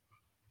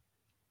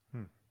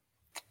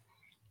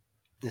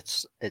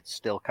 It's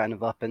still kind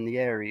of up in the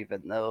air,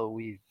 even though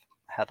we've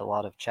had a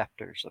lot of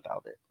chapters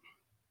about it.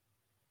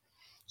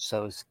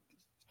 So is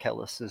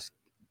Kellis's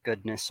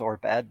goodness or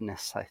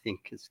badness, I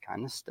think, is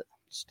kind of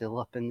still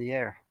up in the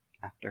air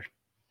after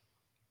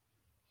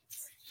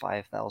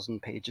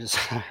 5,000 pages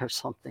or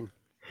something.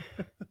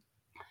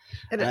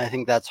 And I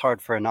think that's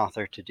hard for an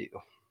author to do,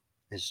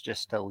 is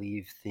just to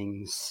leave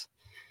things,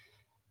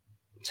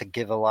 to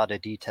give a lot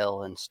of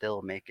detail and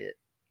still make it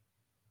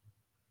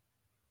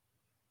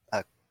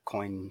a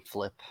coin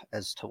flip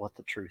as to what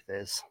the truth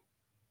is.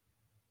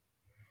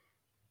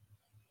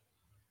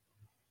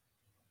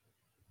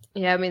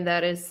 Yeah, I mean,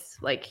 that is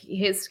like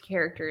his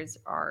characters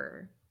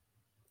are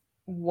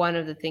one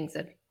of the things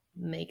that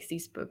makes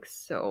these books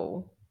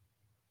so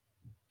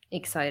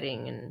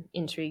exciting and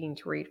intriguing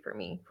to read for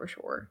me, for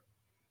sure.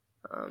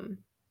 Like,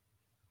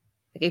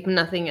 if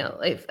nothing else,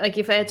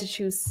 if I had to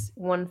choose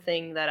one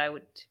thing that I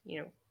would,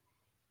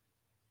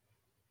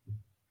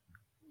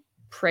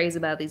 praise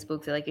about these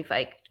books, like if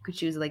I could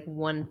choose like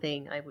one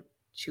thing, I would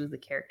choose the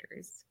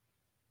characters.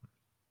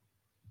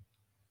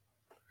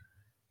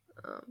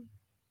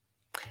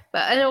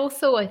 But and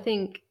also I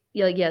think,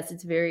 like, yes,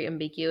 it's very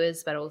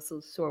ambiguous, but also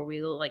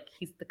Sorwill, like,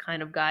 he's the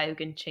kind of guy who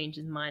can change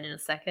his mind in a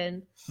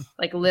second.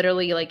 Like,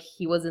 literally, like,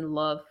 he was in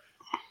love.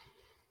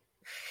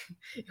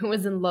 He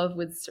was in love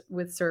with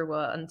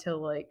Serwa until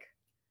like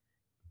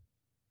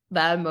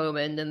that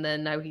moment, and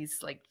then now he's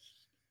like,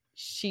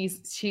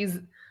 she's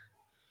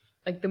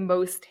like the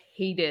most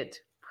hated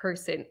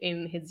person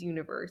in his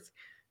universe.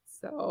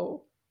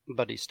 So,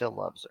 but he still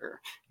loves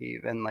her. He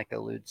even like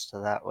alludes to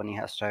that when he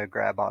has to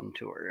grab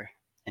onto her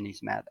and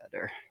he's mad at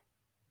her.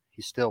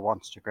 He still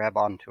wants to grab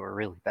onto her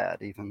really bad,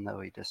 even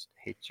though he just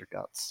hates her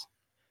guts.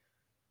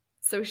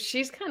 So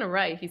she's kind of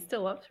right. He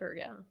still loves her,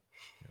 yeah.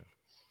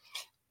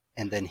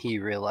 And then he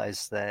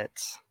realized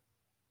that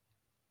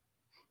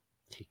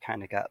he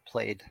kind of got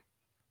played.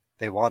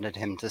 They wanted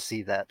him to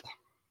see that.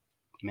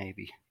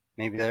 Maybe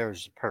there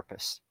was a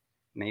purpose.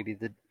 Maybe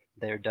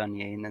they're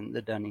Dunyan, and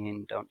the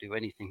Dunyan don't do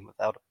anything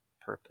without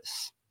a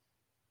purpose.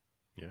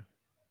 Yeah.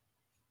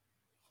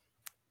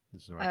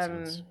 There's no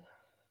accidents.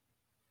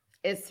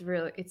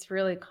 It's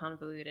really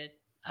convoluted.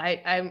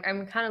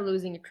 I'm kind of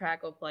losing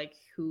track of like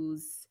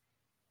who's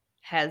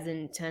has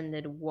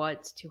intended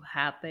what to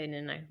happen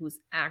and who's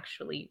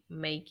actually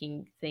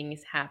making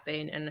things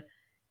happen, and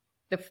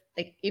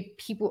like if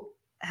people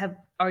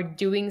are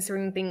doing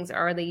certain things,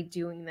 are they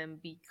doing them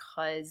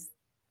because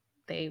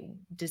they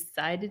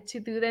decided to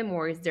do them,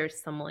 or is there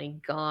some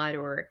like god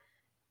or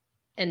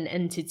an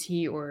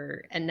entity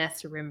or a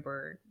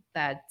Nesarimber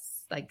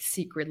that's like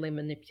secretly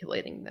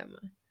manipulating them?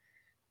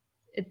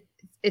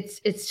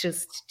 It's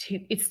just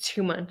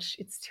too much.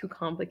 It's too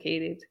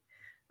complicated.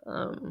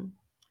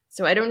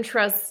 So I don't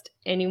trust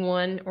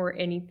anyone or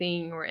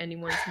anything or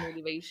anyone's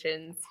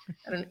motivations.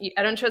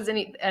 I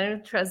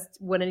don't trust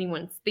what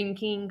anyone's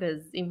thinking,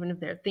 because even if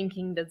they're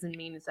thinking, doesn't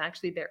mean it's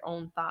actually their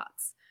own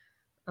thoughts.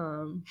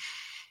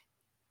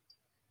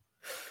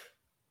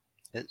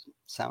 It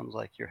sounds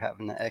like you're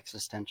having an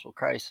existential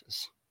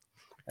crisis.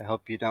 I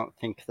hope you don't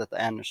think that the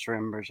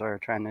Anasarimbers are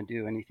trying to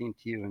do anything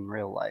to you in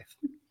real life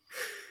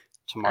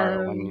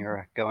tomorrow when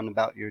you're going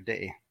about your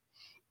day.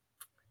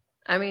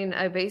 I mean,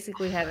 I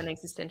basically have an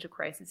existential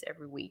crisis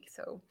every week,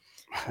 so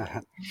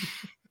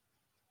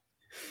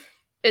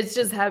it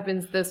just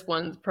happens this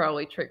one's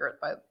probably triggered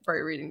by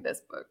reading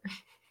this book.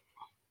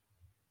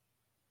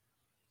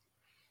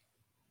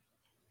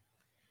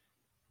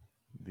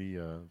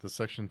 The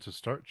section to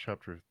start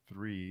chapter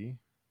 3.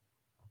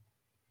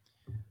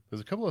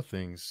 There's a couple of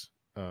things.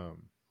 The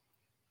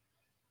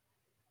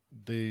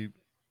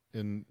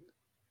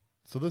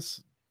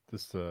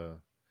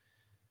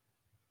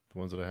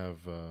ones that I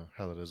have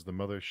highlighted is: the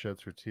mother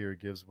sheds her tear,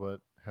 gives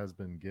what has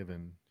been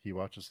given. He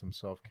watches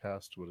himself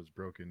cast what is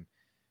broken,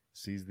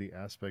 sees the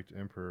aspect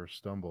emperor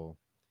stumble,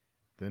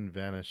 then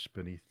vanish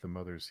beneath the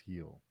mother's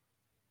heel.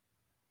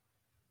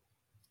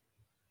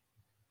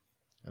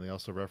 And they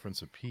also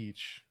reference a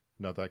peach,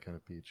 not that kind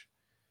of peach,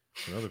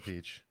 another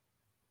peach.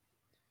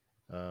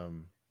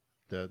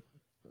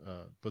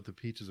 But the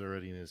peach is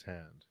already in his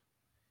hand,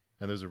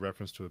 and there's a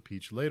reference to a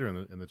peach later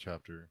in the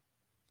chapter.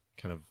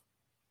 Kind of,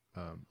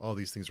 all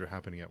these things are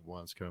happening at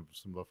once. Kind of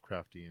some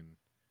Lovecraftian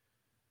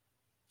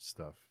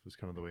stuff. It's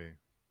kind of the way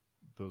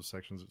those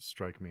sections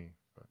strike me.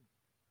 But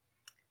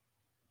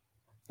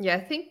yeah,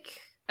 I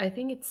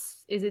think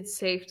is it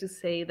safe to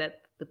say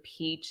that the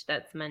peach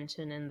that's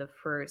mentioned in the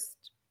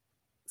first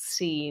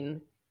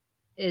scene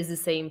is the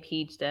same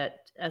peach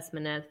that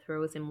Esmenet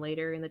throws him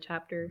later in the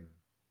chapter?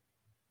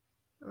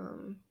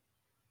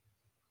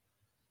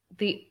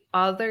 The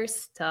other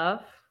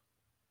stuff.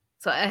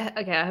 So I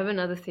have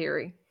another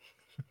theory.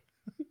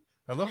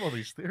 I love all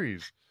these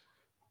theories.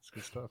 It's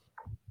good stuff.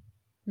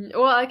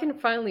 Well, I can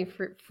finally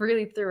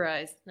freely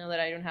theorize now that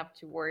I don't have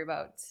to worry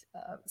about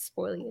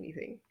spoiling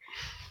anything.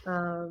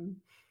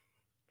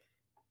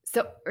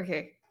 So,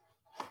 okay.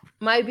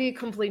 Might be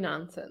complete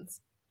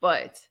nonsense,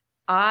 but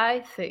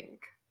I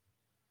think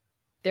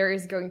there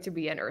is going to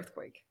be an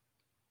earthquake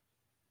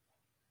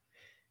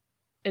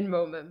in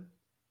Momem.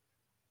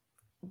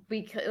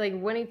 Because, like,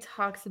 when he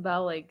talks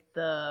about, like,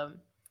 the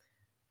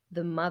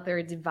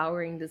mother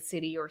devouring the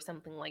city or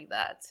something like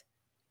that,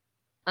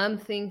 I'm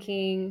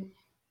thinking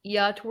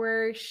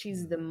Yatwer,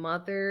 she's the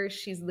mother,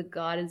 she's the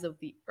goddess of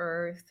the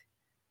earth.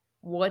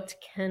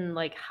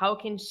 How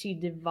can she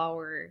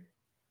devour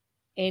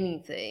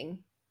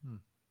anything?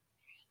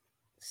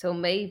 So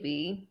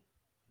maybe,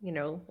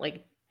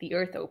 like the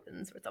earth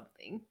opens or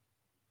something.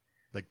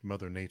 Like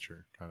Mother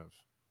Nature, kind of.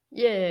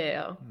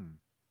 Yeah.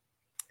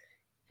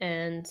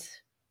 And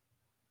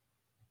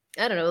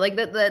I don't know, like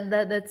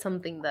that's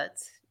something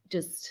that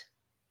just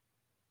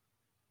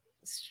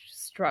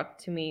struck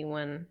to me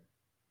when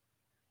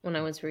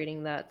I was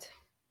reading that.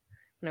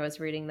 When I was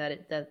reading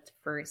that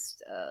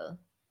first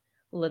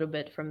little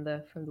bit from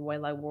the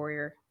White Light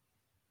Warrior.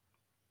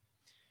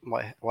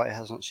 Why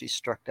hasn't she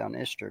struck down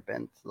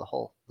Ishtar-Bent? The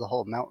whole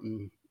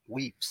mountain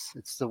weeps.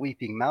 It's the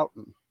weeping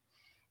mountain.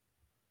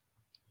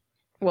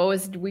 Well,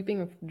 was it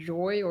weeping of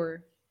joy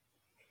or?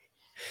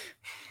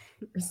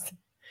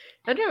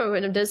 I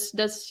don't know. Does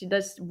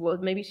well,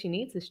 maybe she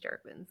needs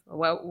Ishtar-Bent.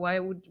 Why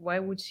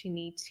would she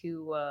need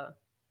to?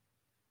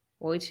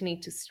 Why would she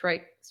need to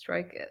strike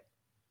it?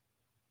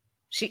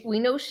 We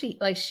know she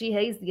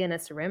hates the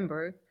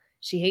Anasarimber.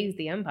 She hates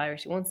the Empire.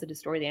 She wants to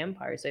destroy the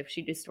Empire. So if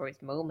she destroys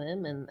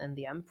Momem and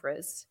the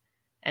Empress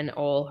and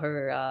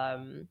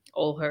the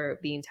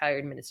entire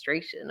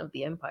administration of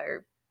the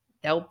Empire,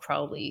 that'll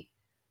probably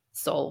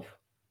solve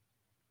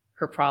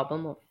her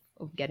problem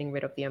of getting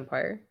rid of the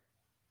Empire.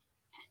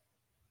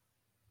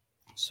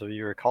 So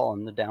you're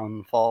calling the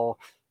downfall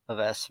of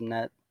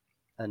Esmenet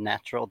a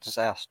natural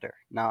disaster,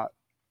 not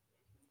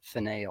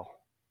finale.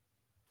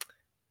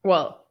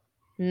 Well,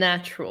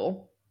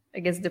 natural. I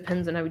guess it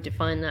depends on how we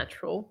define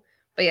natural.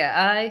 But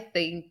yeah, I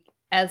think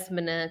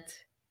Esmenet,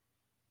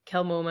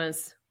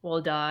 Kelmomas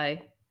will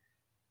die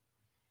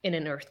in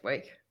an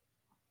earthquake.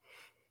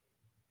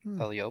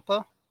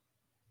 Eliopa?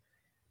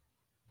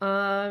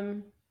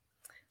 I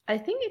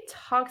think it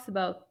talks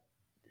about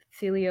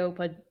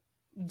Thiliopa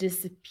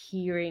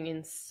disappearing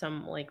in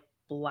some like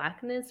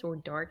blackness or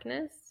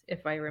darkness,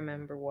 if I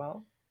remember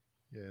well.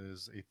 Yeah, it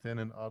is a thin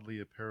and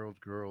oddly apparelled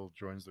girl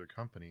joins their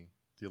company,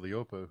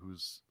 Thiliopa,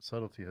 whose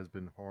subtlety has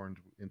been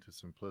horned into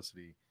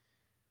simplicity.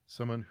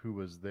 Someone who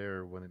was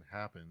there when it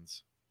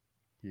happens,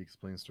 he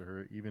explains to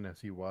her, even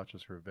as he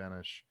watches her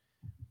vanish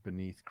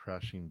beneath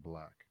crashing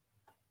black.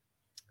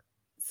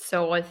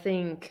 So I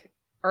think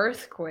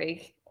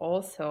earthquake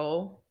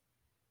also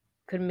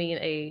could mean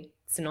a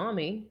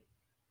tsunami.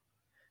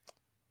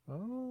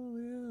 Oh,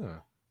 yeah.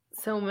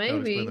 So maybe... That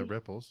would explain the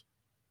ripples.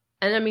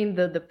 And I mean,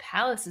 the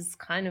palace is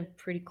kind of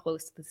pretty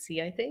close to the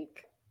sea, I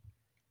think.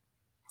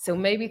 So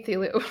maybe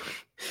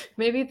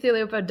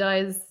Thiliopa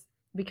dies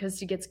because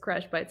she gets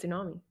crashed by a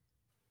tsunami.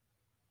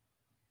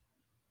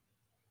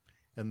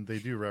 And they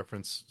do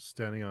reference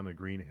standing on a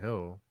green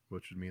hill,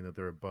 which would mean that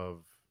they're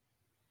above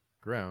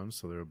ground,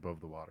 so they're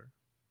above the water.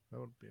 That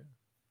would be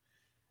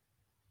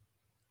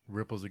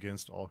ripples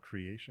against all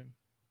creation.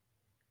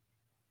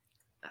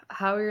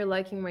 How are you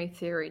liking my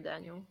theory,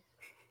 Daniel?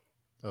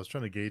 I was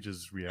trying to gauge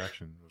his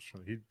reaction.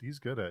 He's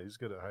good at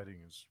hiding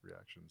his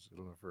reactions. I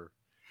don't know if we're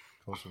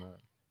close or not.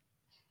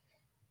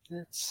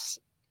 It's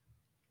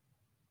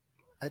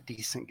a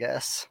decent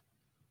guess.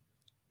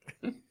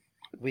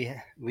 We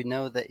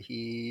know that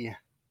he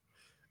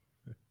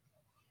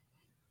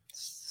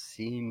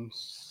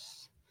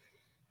seems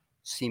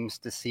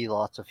to see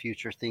lots of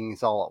future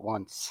things all at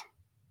once,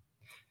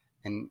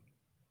 and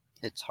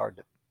it's hard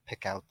to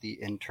pick out the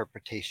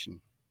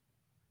interpretation.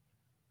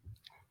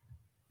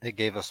 It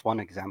gave us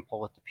one example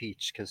with the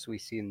peach because we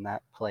seen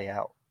that play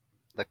out.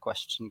 The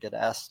question get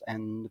asked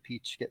and the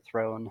peach get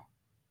thrown.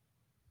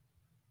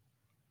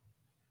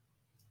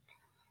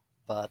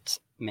 But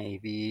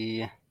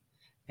maybe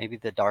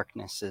the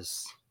darkness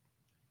is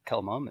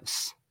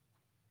Kelmomus.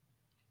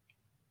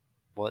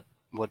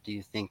 What do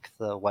you think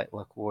the White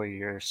Look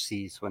Warrior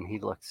sees when he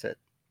looks at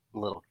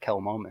little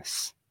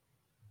Kelmomus?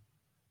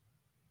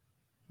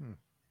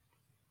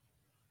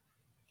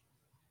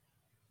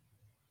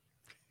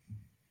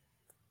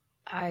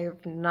 I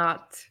have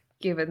not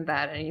given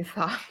that any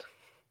thought.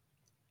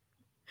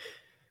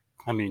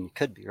 I mean, you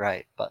could be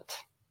right, but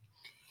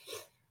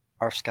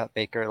R. Scott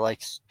Baker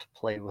likes to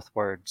play with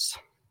words.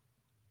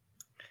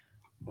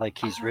 Like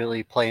he's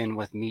really playing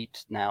with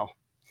meat now.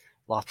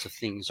 Lots of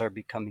things are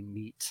becoming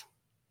meat.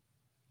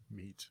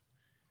 Meat.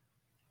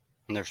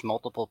 And there's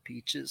multiple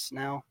peaches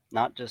now,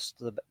 not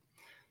just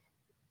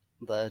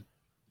the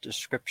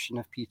description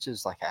of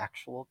peaches, like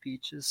actual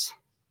peaches.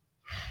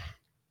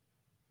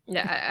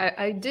 Yeah,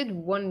 I did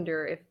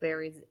wonder if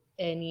there is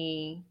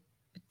any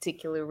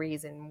particular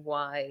reason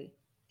why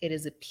it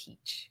is a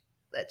peach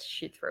that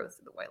she throws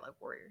to the White Lock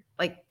Warrior.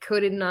 Like,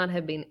 could it not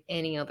have been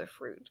any other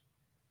fruit?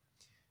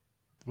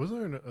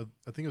 Wasn't there?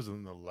 I think it was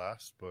in the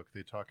last book.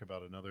 They talk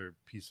about another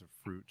piece of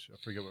fruit. I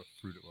forget what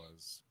fruit it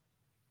was,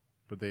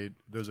 but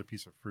there's a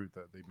piece of fruit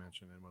that they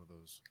mentioned in one of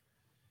those.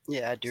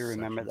 Yeah, I do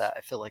remember that.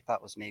 I feel like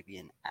that was maybe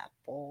an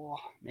apple.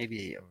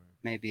 Maybe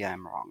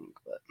I'm wrong,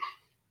 but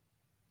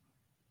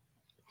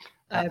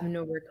I have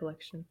no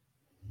recollection.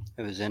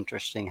 It was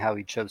interesting how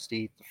he chose to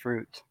eat the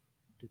fruit.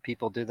 Do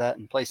people do that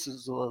in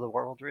places of the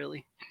world,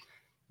 really?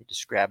 They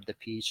just grab the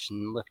peach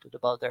and lift it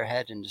above their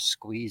head and just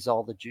squeeze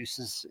all the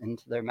juices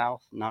into their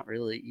mouth and not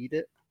really eat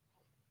it.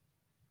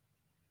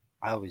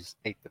 I always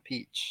ate the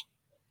peach.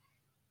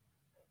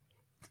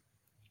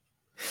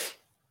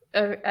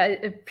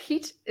 A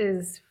peach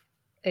is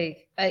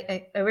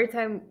every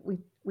time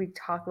we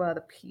talk about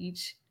a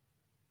peach,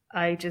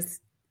 I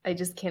just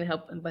can't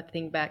help but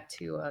think back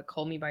to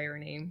Call Me by Your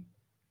Name,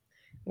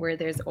 where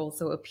there's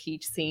also a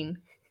peach scene.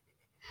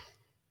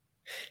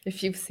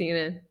 If you've seen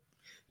it,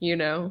 you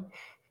know.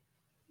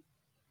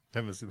 I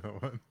haven't seen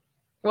that one.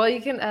 Well,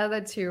 you can add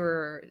that to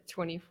your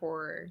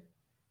 24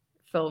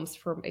 films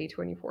from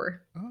A24.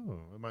 Oh,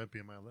 it might be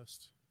in my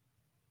list.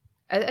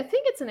 I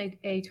think it's an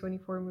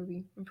A24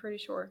 movie. I'm pretty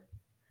sure.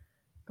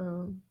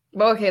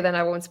 But okay, then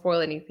I won't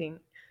spoil anything.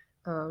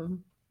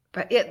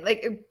 But yeah,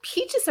 like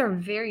peaches are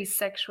very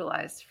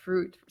sexualized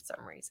fruit for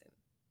some reason.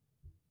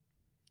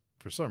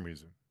 For some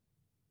reason.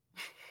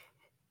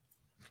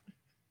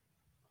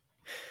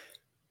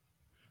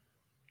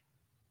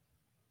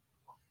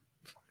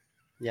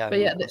 Yeah,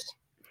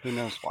 who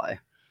knows why?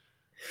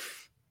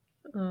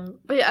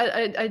 But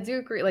yeah, I do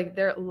agree. Like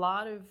there are a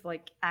lot of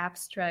like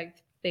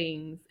abstract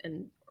things,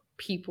 and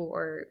people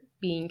are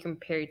being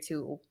compared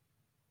to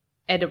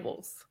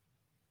edibles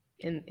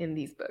in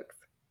these books.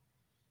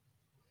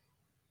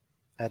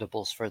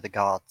 Edibles for the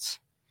gods,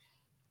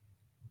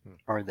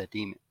 or the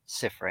demon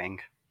Sifrang,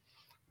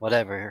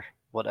 whatever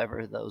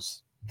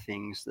those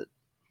things that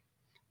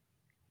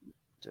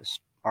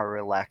just are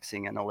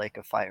relaxing in a lake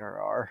of fire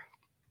are.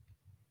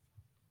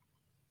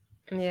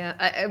 Yeah,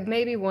 I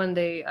maybe one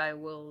day I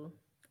will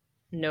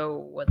know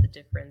what the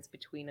difference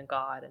between a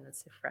god and a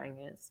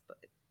Sifrang is, but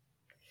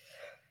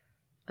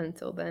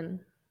until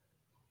then.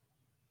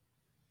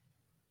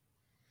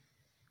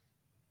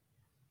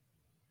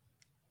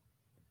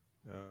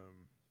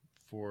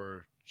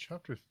 For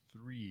chapter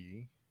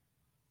 3,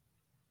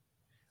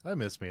 I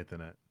miss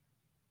Maithanet.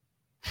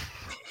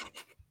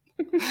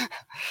 I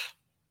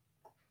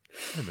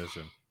miss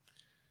him.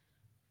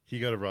 He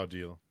got a raw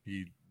deal.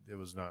 It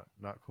was not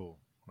cool.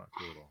 Not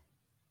cool at all.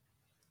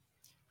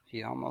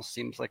 He almost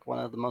seems like one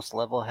of the most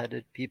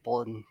level-headed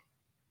people in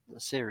the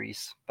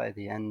series by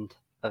the end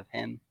of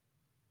him.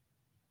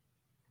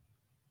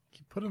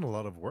 He put in a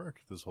lot of work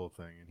this whole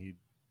thing, and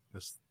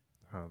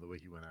the way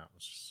he went out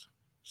was just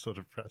so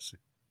depressing.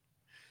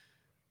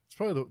 It's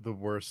probably the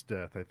worst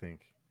death, I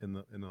think, in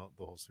the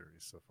whole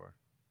series so far.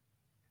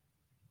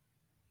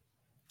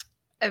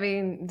 I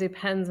mean,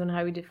 depends on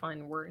how you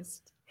define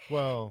worst.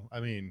 Well, I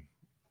mean,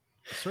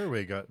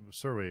 Surway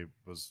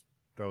was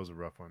a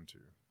rough one too,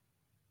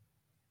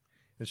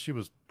 and she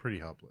was pretty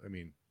helpless. I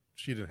mean,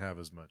 she didn't have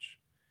as much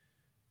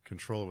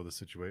control over the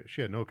situation.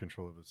 She had no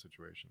control over the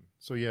situation.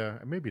 So yeah,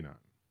 maybe not.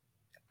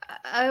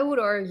 I would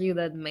argue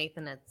that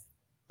Maithanet's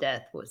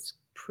death was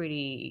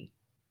pretty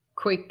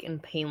quick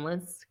and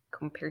painless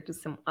compared to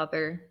some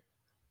other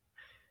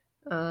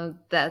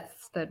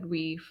deaths that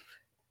we've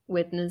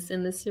witnessed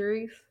in the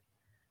series.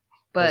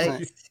 Doesn't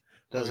But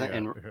doesn't yeah,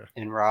 in yeah.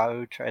 in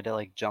Rao try to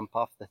like jump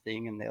off the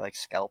thing and they like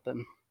scalp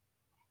him,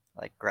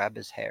 like grab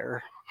his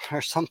hair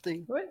or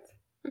something? what?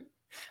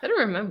 I don't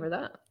remember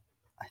that.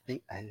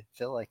 I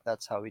feel like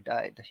that's how he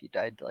died. He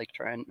died like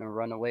trying to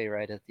run away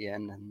right at the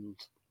end, and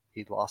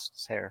he lost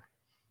his hair.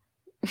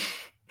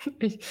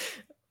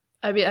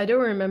 I mean, I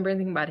don't remember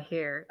anything about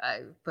hair,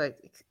 but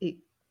it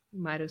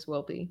might as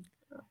well be.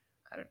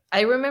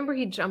 I remember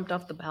he jumped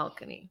off the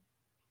balcony.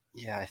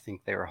 Yeah, I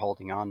think they were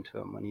holding on to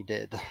him when he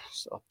did,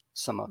 so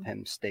some of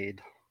him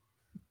stayed.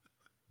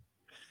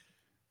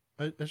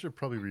 I should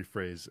probably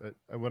rephrase.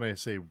 When I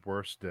say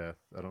worst death,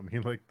 I don't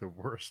mean like the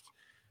worst,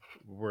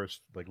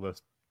 like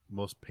less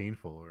most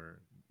painful,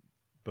 or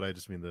but I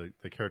just mean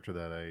the character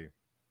that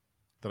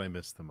I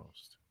miss the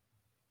most.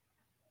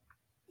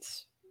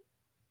 It's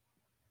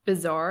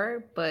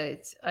bizarre,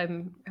 but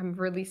I'm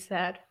really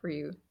sad for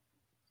you.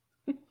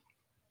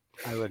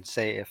 I would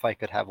say if I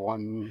could have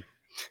one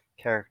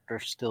character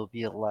still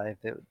be alive,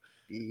 it would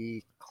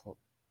be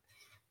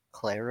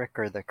Cleric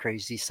or the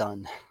crazy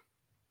son,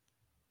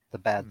 the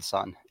bad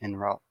son in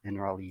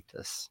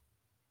Ralitas.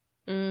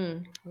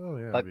 Mm. Oh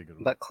yeah, that'd But be a good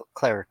one. but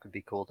Cleric would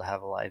be cool to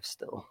have alive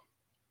still.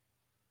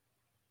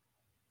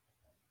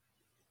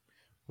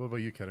 What about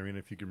you, Katarina?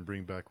 If you can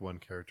bring back one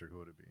character, who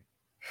would it be?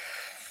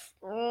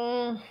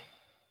 Mm,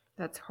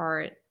 that's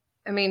hard.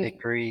 I mean,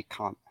 Ikari,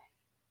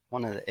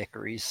 one of the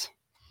Ikaris.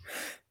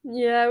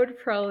 yeah, I would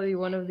probably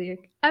one of the.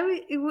 I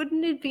mean,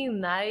 wouldn't it be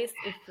nice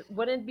if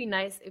wouldn't it be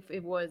nice if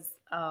it was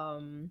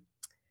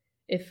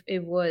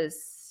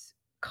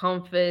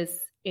Comfus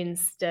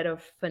instead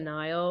of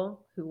Fanile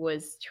who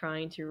was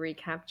trying to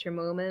recapture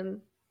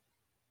Moment.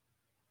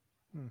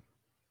 Hmm.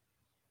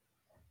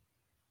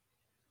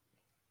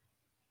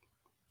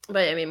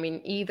 But I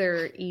mean,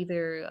 either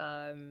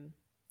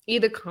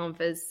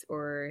Comfus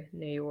or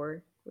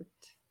Nayor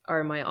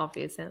are my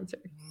obvious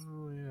answers.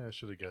 Oh yeah, I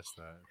should have guessed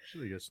that.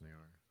 Should have guessed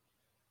Naor.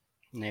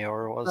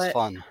 Naor was But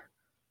fun.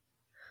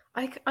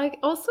 I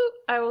also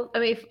I will. I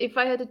mean, if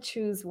I had to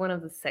choose one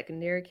of the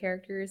secondary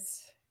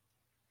characters,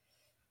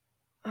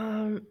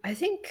 I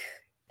think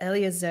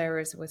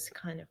Eliazarus was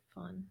kind of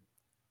fun.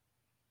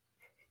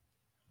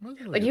 Well,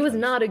 that's a really Like good he was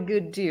choice. not a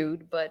good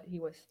dude, but he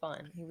was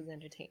fun. He was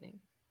entertaining.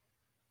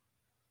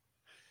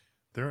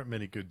 There aren't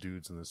many good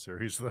dudes in this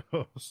series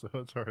though, so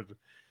it's hard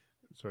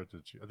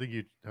to choose. I think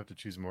you have to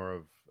choose more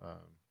of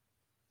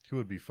who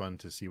would be fun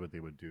to see what they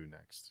would do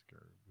next,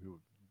 or who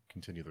would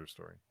continue their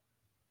story.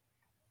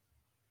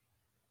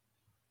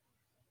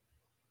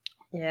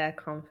 Yeah,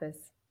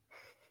 Comfus.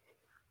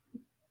 I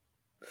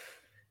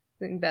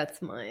think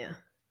that's my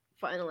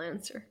final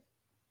answer.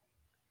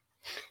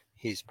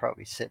 He's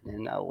probably sitting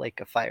in a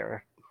lake of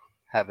fire,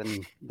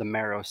 having the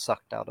marrow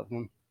sucked out of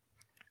him.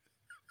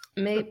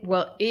 Maybe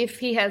well, if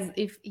he had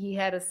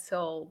a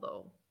soul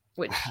though,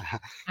 which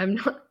I'm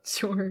not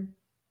sure.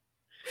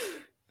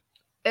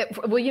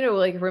 Well,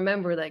 like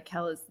remember that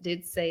Callus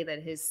did say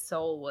that his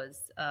soul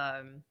was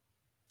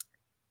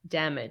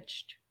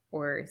damaged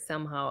or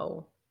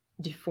somehow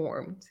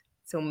deformed.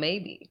 So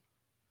maybe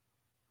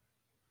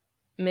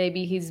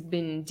he's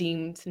been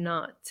deemed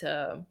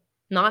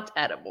not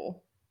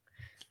edible.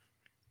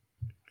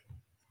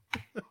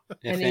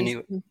 If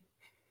And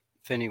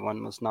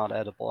anyone was not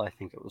edible, I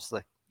think it was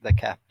the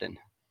captain.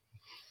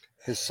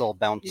 His soul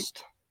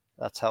bounced.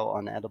 That's how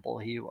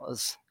unedible he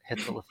was. Hit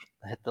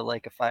the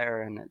lake of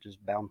fire and it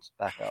just bounced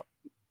back up.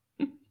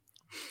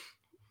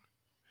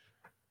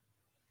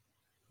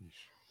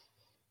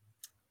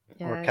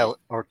 yeah,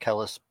 Or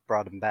Kellis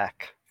brought him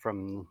back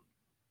from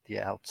the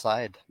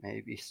outside,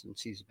 maybe,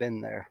 since he's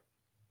been there.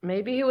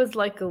 maybe he was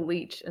like a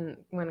leech, and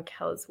when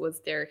Callus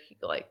was there, he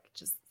like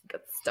just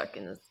got stuck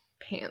in his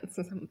pants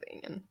or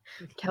something, and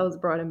Callus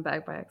brought him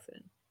back by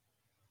accident.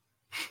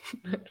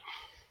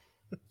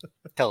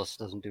 Kellis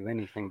doesn't do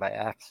anything by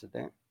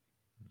accident.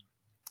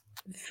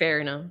 Fair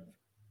enough.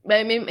 But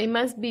I mean, it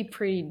must be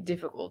pretty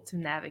difficult to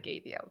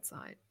navigate the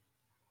outside.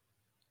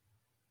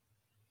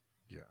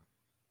 Yeah.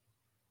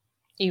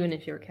 Even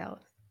if you're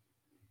Callus.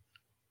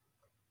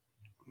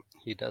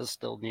 He does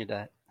still need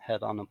a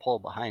head on a pole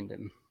behind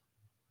him.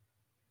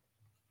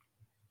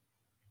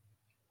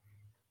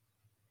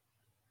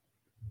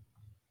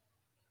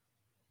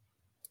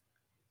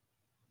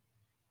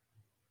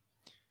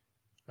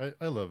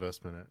 I love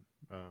Espinette.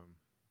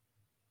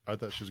 I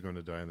thought she was going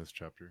to die in this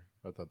chapter.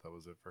 I thought that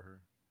was it for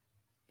her.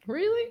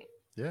 Really?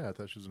 Yeah, I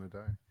thought she was going to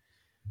die.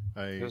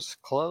 It was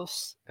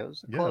close. It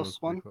was a Yeah, it was close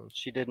pretty one. close.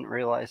 She didn't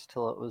realize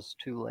till it was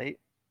too late.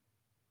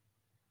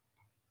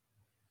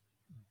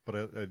 But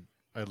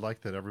I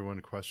like that everyone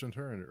questioned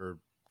her or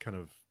kind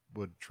of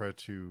would try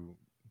to,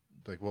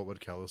 like, what would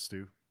Callus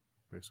do,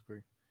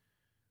 basically,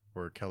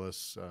 or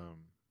Callus,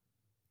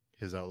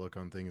 his outlook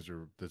on things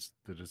or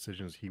the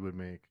decisions he would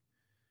make.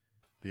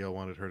 They all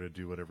wanted her to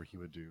do whatever he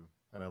would do,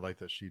 and I like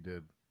that she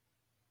did.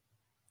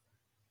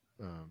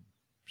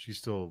 She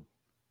still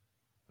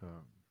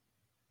um,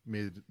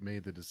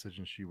 made the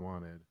decision she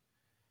wanted,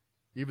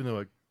 even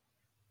though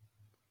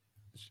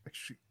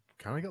she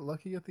kind of got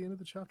lucky at the end of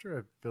the chapter.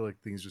 I feel like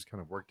things just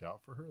kind of worked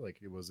out for her. Like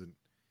it wasn't,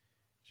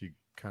 she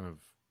kind of,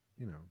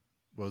 you know,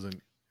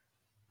 wasn't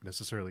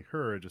necessarily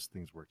her. Just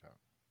things worked out.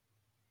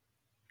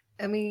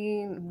 I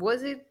mean,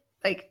 was it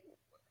like,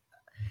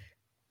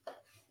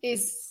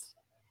 is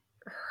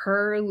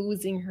her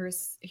losing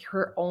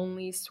her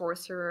only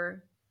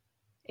sorcerer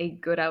a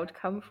good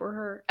outcome for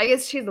her? I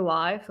guess she's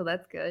alive, so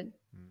that's good.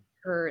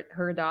 Mm.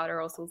 Her daughter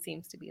also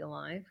seems to be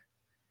alive,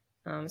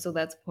 so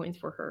that's points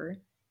for her.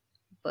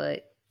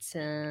 But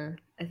I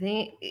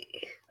think,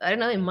 I don't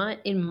know.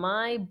 In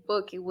my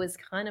book, it was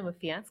kind of a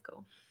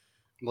fiasco.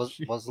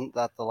 Wasn't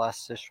that the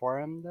last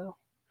Ishwaran though?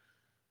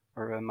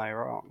 Or am I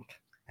wrong?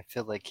 I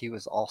feel like he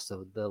was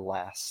also the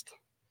last.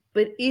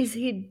 But is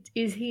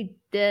he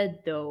dead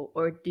though,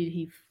 or did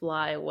he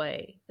fly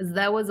away? Because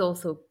that was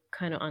also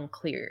kind of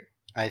unclear.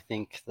 I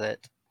think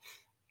that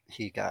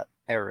he got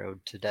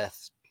arrowed to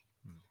death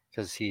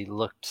because he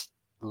looked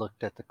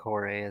at the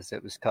Kore as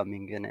it was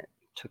coming, and it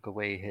took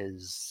away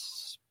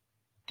his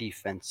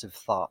defensive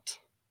thought.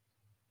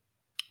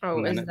 Oh,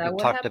 And then is that it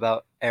what talked happened?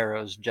 about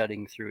arrows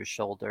jutting through his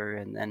shoulder,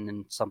 and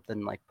then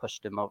something like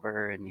pushed him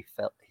over, and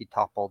he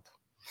toppled.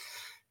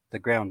 The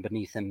ground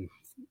beneath him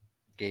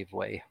gave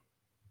way.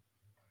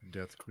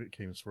 Death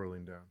came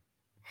swirling down.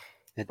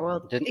 It Well,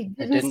 didn't. it It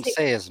didn't didn't say.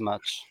 say as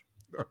much.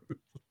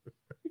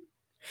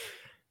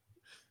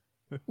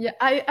 Yeah,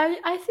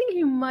 I think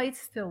he might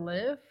still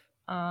live,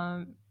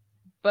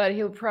 but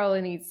he'll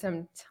probably need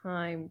some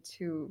time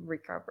to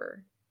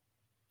recover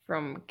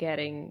from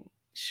getting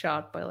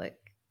shot by like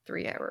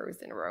 3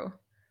 arrows in a row.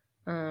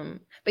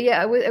 But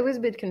yeah, I was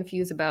a bit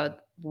confused about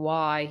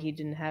why he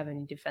didn't have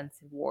any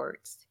defensive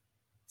wards.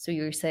 So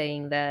you're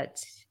saying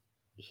that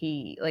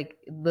he, like,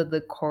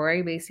 the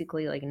Kore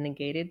basically like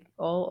negated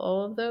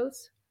all of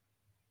those?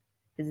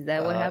 Is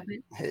that what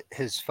happened?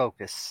 His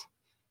focus,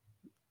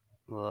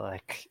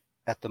 like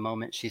at the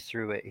moment she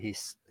threw it,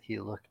 he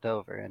looked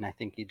over, and I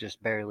think he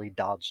just barely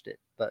dodged it.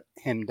 But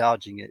him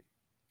dodging it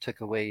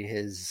took away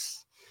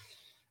his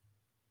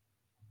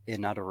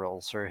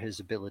inutterals or his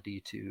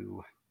ability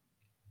to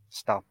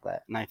stop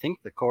that. And I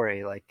think the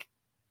Kore like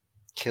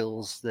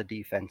kills the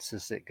defense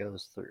as it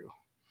goes through.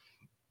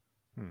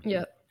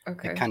 Yeah. It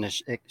Okay. kind of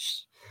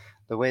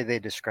the way they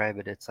describe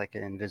it, it's like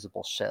an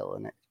invisible shell,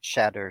 and it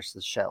shatters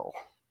the shell.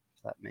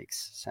 If that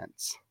makes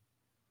sense.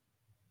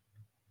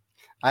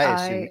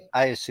 I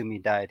assume he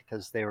died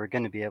because they were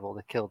going to be able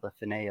to kill the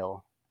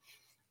Finale.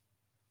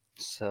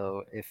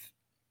 So if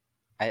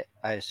I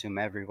assume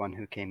everyone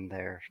who came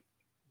there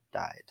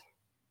died.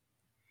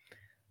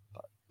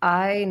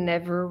 I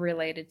never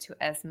related to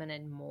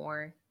Esmond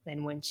more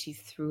than when she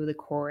threw the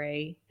Kore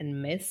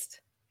and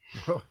missed.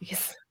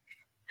 Because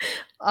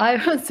I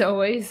was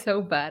always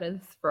so bad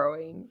at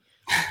throwing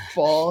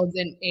balls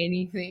and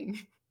anything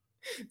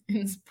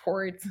in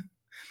sports.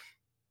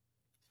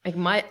 Like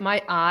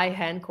my eye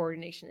hand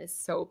coordination is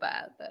so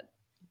bad that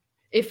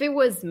if it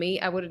was me,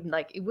 I would have,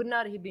 like, it would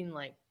not have been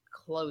like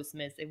close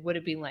miss. It would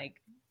have been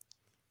like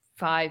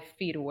 5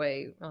 feet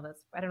away. Oh,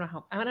 that's, I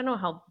don't know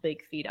how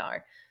big feet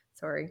are.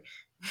 Sorry.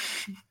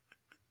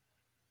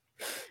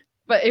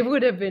 But it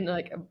would have been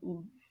like a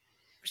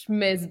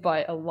miss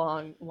by a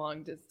long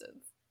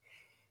distance.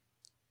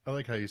 I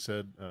like how you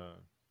said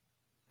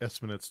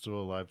Esminet's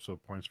still alive, so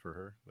points for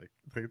her. Like,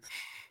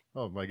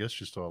 oh, I guess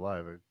she's still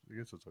alive. I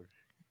guess it's okay.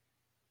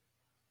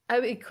 I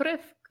mean, it could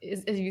have,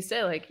 as you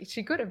say, like,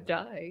 she could have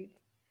died.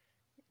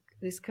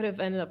 This could have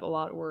ended up a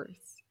lot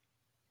worse.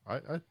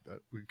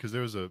 Because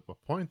there was a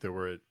point there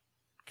where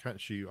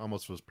she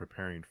almost was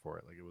preparing for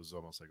it. Like it was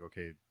almost like,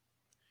 okay.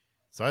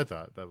 So I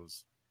thought that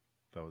was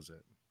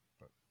it,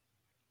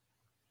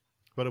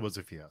 but it was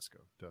a fiasco,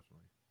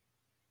 definitely.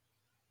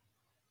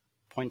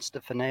 Points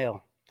to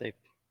Finale. They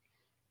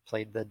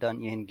played the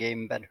Dunyan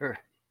game better.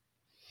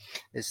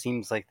 It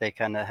seems like they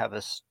kind of have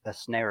a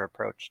snare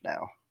approach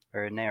now,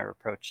 or a nair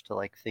approach to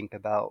like think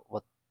about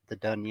what the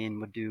Dunyan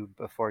would do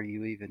before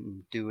you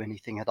even do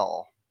anything at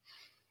all.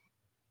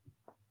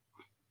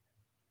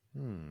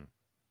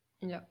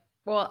 Yeah.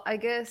 Well, I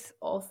guess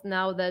also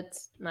now that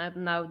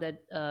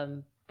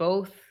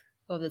both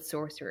of the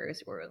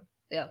sorcerers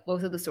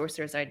both of the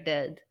sorcerers are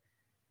dead,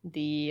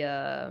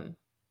 the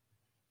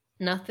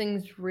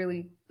nothing's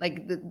really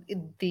like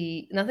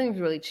the nothing's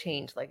really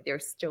changed. Like they're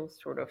still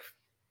sort of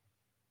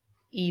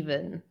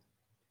even.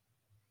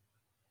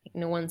 Like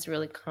no one's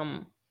really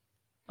come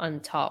on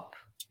top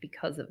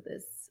because of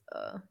this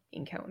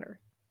encounter.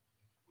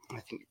 I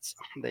think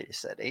they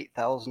said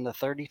 8,000 to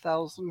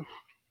 30,000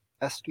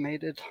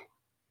 estimated.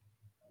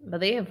 But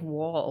they have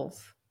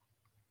walls.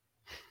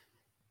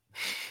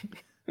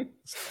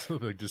 Still a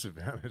big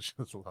disadvantage.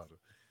 That's a lot of.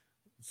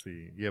 Let's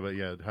see, yeah, but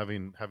yeah,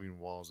 having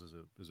walls is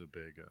a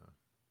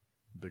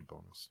big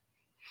bonus.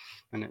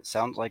 And it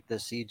sounds like the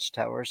siege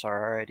towers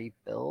are already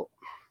built,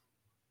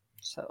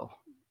 so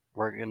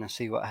we're gonna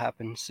see what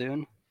happens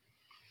soon.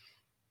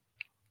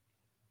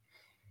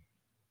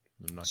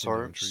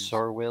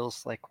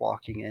 Sorwill's like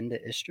walking into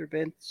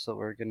Istrabin, so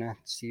we're gonna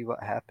see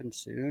what happens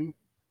soon.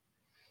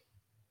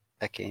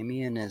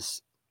 Akamian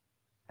is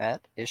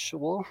at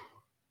Ishwal,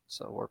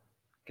 so we're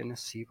gonna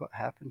see what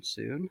happens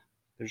soon.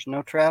 There's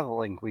no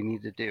traveling we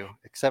need to do,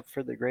 except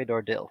for the Great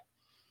Ordeal.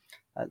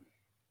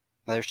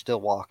 They're still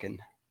walking.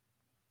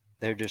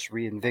 They're just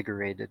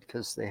reinvigorated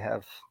because they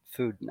have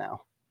food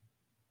now.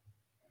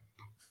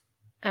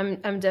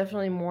 I'm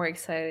definitely more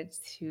excited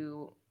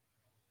to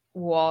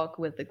walk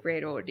with the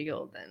Great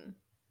Ordeal than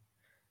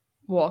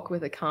walk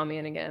with a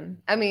Kamian again.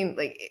 I mean,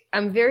 like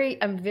I'm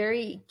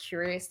very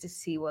curious to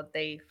see what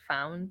they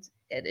found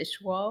at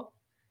Ishwal,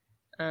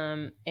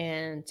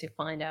 and to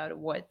find out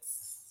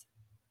what's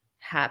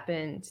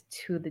happened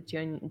to the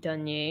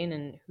Dunyan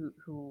and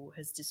who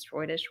has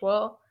destroyed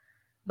Ishwal.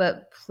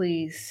 But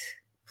please,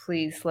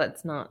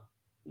 let's not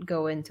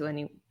go into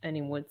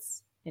any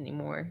woods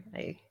anymore.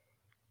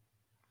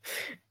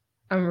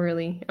 I'm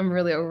really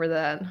over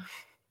that.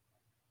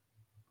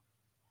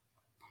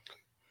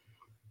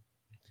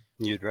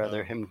 You'd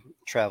rather him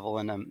travel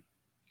in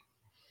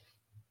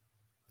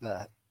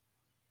a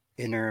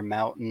inner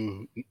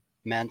mountain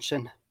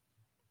mansion?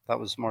 That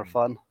was more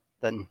fun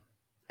than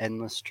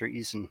endless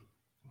trees and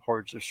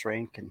hordes of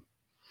Shrank and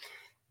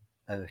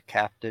a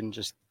captain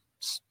just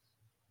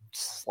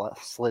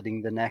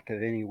slitting the neck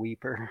of any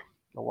weeper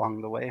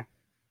along the way.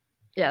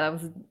 Yeah, that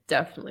was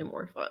definitely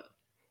more fun.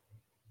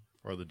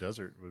 Or the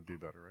desert would be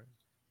better,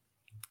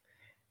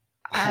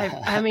 right?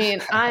 I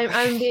mean,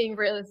 I'm being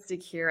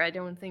realistic here. I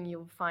don't think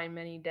you'll find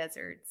many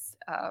deserts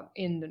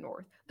in the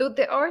north, though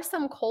there are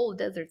some cold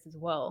deserts as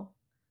well,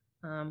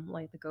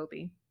 like the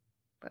Gobi.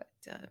 But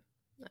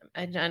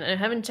I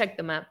haven't checked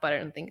the map, but I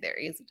don't think there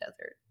is a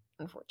desert,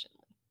 unfortunately.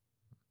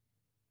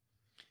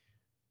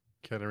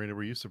 Katarina,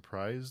 were you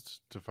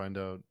surprised to find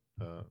out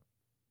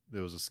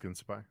there was a skin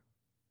spy?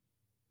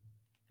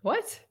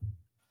 What?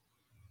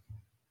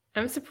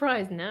 I'm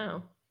surprised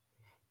now.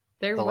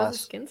 There was a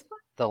skin spy?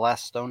 The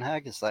last stone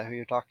hag? Is that who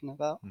you're talking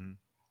about? Mm-hmm.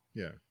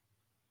 Yeah.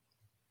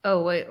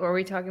 Oh, wait. Are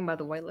we talking about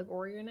the White Leg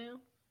Warrior now?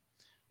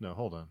 No,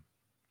 hold on.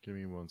 Give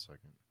me 1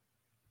 second.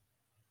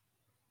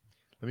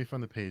 Let me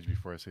find the page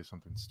before I say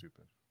something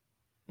stupid.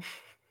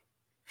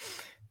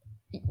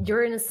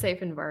 You're in a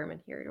safe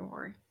environment here, don't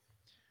worry.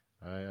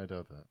 I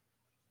doubt that.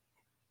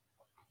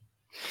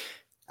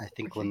 I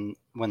think when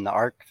the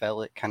arc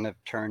fell, it kind of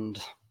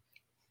turned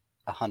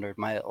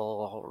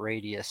 100-mile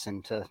radius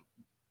into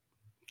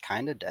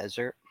kind of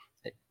desert.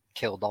 It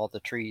killed all the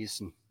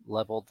trees and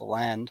leveled the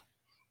land.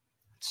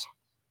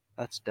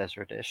 That's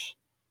desert-ish.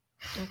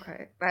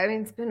 Okay. I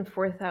mean, it's been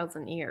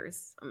 4,000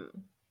 years.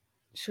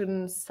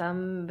 Shouldn't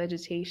some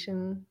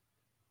vegetation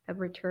have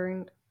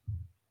returned?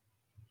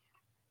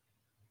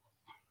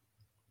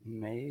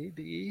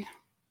 Maybe.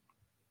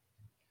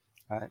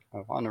 I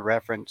want to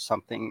reference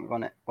something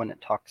when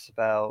it talks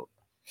about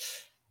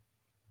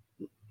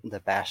the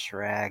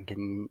Basharag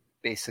and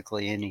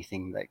basically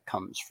anything that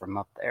comes from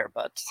up there,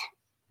 but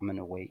I'm going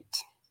to wait.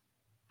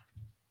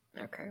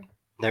 Okay.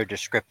 Their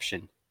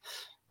description.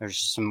 There's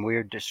some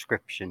weird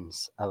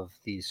descriptions of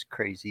these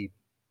crazy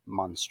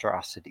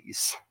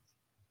monstrosities.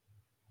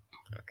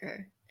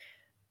 Okay.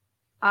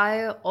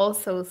 I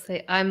also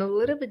say I'm a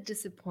little bit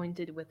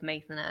disappointed with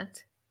Maithanet.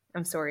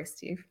 I'm sorry,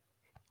 Steve.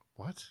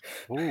 What?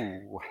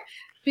 Ooh.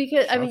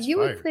 Because I mean, Shots you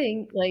fired. would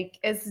think, like,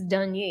 as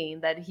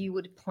Dunyan, that he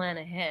would plan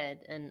ahead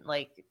and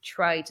like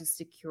try to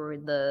secure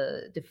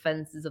the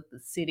defenses of the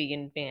city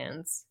in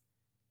advance.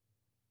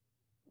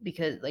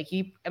 Because, like,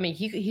 he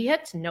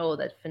had to know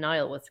that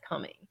Finial was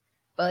coming,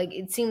 but like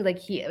it seemed like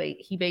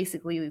he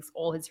basically used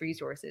all his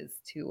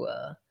resources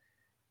to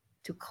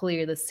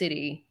clear the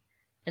city,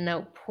 and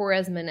now poor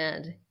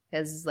Esmened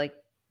has like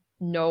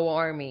no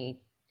army,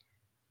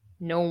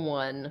 no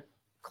one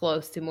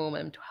close to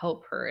Mumem to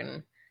help her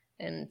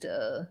and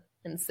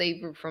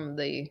save her from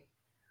the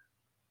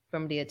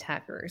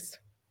attackers.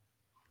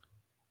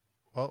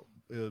 Well,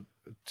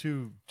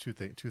 two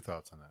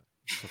thoughts on that.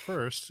 So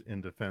first,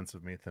 in defense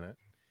of Maithanet,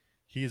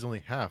 he is only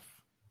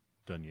half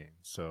Dunyan,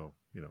 so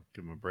give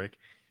him a break.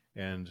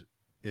 And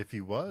if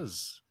he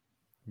was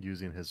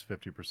using his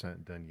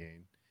 50%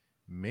 Dunyan,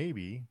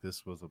 maybe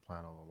this was the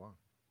plan all along.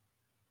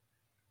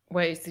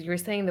 Wait, so you're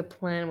saying the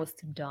plan was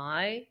to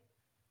die,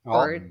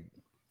 Well,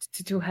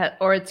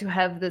 or to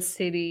have the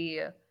city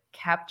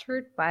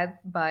captured by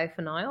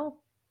Finial?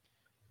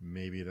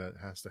 Maybe that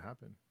has to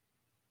happen.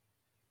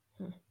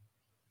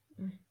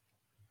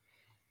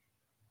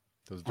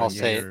 Those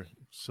Dunyan are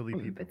silly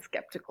people. I'm a bit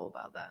skeptical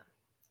about that.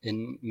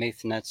 In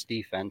Maithanet's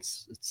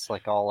defense, it's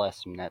like all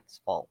Esmenet's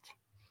fault.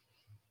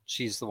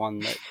 She's the one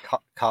that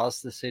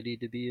caused the city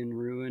to be in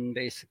ruin,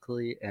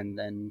 basically, and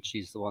then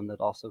she's the one that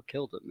also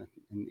killed him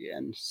in the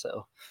end.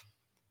 So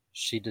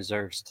she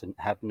deserves to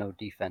have no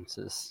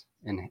defenses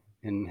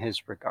in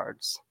his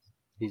regards.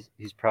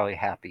 He's probably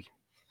happy.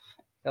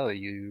 Oh,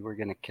 you were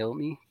gonna kill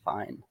me?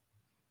 Fine.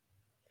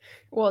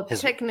 Well,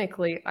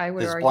 technically, I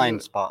would his argue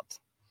blind spot.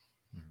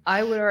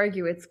 I would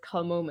argue it's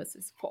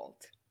Kalmomus'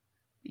 fault,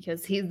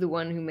 because he's the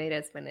one who made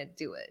Esmened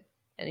do it,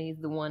 and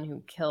he's the one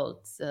who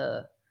killed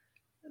the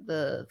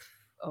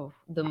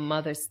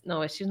mother.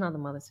 No, she's not the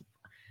mother.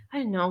 I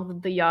don't know,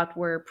 the yacht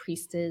where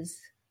priest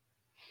is.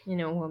 You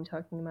know who I'm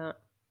talking about.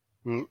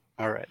 All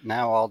right,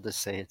 now I'll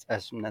just say it's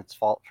Esmond's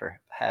fault for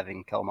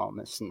having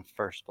Kelmomus in the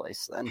first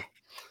place. Then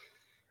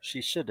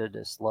she should have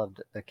just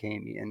loved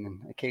Acamian,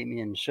 and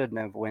Acamian shouldn't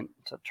have went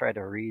to try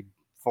to read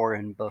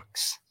foreign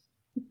books.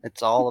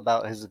 It's all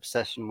about his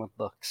obsession with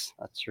books.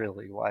 That's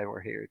really why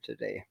we're here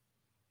today.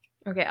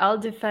 Okay, I'll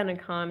defend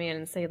Akamian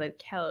and say that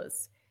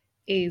Kalos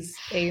is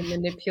a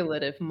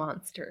manipulative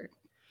monster.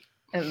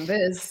 And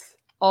this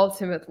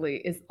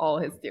ultimately is all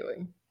he's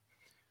doing.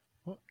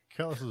 Well,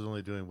 Callus is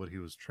only doing what he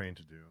was trained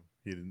to do.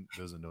 He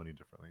doesn't know any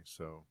differently.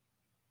 So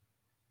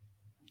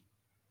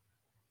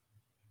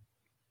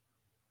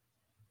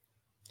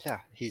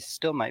Yeah, he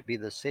still might be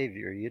the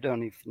savior. You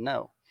don't even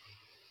know.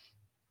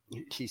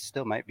 He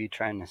still might be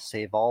trying to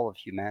save all of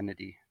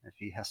humanity. If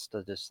he has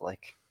to just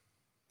like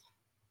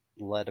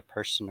let a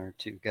person or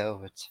two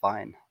go, it's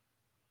fine.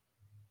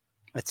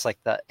 It's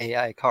like the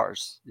AI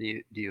cars.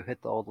 Do you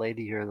hit the old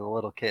lady or the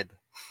little kid?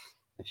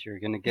 If you're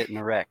going to get in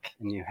a wreck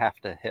and you have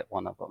to hit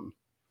one of them,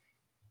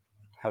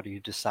 how do you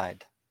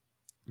decide?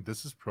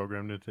 this is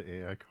programmed into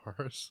AI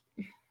cars.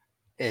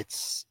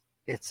 It's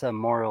a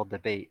moral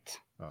debate.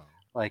 Oh,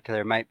 Like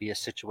there might be a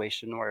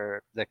situation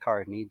where the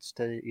car needs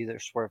to either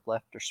swerve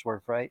left or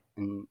swerve right,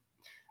 and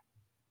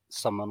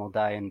someone will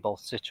die in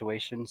both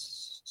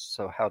situations.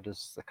 So how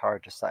does the car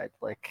decide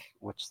like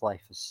which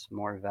life is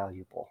more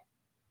valuable?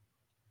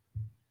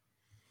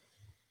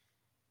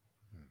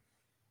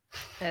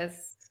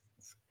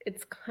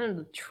 It's kind of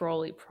the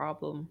trolley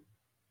problem,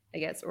 I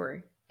guess,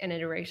 or an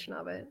iteration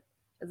of it,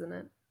 isn't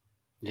it?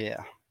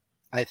 Yeah,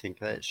 I think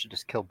that it should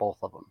just kill both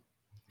of them.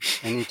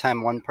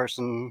 Anytime one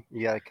person,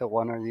 you gotta kill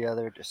one or the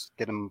other, just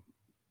kill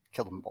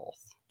them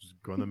both.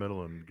 just go in the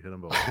middle and hit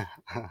them both.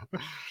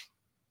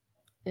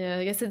 Yeah,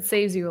 I guess it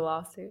saves you a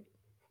lawsuit.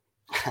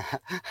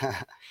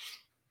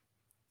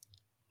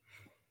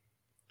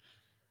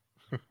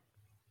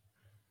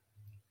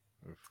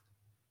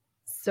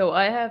 So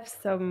I have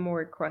some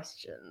more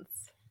questions.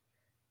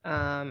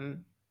 Who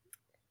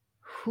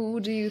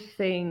do you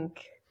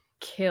think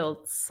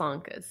killed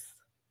Sankas,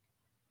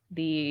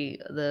 the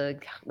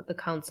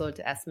counselor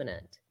to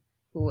Esmenet,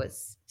 who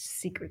was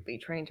secretly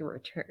trying to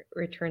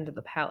return to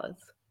the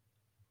palace?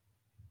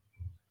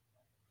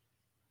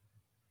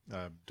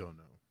 Don't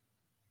know.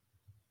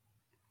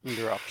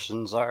 Your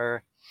options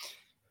are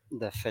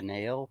the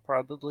Finale,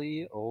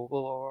 probably,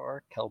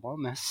 or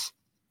Kelmomus.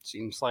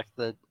 Seems like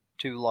the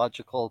two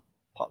logical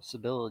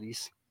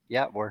possibilities.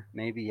 Yatwer,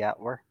 maybe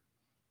Yatwer.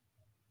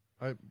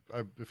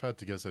 If I had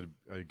to guess,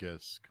 I'd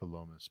guess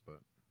Colomus, but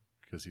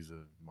because he's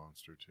a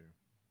monster too.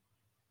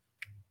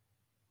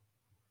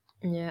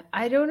 Yeah,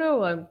 I don't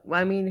know.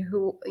 I mean,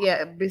 who?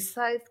 Yeah,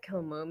 besides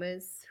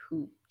Kelmomus,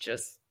 who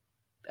just,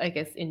 I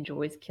guess,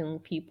 enjoys killing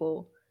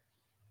people.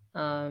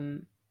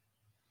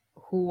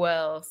 Who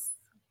else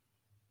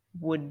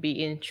would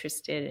be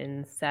interested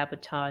in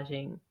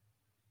sabotaging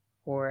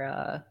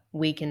or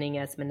weakening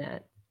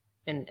Esmenet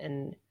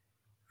and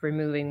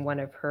removing one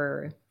of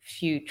her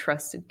few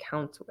trusted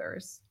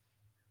counselors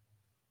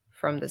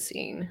from the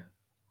scene?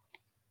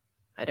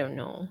 I don't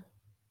know.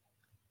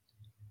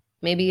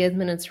 Maybe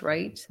Esmenet's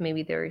right.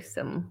 Maybe there is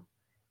some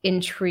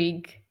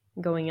intrigue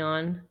going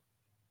on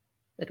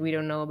that we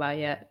don't know about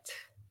yet.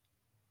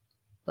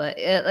 But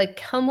like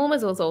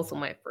Kalmomas was also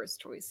my first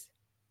choice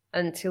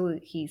until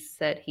he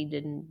said he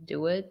didn't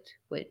do it,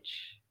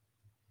 which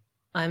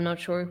I'm not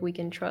sure if we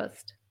can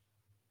trust.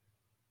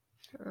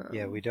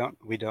 Yeah, we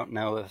don't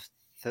know if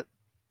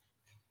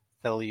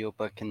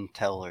Theliopa can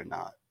tell or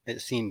not.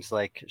 It seems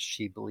like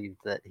she believed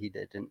that he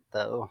didn't,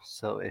 though.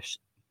 So if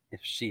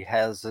she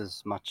has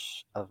as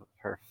much of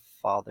her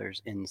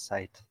father's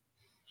insight,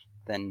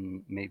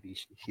 then maybe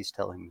he's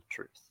telling the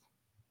truth.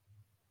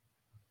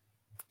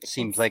 It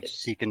seems like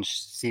she can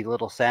see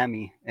little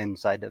Sammy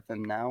inside of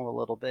him now a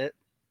little bit.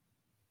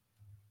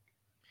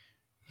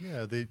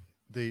 Yeah, they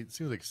it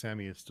seems like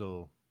Sammy is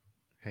still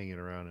hanging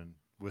around and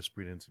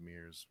whispering into some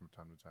ears from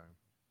time to time.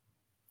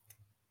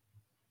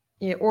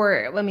 Yeah,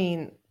 or I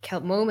mean,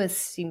 Kelmomus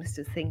seems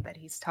to think that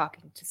he's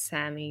talking to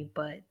Sammy,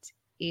 but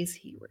is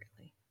he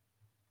really?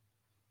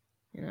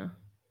 You know,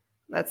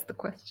 that's the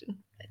question,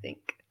 I think.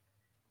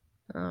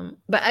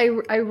 But I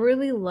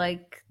really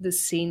like the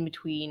scene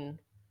between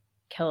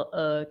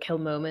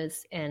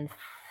Kelmomus and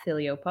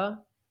Philiopa.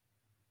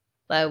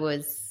 That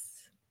was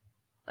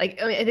like,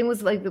 I mean, I think it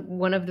was like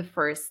one of the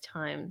first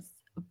times,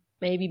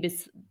 maybe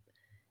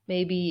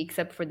maybe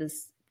except for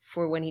this,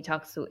 for when he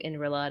talks to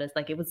Enreladas,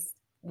 like it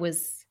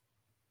was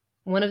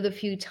one of the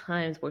few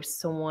times where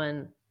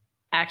someone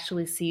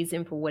actually sees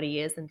him for what he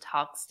is and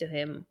talks to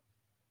him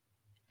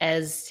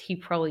as he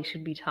probably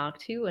should be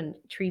talked to and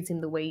treats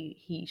him the way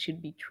he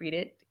should be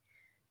treated.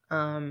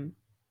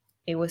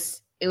 It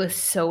was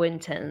so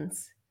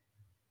intense,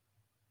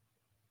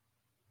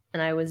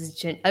 and I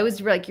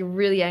was like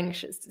really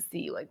anxious to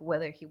see like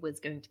whether he was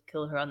going to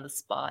kill her on the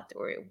spot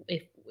or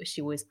if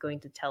she was going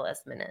to tell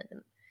Esmenet.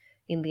 And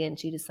in the end,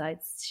 she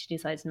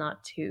decides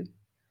not to.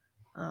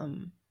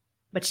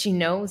 But she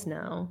knows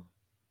now,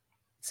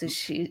 so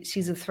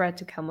she's a threat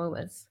to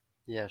Kalmomas.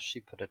 Yeah, she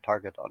put a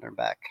target on her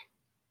back.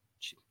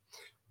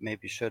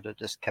 maybe should have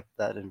just kept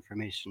that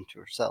information to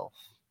herself.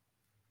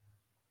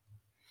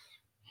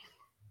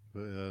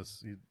 But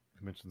you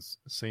mentioned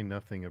say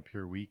nothing,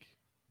 appear weak,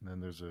 and then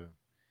there's a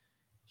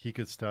he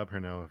could stab her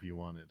now if he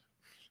wanted.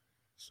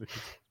 So,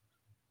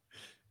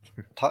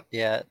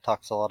 It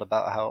talks a lot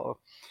about how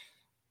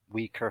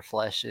weak her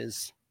flesh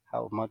is,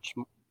 how much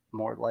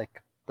more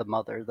like the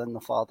mother than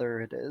the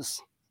father it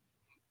is.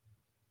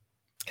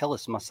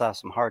 Kellis must have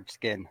some hard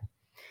skin.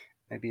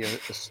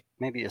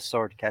 Maybe a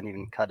sword can't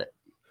even cut it.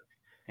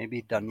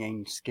 Maybe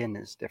Dunyane's skin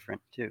is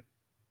different too.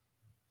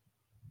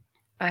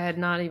 I had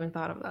not even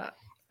thought of that.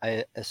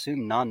 I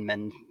assume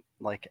non-men,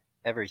 like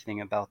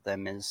everything about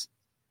them is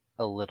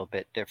a little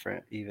bit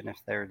different, even if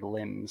their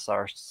limbs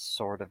are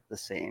sort of the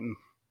same.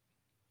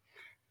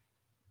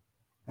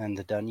 And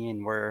the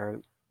Dunyane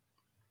were,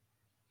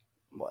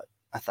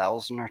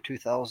 1,000 or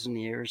 2,000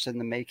 years in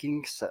the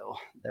making, so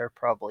they're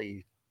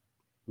probably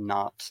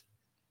not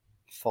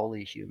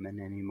fully human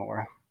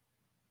anymore.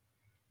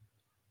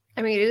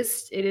 I mean,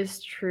 it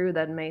is true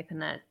that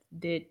Maithanet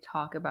did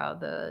talk about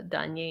the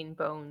Dunyane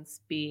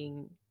bones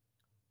being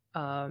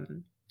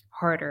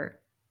harder.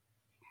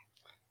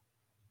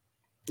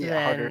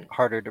 Yeah,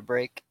 harder to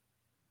break.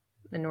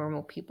 The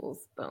normal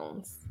people's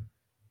bones.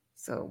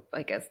 So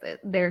I guess that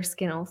their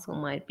skin also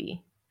might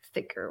be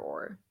thicker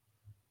or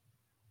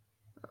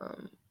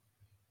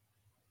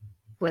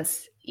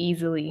less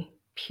easily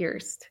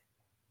pierced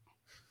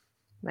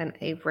than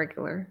a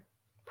regular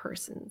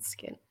person's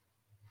skin.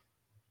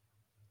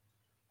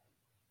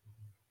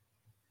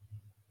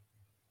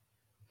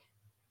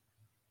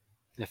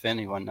 If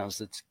anyone knows,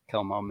 it's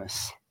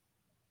Kelmomus.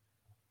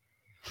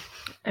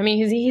 I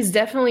mean, he's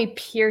definitely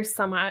pierced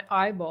some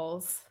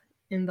eyeballs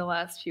in the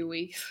last few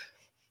weeks.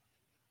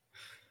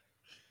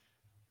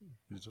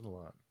 He's done a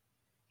lot.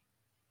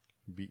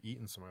 He'd be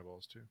eating some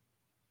eyeballs too.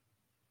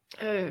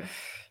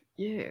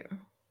 Yeah.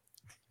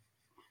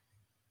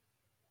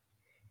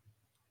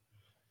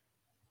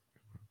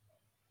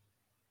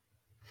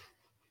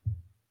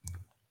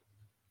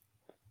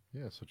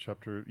 Yeah, so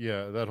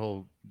that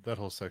whole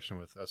section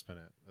with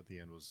Espenet at the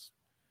end was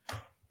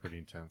pretty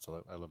intense.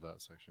 I love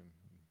that section.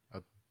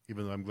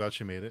 Even though I'm glad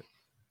she made it.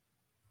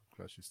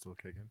 Glad she's still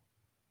kicking.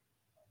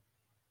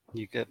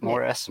 You get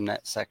more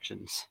Espenet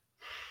sections.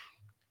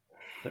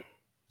 But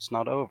it's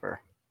not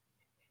over.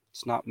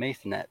 It's not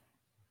Maithanet.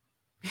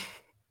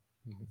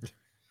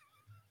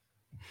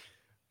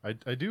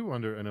 I do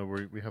wonder, I know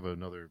we have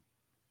another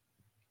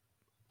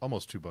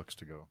almost 2 books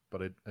to go,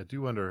 but I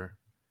do wonder,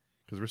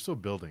 because we're still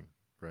building,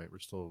 right? We're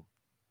still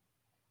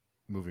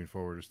moving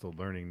forward. We're still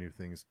learning new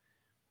things.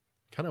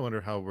 Kind of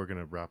wonder how we're going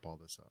to wrap all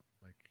this up.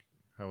 Like,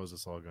 how is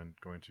this all going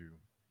to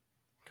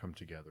come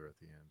together at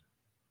the end?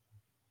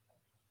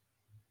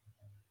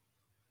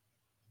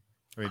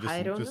 I mean,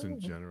 just in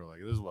general,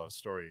 like, there's a lot of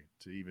story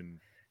to even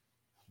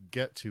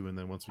get to, and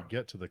then once we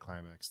get to the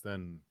climax,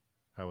 then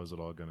how is it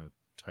all going to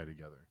tie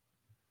together?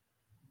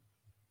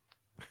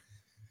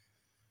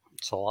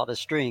 It's a lot of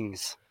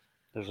strings.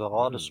 There's a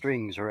lot of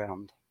strings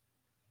around.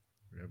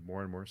 We have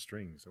more and more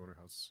strings. I wonder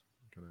how it's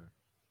gonna.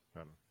 I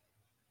don't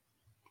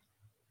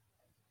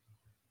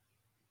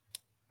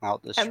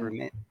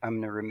know.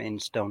 I'm gonna remain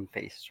stone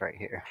faced right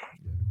here.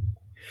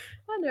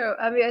 I know.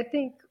 I mean, I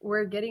think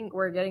we're getting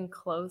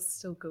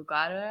close to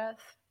Golgotha.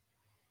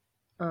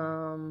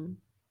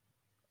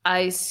 I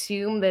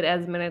assume that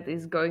Esmenet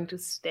is going to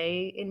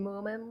stay in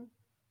Moomin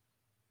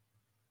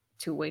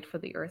to wait for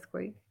the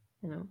earthquake.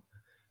 You know.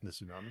 The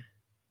tsunami?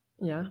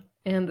 Yeah,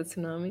 and the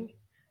tsunami.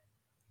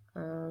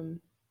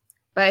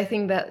 But I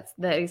think that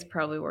is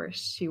probably where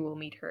she will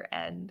meet her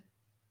end,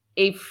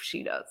 if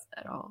she does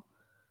at all.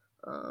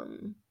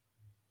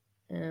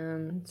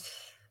 And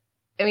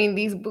I mean,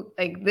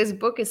 this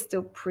book is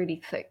still pretty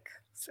thick,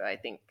 so I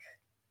think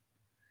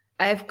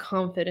I have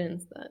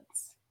confidence that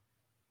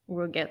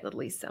we'll get at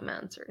least some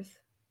answers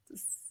to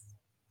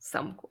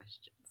some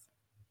questions.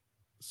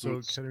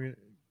 So, Katerina,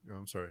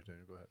 I'm sorry,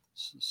 Daniel, go ahead.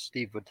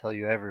 Steve would tell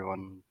you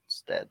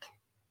everyone's dead.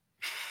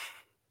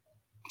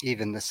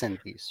 Even the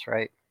Synthes,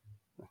 right?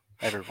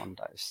 Everyone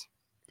dies.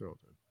 They're all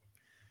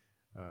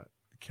dead.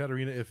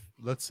 Katerina, if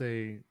let's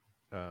say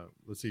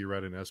you're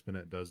right and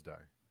Espenet does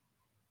die,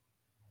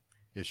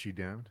 is she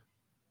damned?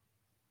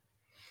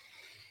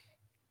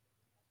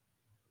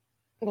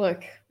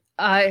 Look,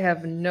 I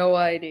have no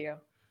idea.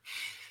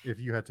 If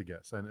you had to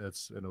guess, and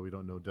I know we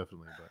don't know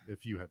definitely, but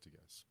if you had to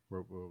guess,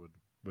 where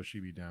would she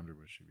be damned or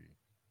would she be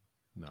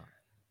not?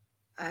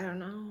 I don't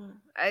know.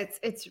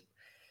 It's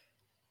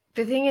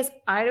the thing is,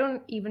 I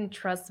don't even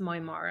trust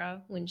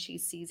Mara when she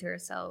sees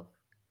herself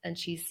and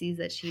she sees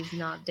that she's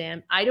not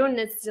damned. I don't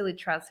necessarily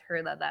trust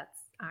her that that's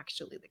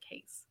actually the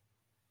case.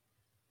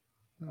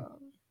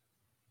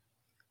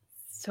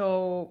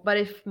 But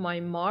if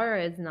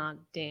Mara is not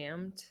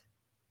damned,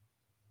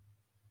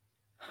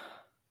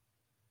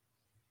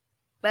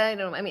 but I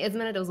don't know. I mean,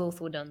 Esmenet has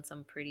also done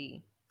some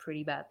pretty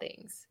bad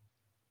things,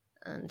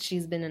 and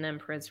she's been an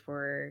empress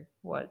for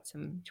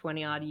some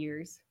 20-odd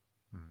years.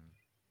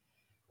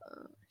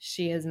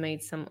 She has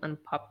made some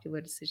unpopular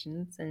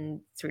decisions,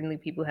 and certainly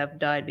people have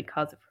died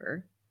because of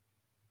her.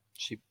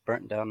 She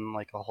burnt down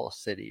like a whole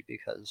city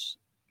because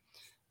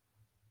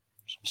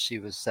she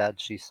was sad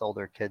she sold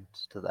her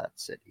kids to that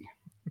city.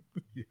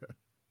 Yeah.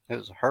 It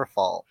was her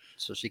fault,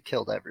 so she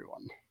killed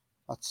everyone.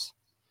 That's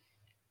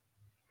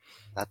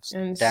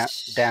And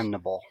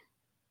damnable.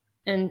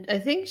 And I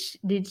think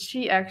did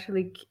she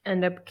actually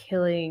end up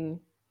killing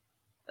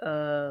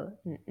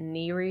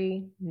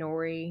Neri,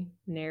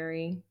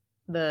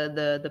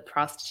 the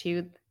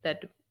prostitute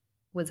that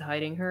was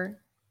hiding her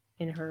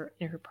in her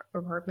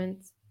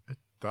apartments?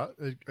 I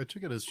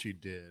took it as she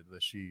did,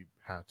 that she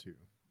had to.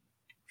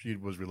 She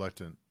was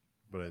reluctant,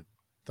 but I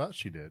thought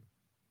she did.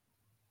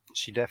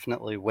 She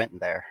definitely went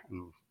there.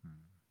 And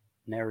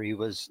Neri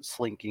was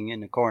slinking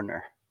in a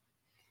corner,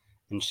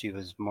 and she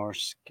was more.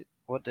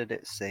 What did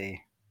it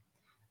say?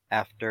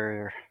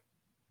 After.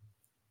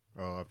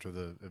 Oh, after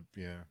the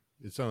yeah,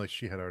 it sounded like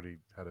she had already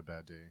had a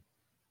bad day.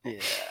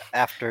 Yeah,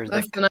 after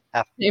That's the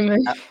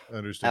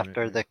Understand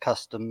after the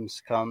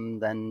customs come,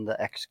 then the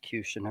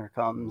executioner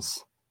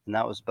comes, and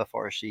that was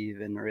before she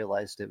even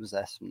realized it was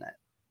Esmenet.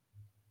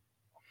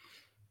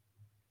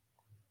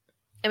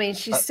 I mean,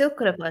 she still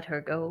could have let her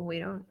go. We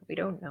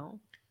don't know.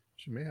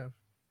 She may have.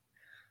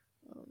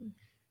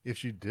 If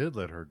she did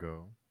let her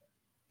go,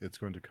 it's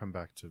going to come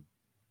back to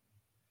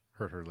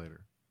hurt her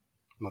later.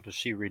 What if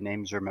she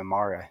renames her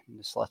Memara and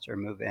just lets her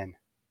move in?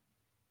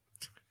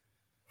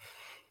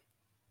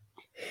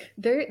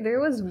 There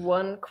was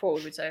one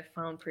quote which I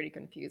found pretty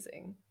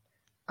confusing,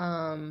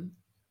 and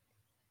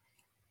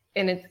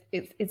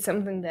it's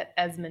something that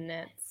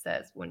Esmenet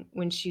says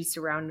when she's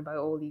surrounded by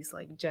all these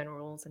like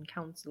generals and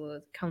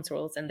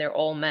counselors, and they're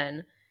all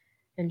men,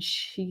 and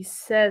she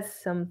says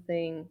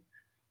something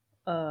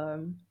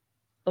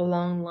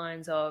along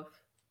lines of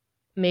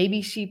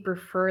maybe she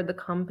preferred the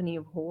company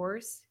of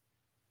whores.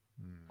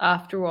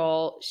 After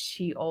all,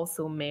 she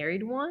also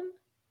married one.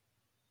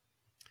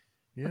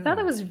 Yeah. I thought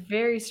it was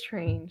very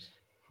strange.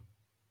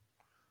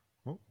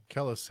 Well,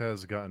 Kellis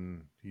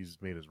he's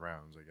made his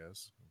rounds, I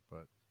guess,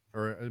 but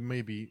or it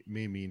may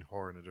mean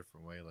whore in a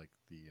different way, like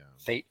the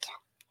fate.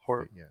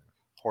 Whore, yeah.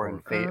 Whore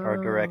and fate are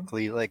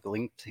directly like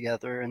linked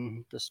together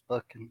in this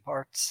book in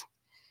parts.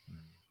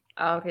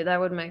 Okay, that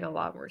would make a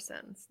lot more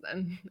sense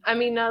then. I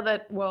mean, now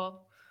that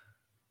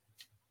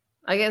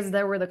I guess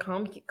there were the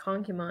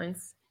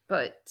concubines,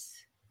 but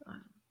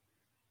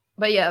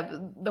yeah,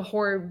 the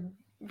whore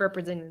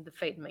representing the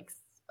fate makes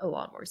a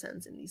lot more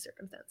sense in these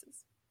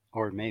circumstances.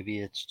 Or maybe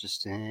it's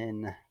just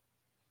in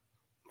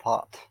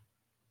thought,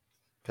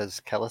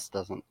 because Kellis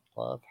doesn't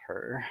love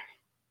her.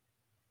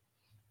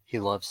 He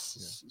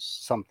loves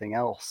something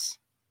else,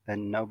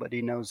 and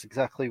nobody knows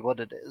exactly what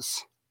it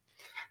is.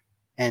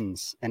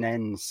 Ends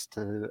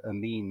to a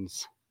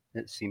means.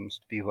 It seems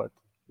to be what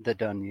the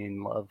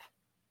Dunyan love.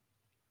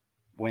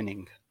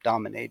 Winning,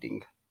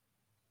 dominating.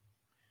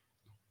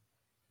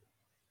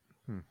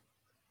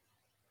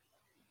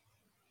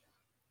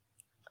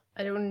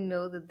 I don't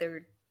know that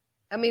they're.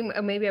 I mean,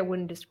 maybe I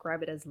wouldn't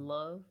describe it as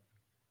love.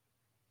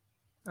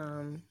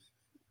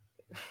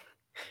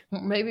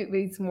 Maybe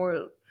it's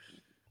more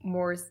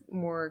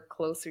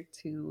closer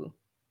to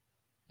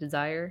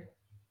desire.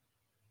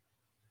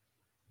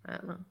 I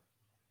don't know.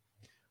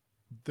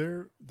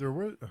 There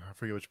were, I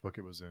forget which book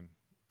it was in.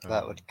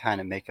 That would kind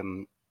of make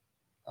him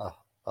a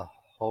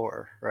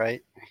whore,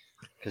 right?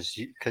 Because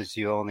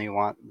you only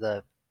want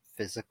the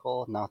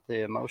physical, not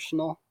the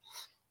emotional.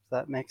 Does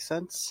that make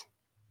sense?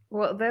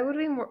 Well, that would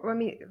be more. I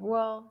mean,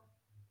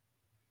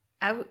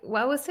 I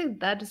would say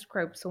that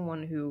describes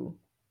someone who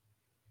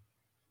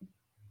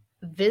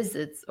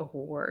visits a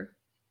whore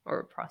or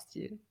a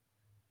prostitute,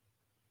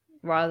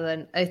 rather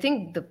than I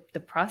think the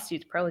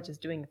prostitute's probably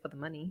just doing it for the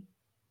money.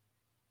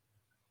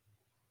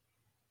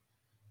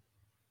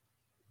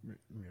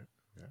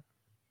 Yeah.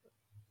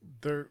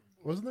 There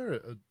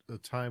wasn't a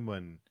time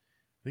when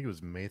I think it was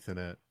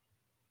Maithanet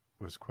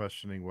was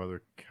questioning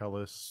whether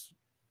Kellis,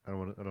 I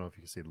don't know if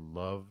you could say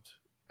loved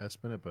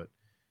Esmenet, but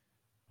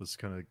was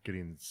kind of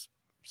getting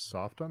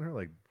soft on her,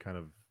 like kind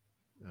of.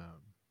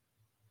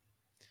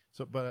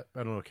 So, but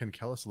I don't know. Can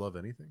Kellis love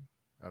anything?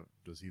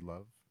 Does he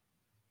love?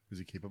 Is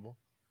he capable?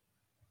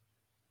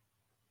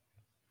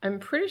 I'm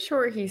pretty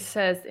sure he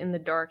says in the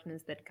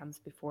darkness that comes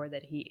before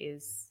that he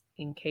is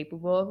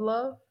incapable of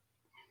love.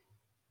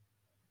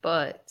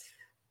 But,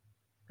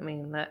 I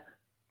mean, that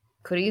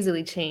could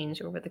easily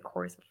change over the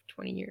course of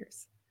 20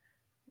 years.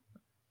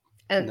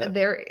 And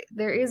there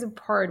is a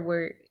part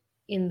where,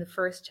 in the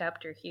first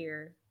chapter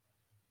here,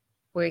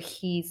 where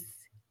he's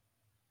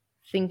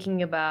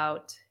thinking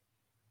about,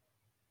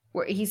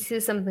 where he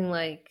says something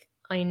like,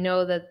 I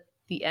know that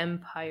the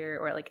Empire,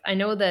 or like, I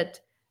know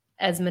that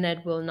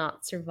Esmenet will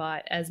not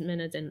survive,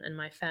 Esmenet and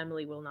my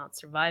family will not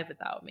survive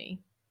without me.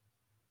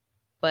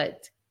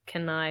 But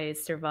can I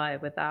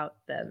survive without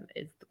them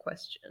is the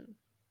question.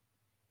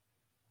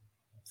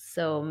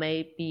 So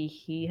maybe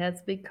he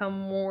has become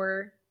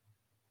more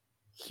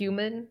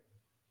human,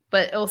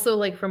 but also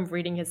like from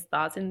reading his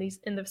thoughts in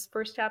this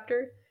first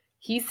chapter,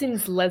 he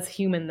seems less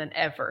human than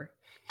ever.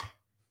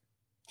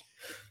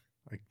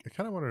 I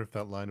kind of wonder if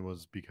that line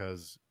was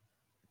because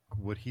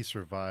would he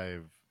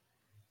survive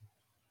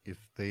if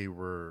they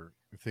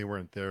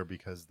weren't there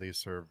because they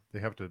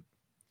have to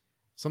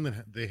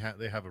something they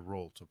have a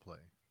role to play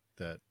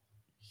that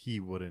he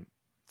wouldn't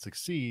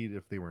succeed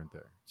if they weren't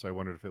there. So I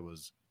wondered if it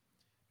was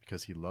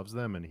because he loves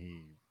them and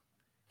he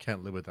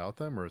can't live without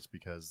them, or it's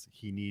because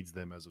he needs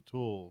them as a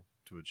tool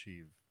to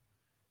achieve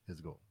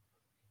his goal.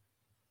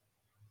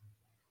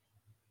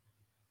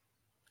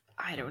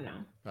 I don't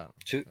know. I'm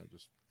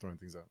just throwing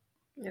things out.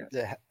 Yeah.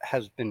 It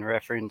has been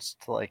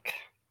referenced like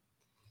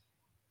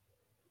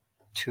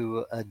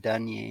to a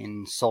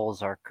Dunyan,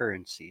 souls are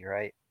currency,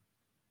 right?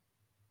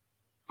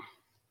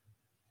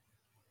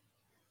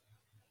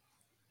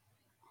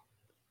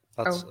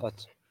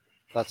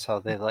 That's how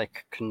they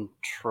like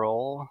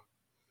control.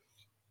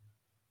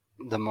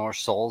 The more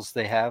souls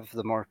they have,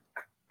 the more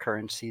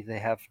currency they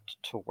have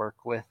to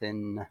work with.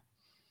 In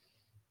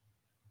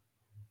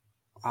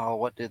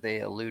what do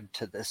they allude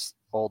to this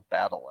old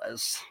battle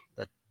as?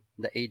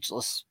 The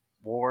Ageless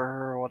War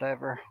or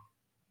whatever.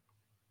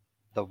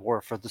 The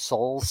War for the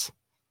Souls.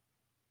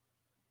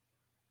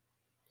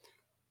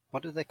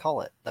 What do they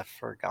call it? The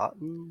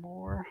Forgotten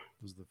War?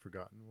 Was the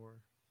Forgotten War?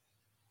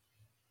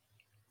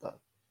 I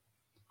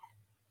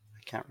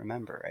can't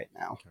remember right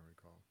now. I can't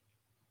recall.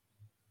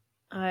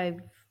 I've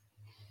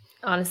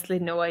honestly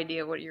no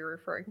idea what you're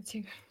referring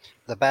to.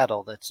 The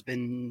battle that's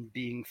been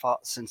being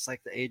fought since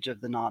like the Age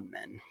of the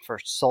Non-Men for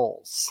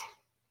souls.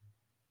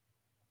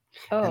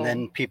 Oh. And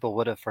then people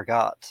would have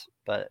forgot,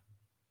 but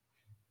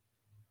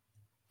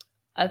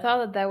I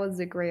thought that was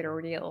the Great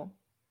Ordeal,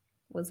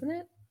 wasn't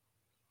it?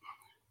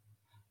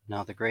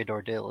 No, the Great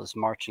Ordeal is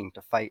marching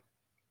to fight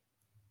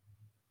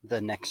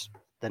the next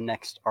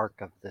arc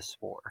of this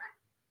war.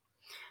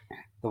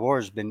 The war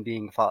has been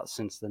being fought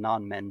since the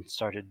non-men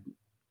started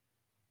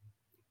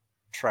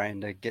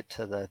trying to get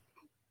to the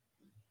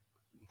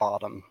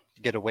bottom,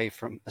 get away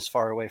from as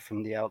far away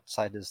from the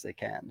outside as they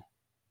can.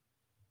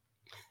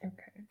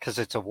 Okay. Because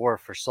it's a war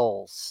for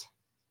souls.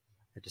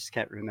 I just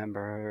can't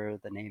remember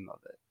the name of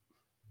it.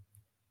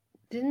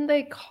 Didn't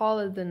they call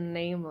it the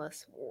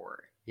Nameless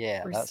War?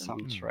 Yeah, that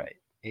sounds right.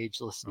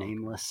 Ageless,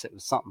 Nameless. It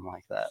was something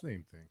like that.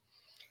 Same thing.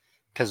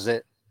 Because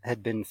it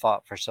had been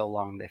fought for so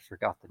long, they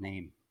forgot the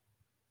name.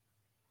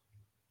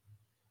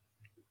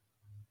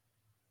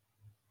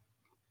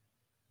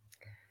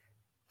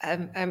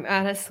 I'm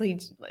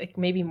honestly like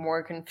maybe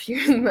more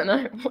confused than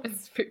I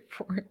was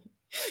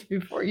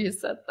before you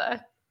said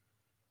that.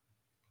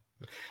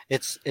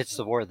 It's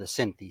the war the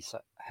Synthes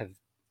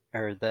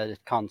or the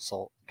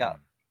console got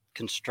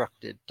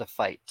constructed to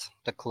fight,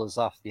 to close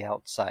off the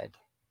outside.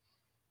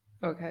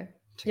 Okay.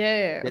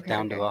 Yeah. Get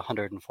down to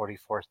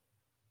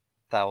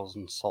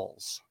 144,000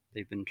 souls.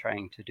 They've been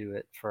trying to do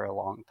it for a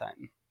long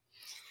time.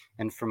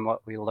 And from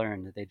what we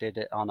learned, they did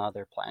it on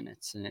other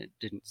planets and it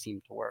didn't seem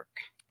to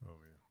work. Oh,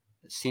 yeah.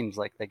 It seems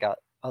like they got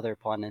other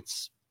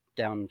planets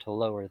down to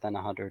lower than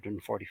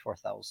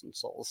 144,000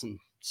 souls, and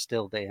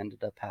still they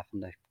ended up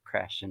having to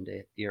crash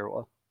into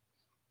Irwa.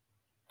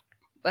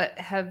 But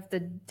have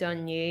the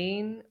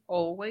Dunyan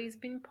always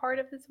been part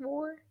of this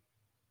war?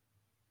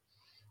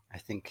 I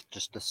think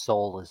just a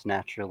soul is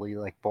naturally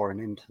like born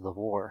into the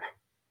war.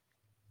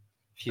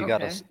 If you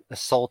got a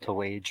soul to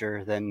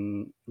wager,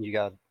 then you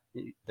got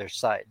their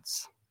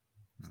sides,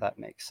 if that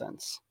makes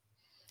sense.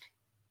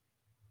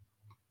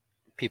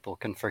 People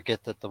can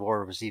forget that the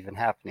war was even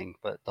happening,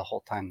 but the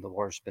whole time the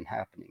war's been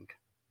happening.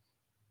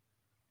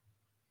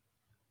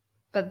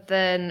 But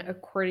then,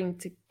 according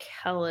to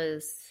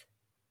Kellis,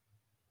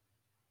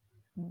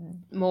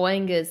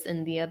 Moangus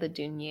and the other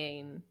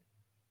Dunyan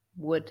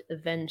would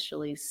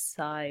eventually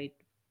side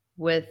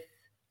with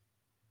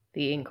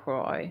the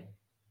Incroy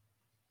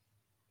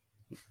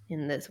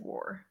in this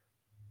war.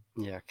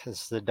 Yeah,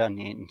 because the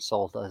Dunyan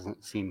soul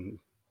doesn't seem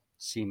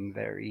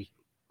very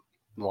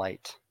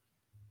light.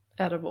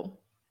 Edible.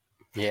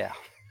 Yeah,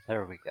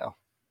 there we go.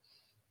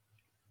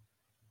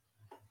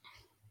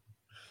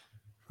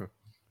 That's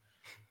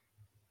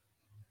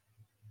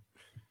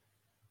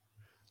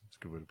a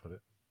good way to put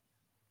it.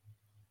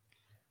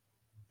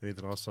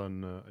 Anything else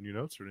on your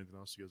notes, or anything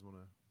else you guys want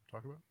to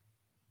talk about?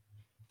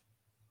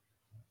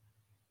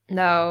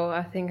 No,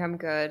 I think I'm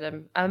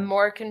good. I'm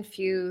more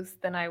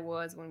confused than I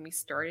was when we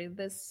started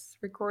this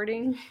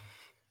recording.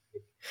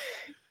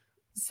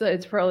 So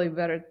it's probably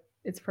better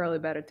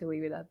to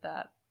leave it at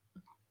that.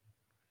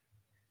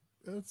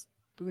 I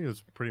think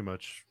it's pretty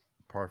much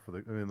par for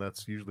the. I mean,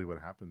 that's usually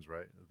what happens,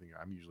 right? I think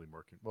I'm usually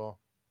more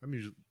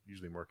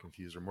usually more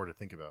confused or more to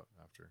think about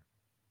after.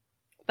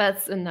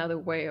 That's another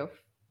way of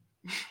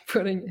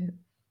putting it.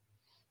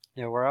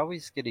 Yeah, we're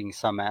always getting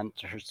some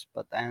answers,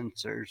 but the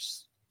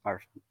answers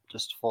are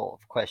just full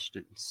of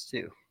questions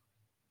too.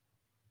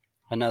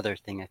 Another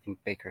thing I think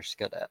Baker's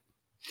good at.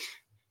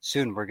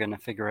 Soon we're going to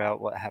figure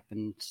out what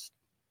happened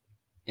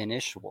in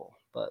Ishwal,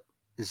 but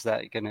is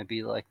that going to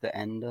be like the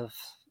end of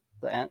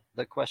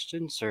the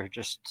questions, or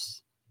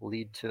just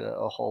lead to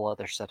a whole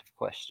other set of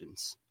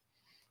questions?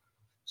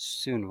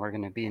 Soon we're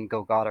going to be in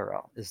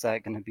Golgotha. Is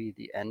that going to be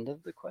the end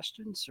of the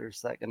questions, or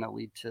is that going to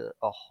lead to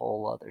a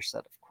whole other set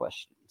of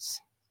questions?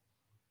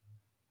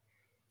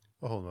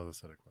 a whole nother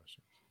set of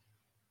questions.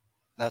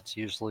 That's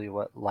usually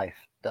what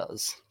life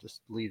does.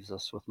 Just leaves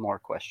us with more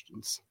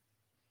questions.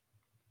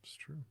 It's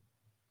true.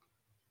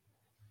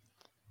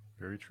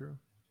 Very true.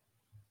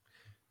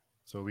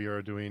 So we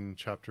are doing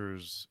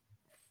chapters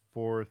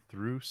 4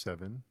 through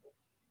 7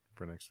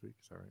 for next week.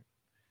 Is that right?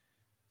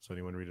 So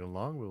anyone reading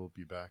along, we'll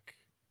be back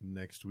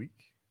next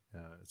week.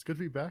 It's good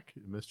to be back.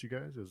 I missed you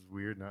guys. It was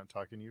weird not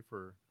talking to you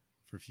for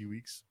a few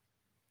weeks,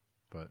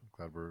 but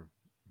glad we're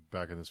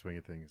back in the swing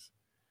of things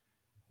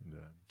and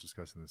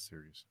discussing this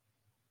series.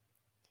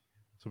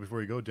 So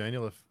before you go,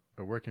 Daniel,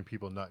 where can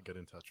people not get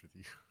in touch with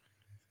you?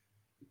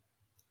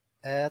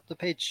 At the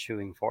Page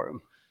Chewing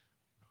Forum.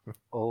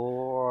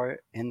 Or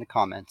in the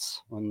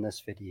comments when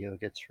this video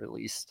gets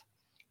released.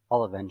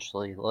 I'll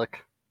eventually look,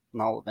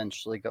 and I'll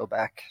eventually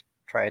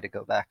try to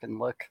go back and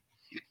look.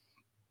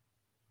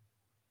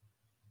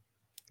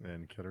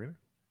 And Katerina?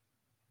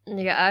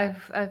 Yeah,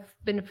 I've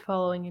been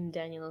following in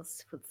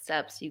Daniel's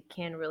footsteps. You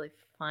can't really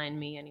find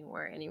me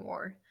anywhere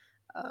anymore.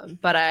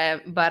 But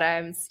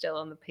I'm still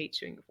on the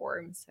Patreon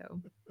forum.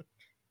 So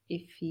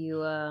if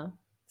you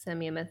send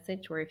me a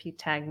message or if you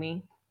tag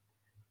me,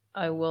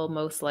 I will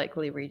most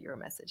likely read your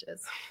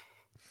messages.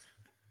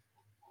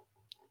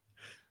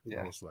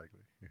 Yeah. Most likely.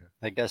 Yeah.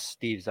 I guess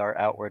Steve's our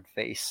outward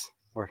face,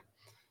 where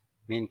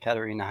me and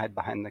Katerina hide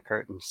behind the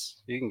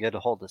curtains. You can get a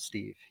hold of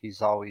Steve.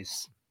 He's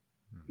always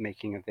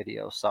making a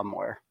video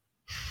somewhere.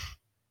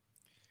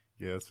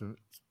 Yeah, it's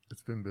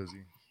been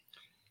busy.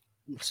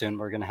 Soon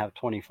we're going to have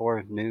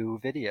 24 new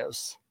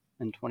videos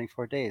in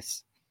 24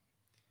 days.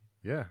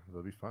 Yeah,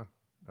 that'll be fun.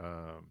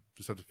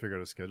 Just have to figure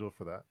out a schedule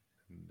for that.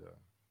 And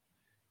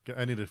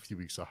I need a few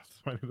weeks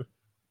off. I need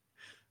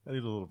a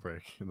little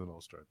break, and then I'll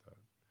start that.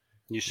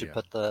 You should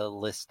put the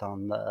list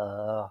on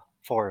the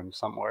forum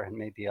somewhere, and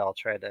maybe I'll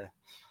try to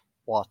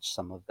watch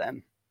some of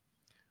them.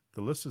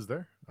 The list is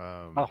there.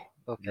 Okay.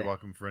 You're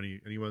welcome for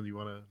anyone you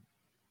want to.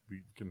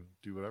 We can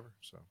do whatever.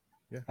 So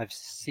yeah. I've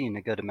seen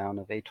a good amount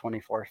of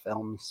A24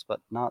 films, but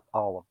not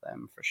all of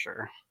them for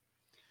sure.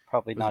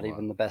 Probably not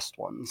even the best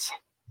ones.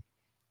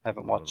 I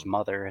haven't watched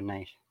Mother, and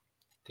I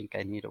think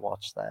I need to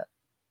watch that.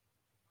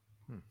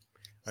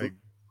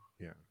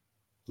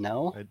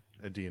 No?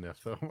 A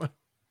DNF though.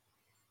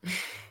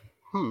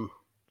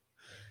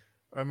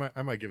 I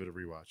might give it a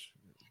rewatch,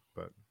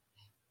 but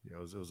yeah, it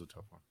was a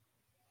tough one.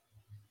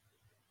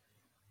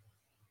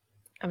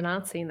 I've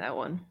not seen that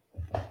one.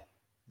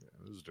 Yeah,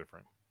 it was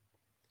different.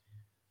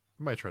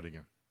 I might try it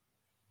again.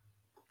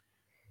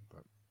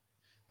 But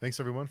thanks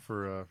everyone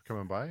for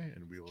coming by,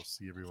 and we will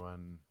see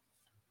everyone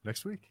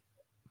next week.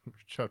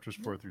 Chapters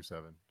 4 through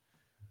 7.